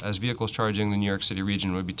 as vehicles charging the New York City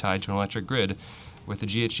region would be tied to an electric grid with the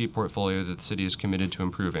GHG portfolio that the city is committed to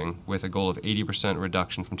improving, with a goal of 80%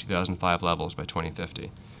 reduction from 2005 levels by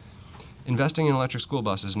 2050. Investing in electric school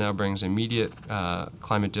buses now brings immediate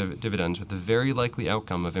climate dividends with the very likely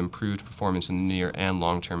outcome of improved performance in the near and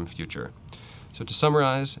long-term future. So to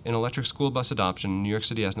summarize, in electric school bus adoption, New York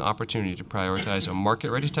City has an opportunity to prioritize a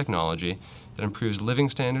market-ready technology that improves living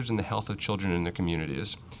standards and the health of children in their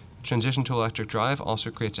communities. Transition to electric drive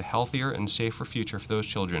also creates a healthier and safer future for those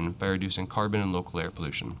children by reducing carbon and local air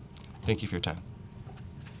pollution. Thank you for your time.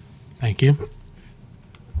 Thank you.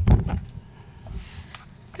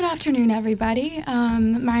 Good afternoon, everybody.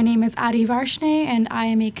 My name is Adi Varshne, and I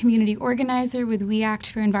am a community organizer with We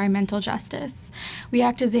Act for Environmental Justice. We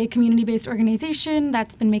Act is a community-based organization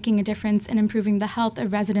that's been making a difference in improving the health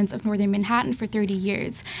of residents of Northern Manhattan for 30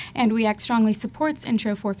 years, and We Act strongly supports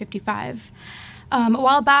Intro 455. A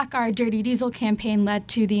while back, our Dirty Diesel campaign led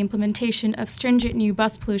to the implementation of stringent new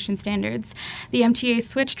bus pollution standards. The MTA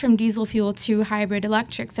switched from diesel fuel to hybrid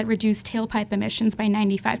electrics that reduced tailpipe emissions by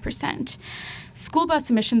 95%. School bus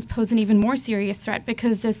emissions pose an even more serious threat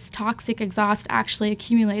because this toxic exhaust actually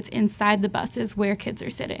accumulates inside the buses where kids are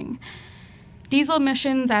sitting. Diesel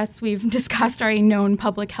emissions, as we've discussed, are a known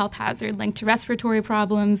public health hazard linked to respiratory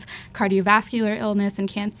problems, cardiovascular illness, and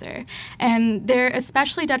cancer. And they're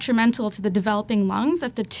especially detrimental to the developing lungs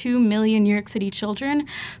of the 2 million New York City children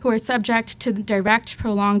who are subject to the direct,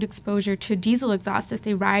 prolonged exposure to diesel exhaust as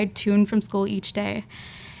they ride to and from school each day.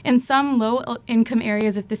 In some low-income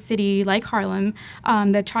areas of the city, like Harlem,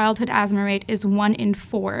 the childhood asthma rate is 1 in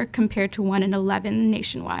 4 compared to 1 in 11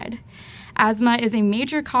 nationwide. Asthma is a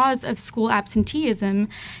major cause of school absenteeism,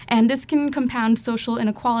 and this can compound social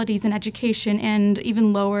inequalities in education and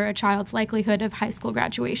even lower a child's likelihood of high school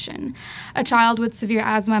graduation. A child with severe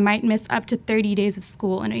asthma might miss up to 30 days of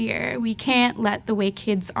school in a year. We can't let the way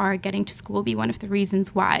kids are getting to school be one of the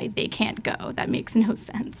reasons why they can't go. That makes no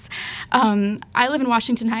sense. I live in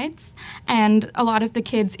Washington Heights, and a lot of the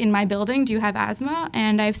kids in my building do have asthma,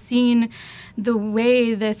 and I've seen the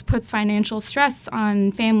way this puts financial stress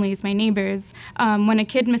on families, my neighbors. When a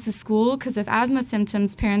kid misses school because of asthma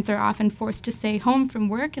symptoms, parents are often forced to stay home from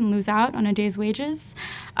work and lose out on a day's wages.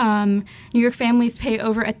 New York families pay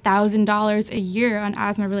over $1,000 a year on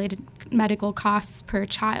asthma-related medical costs per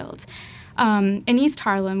child. In East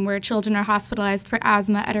Harlem, where children are hospitalized for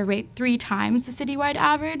asthma at a rate 3 times the citywide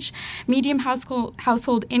average, median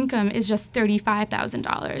household income is just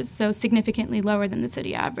 $35,000, so significantly lower than the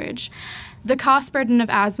city average. The cost burden of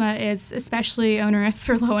asthma is especially onerous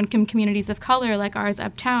for low-income communities of color like ours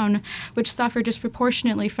uptown, which suffer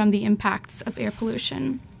disproportionately from the impacts of air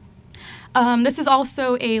pollution. This is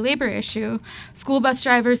also a labor issue. School bus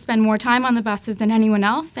drivers spend more time on the buses than anyone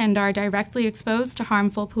else and are directly exposed to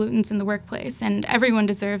harmful pollutants in the workplace, and everyone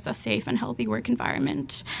deserves a safe and healthy work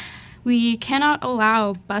environment. We cannot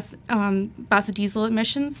allow bus diesel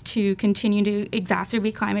emissions to continue to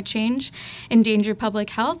exacerbate climate change, endanger public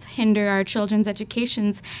health, hinder our children's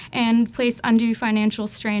educations, and place undue financial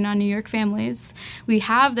strain on New York families. We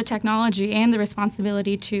have the technology and the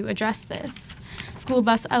responsibility to address this. School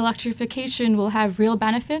bus electrification will have real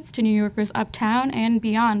benefits to New Yorkers uptown and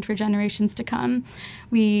beyond for generations to come.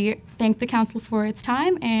 We thank the Council for its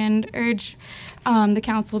time and urge the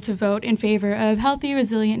Council to vote in favor of healthy,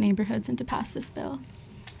 resilient neighborhoods and to pass this bill.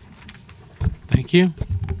 Thank you.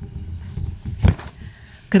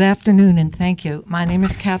 Good afternoon and thank you. My name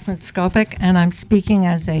is Catherine Skopik and I'm speaking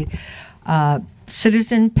as a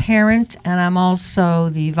citizen, parent, and I'm also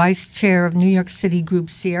the vice chair of New York City Group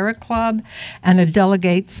Sierra Club and a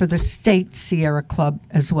delegate for the state Sierra Club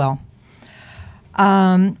as well.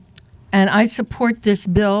 And I support this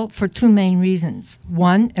bill for 2 main reasons.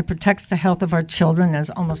 One, it protects the health of our children, as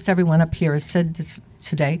almost everyone up here has said this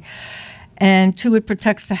today. And 2, it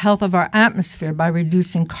protects the health of our atmosphere by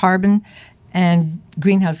reducing carbon and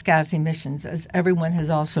greenhouse gas emissions, as everyone has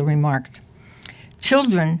also remarked.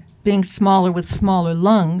 Children, being smaller with smaller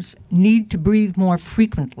lungs, need to breathe more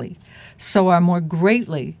frequently, so are more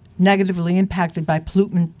greatly negatively impacted by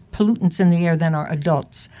pollutants in the air than are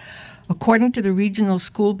adults. According to the Regional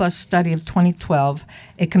School Bus Study of 2012,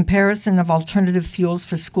 a comparison of alternative fuels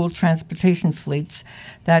for school transportation fleets,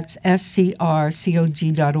 that's scrcog.org,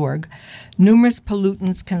 numerous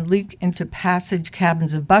pollutants can leak into passage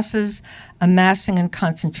cabins of buses, amassing in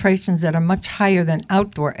concentrations that are much higher than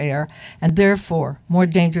outdoor air and therefore more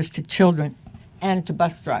dangerous to children and to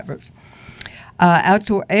bus drivers.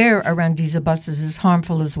 Outdoor air around diesel buses is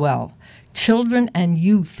harmful as well. Children and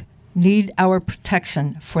youth need our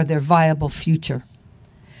protection for their viable future.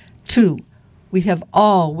 2, we have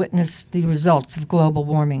all witnessed the results of global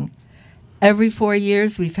warming. Every 4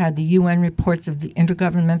 years, we've had the UN reports of the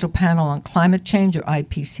Intergovernmental Panel on Climate Change, or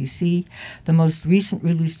IPCC, the most recent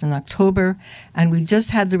released in October, and we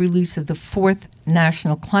just had the release of the 4th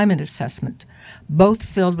National Climate Assessment, both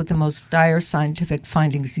filled with the most dire scientific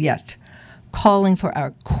findings yet, calling for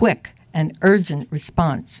our quick and urgent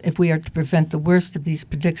response if we are to prevent the worst of these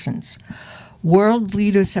predictions. World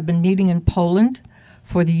leaders have been meeting in Poland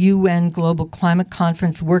for the UN Global Climate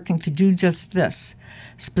Conference, working to do just this,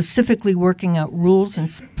 specifically working out rules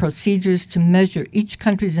and procedures to measure each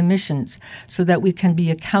country's emissions so that we can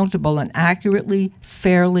be accountable and accurately,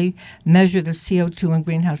 fairly measure the CO2 and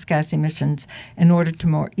greenhouse gas emissions in order to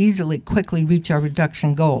more easily, quickly reach our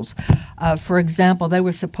reduction goals. For example, they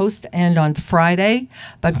were supposed to end on Friday,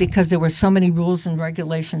 but because there were so many rules and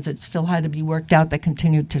regulations that still had to be worked out, they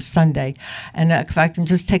continued to Sunday. And if I can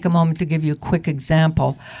just take a moment to give you a quick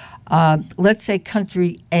example. Let's say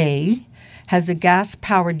country A has a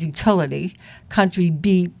gas-powered utility. Country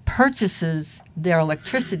B purchases their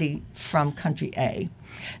electricity from country A.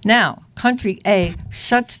 Now, country A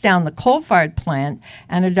shuts down the coal-fired plant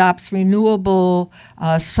and adopts renewable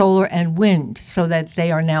solar and wind so that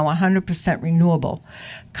they are now 100% renewable.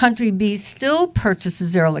 Country B still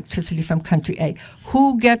purchases their electricity from country A.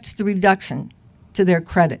 Who gets the reduction to their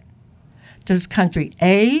credit? Does country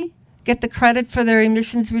A get the credit for their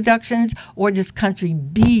emissions reductions, or does country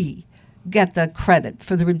B get the credit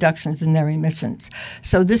for the reductions in their emissions?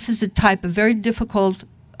 So this is a type of very difficult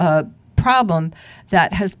problem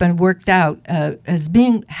that has been worked out, has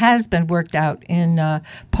been worked out in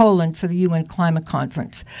Poland for the UN Climate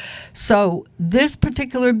Conference. So this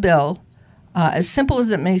particular bill, as simple as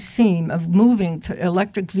it may seem, of moving to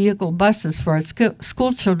electric vehicle buses for our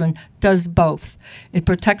school children, does both. It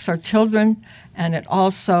protects our children, and it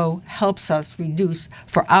also helps us reduce,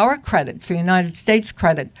 for our credit, for United States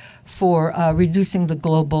credit, for reducing the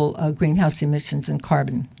global greenhouse emissions and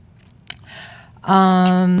carbon.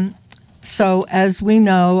 So as we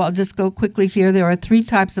know, I'll just go quickly here, there are 3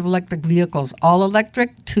 types of electric vehicles: all electric,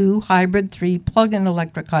 2 hybrid, 3 plug-in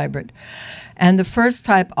electric hybrid. And the first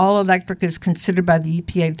type, all electric, is considered by the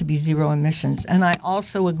EPA to be zero emissions. And I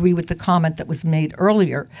also agree with the comment that was made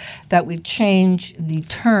earlier that we change the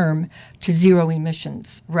term to zero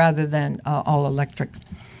emissions rather than all electric.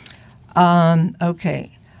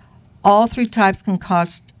 Okay. All 3 types can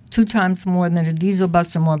cost 2 times more than a diesel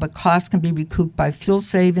bus or more, but costs can be recouped by fuel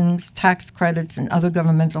savings, tax credits, and other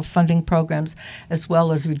governmental funding programs, as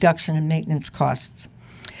well as reduction in maintenance costs.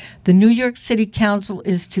 The New York City Council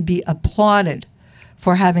is to be applauded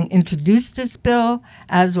for having introduced this bill,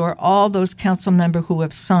 as are all those council members who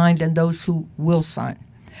have signed and those who will sign.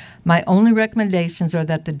 My only recommendations are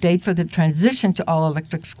that the date for the transition to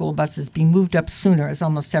all-electric school buses be moved up sooner, as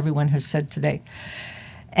almost everyone has said today.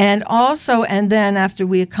 And also, and then after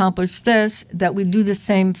we accomplish this, that we do the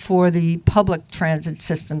same for the public transit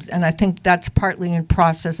systems. And I think that's partly in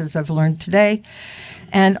process, as I've learned today.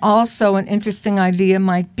 And also an interesting idea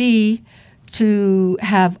might be to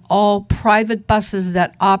have all private buses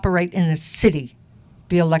that operate in a city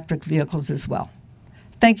be electric vehicles as well.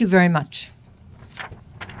 Thank you very much.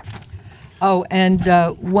 Oh, and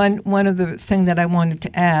one other thing that I wanted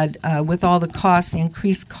to add, with all the costs, the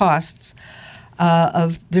increased costs,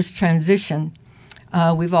 of this transition,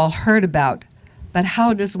 we've all heard about, but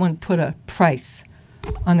how does one put a price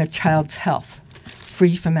on a child's health,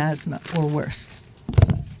 free from asthma or worse?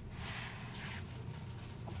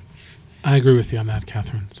 I agree with you on that,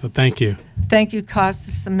 Catherine. So thank you. Thank you, Costa,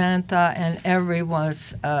 Samantha, and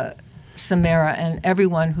Samara, and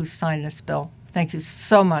everyone who signed this bill. Thank you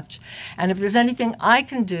so much. And if there's anything I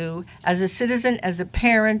can do as a citizen, as a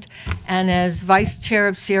parent, and as vice chair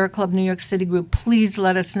of Sierra Club New York City Group, please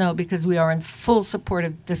let us know, because we are in full support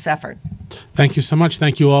of this effort. Thank you so much.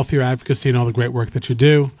 Thank you all for your advocacy and all the great work that you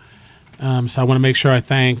do. So I want to make sure I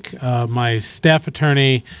thank my staff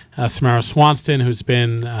attorney, Samara Swanston, who's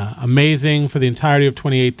been amazing for the entirety of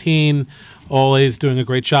 2018, always doing a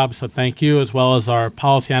great job. So thank you, as well as our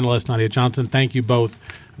policy analyst, Nadia Johnson. Thank you both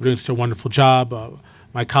for doing such a wonderful job.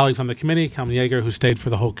 My colleagues on the committee, Kalman Yeager, who stayed for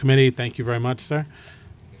the whole committee. Thank you very much, sir.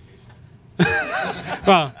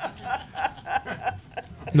 Well,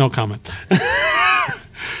 no comment.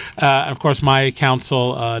 Of course, my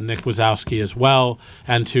counsel, Nick Wazowski, as well,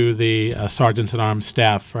 and to the Sergeants-at-Arms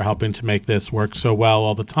staff for helping to make this work so well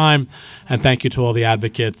all the time. And thank you to all the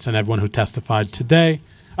advocates and everyone who testified today.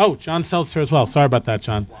 Oh, John Seltzer as well. Sorry about that,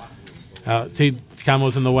 John. See, Kalman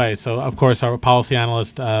was in the way. So, of course, our policy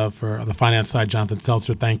analyst for the finance side, Jonathan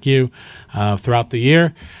Seltzer, thank you throughout the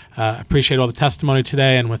year. Appreciate all the testimony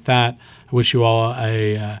today. And with that, I wish you all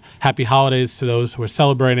a happy holidays to those who are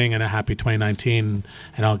celebrating, and a happy 2019.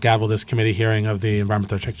 And I'll gavel this committee hearing of the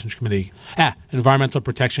Environmental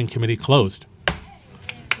Protection Committee closed.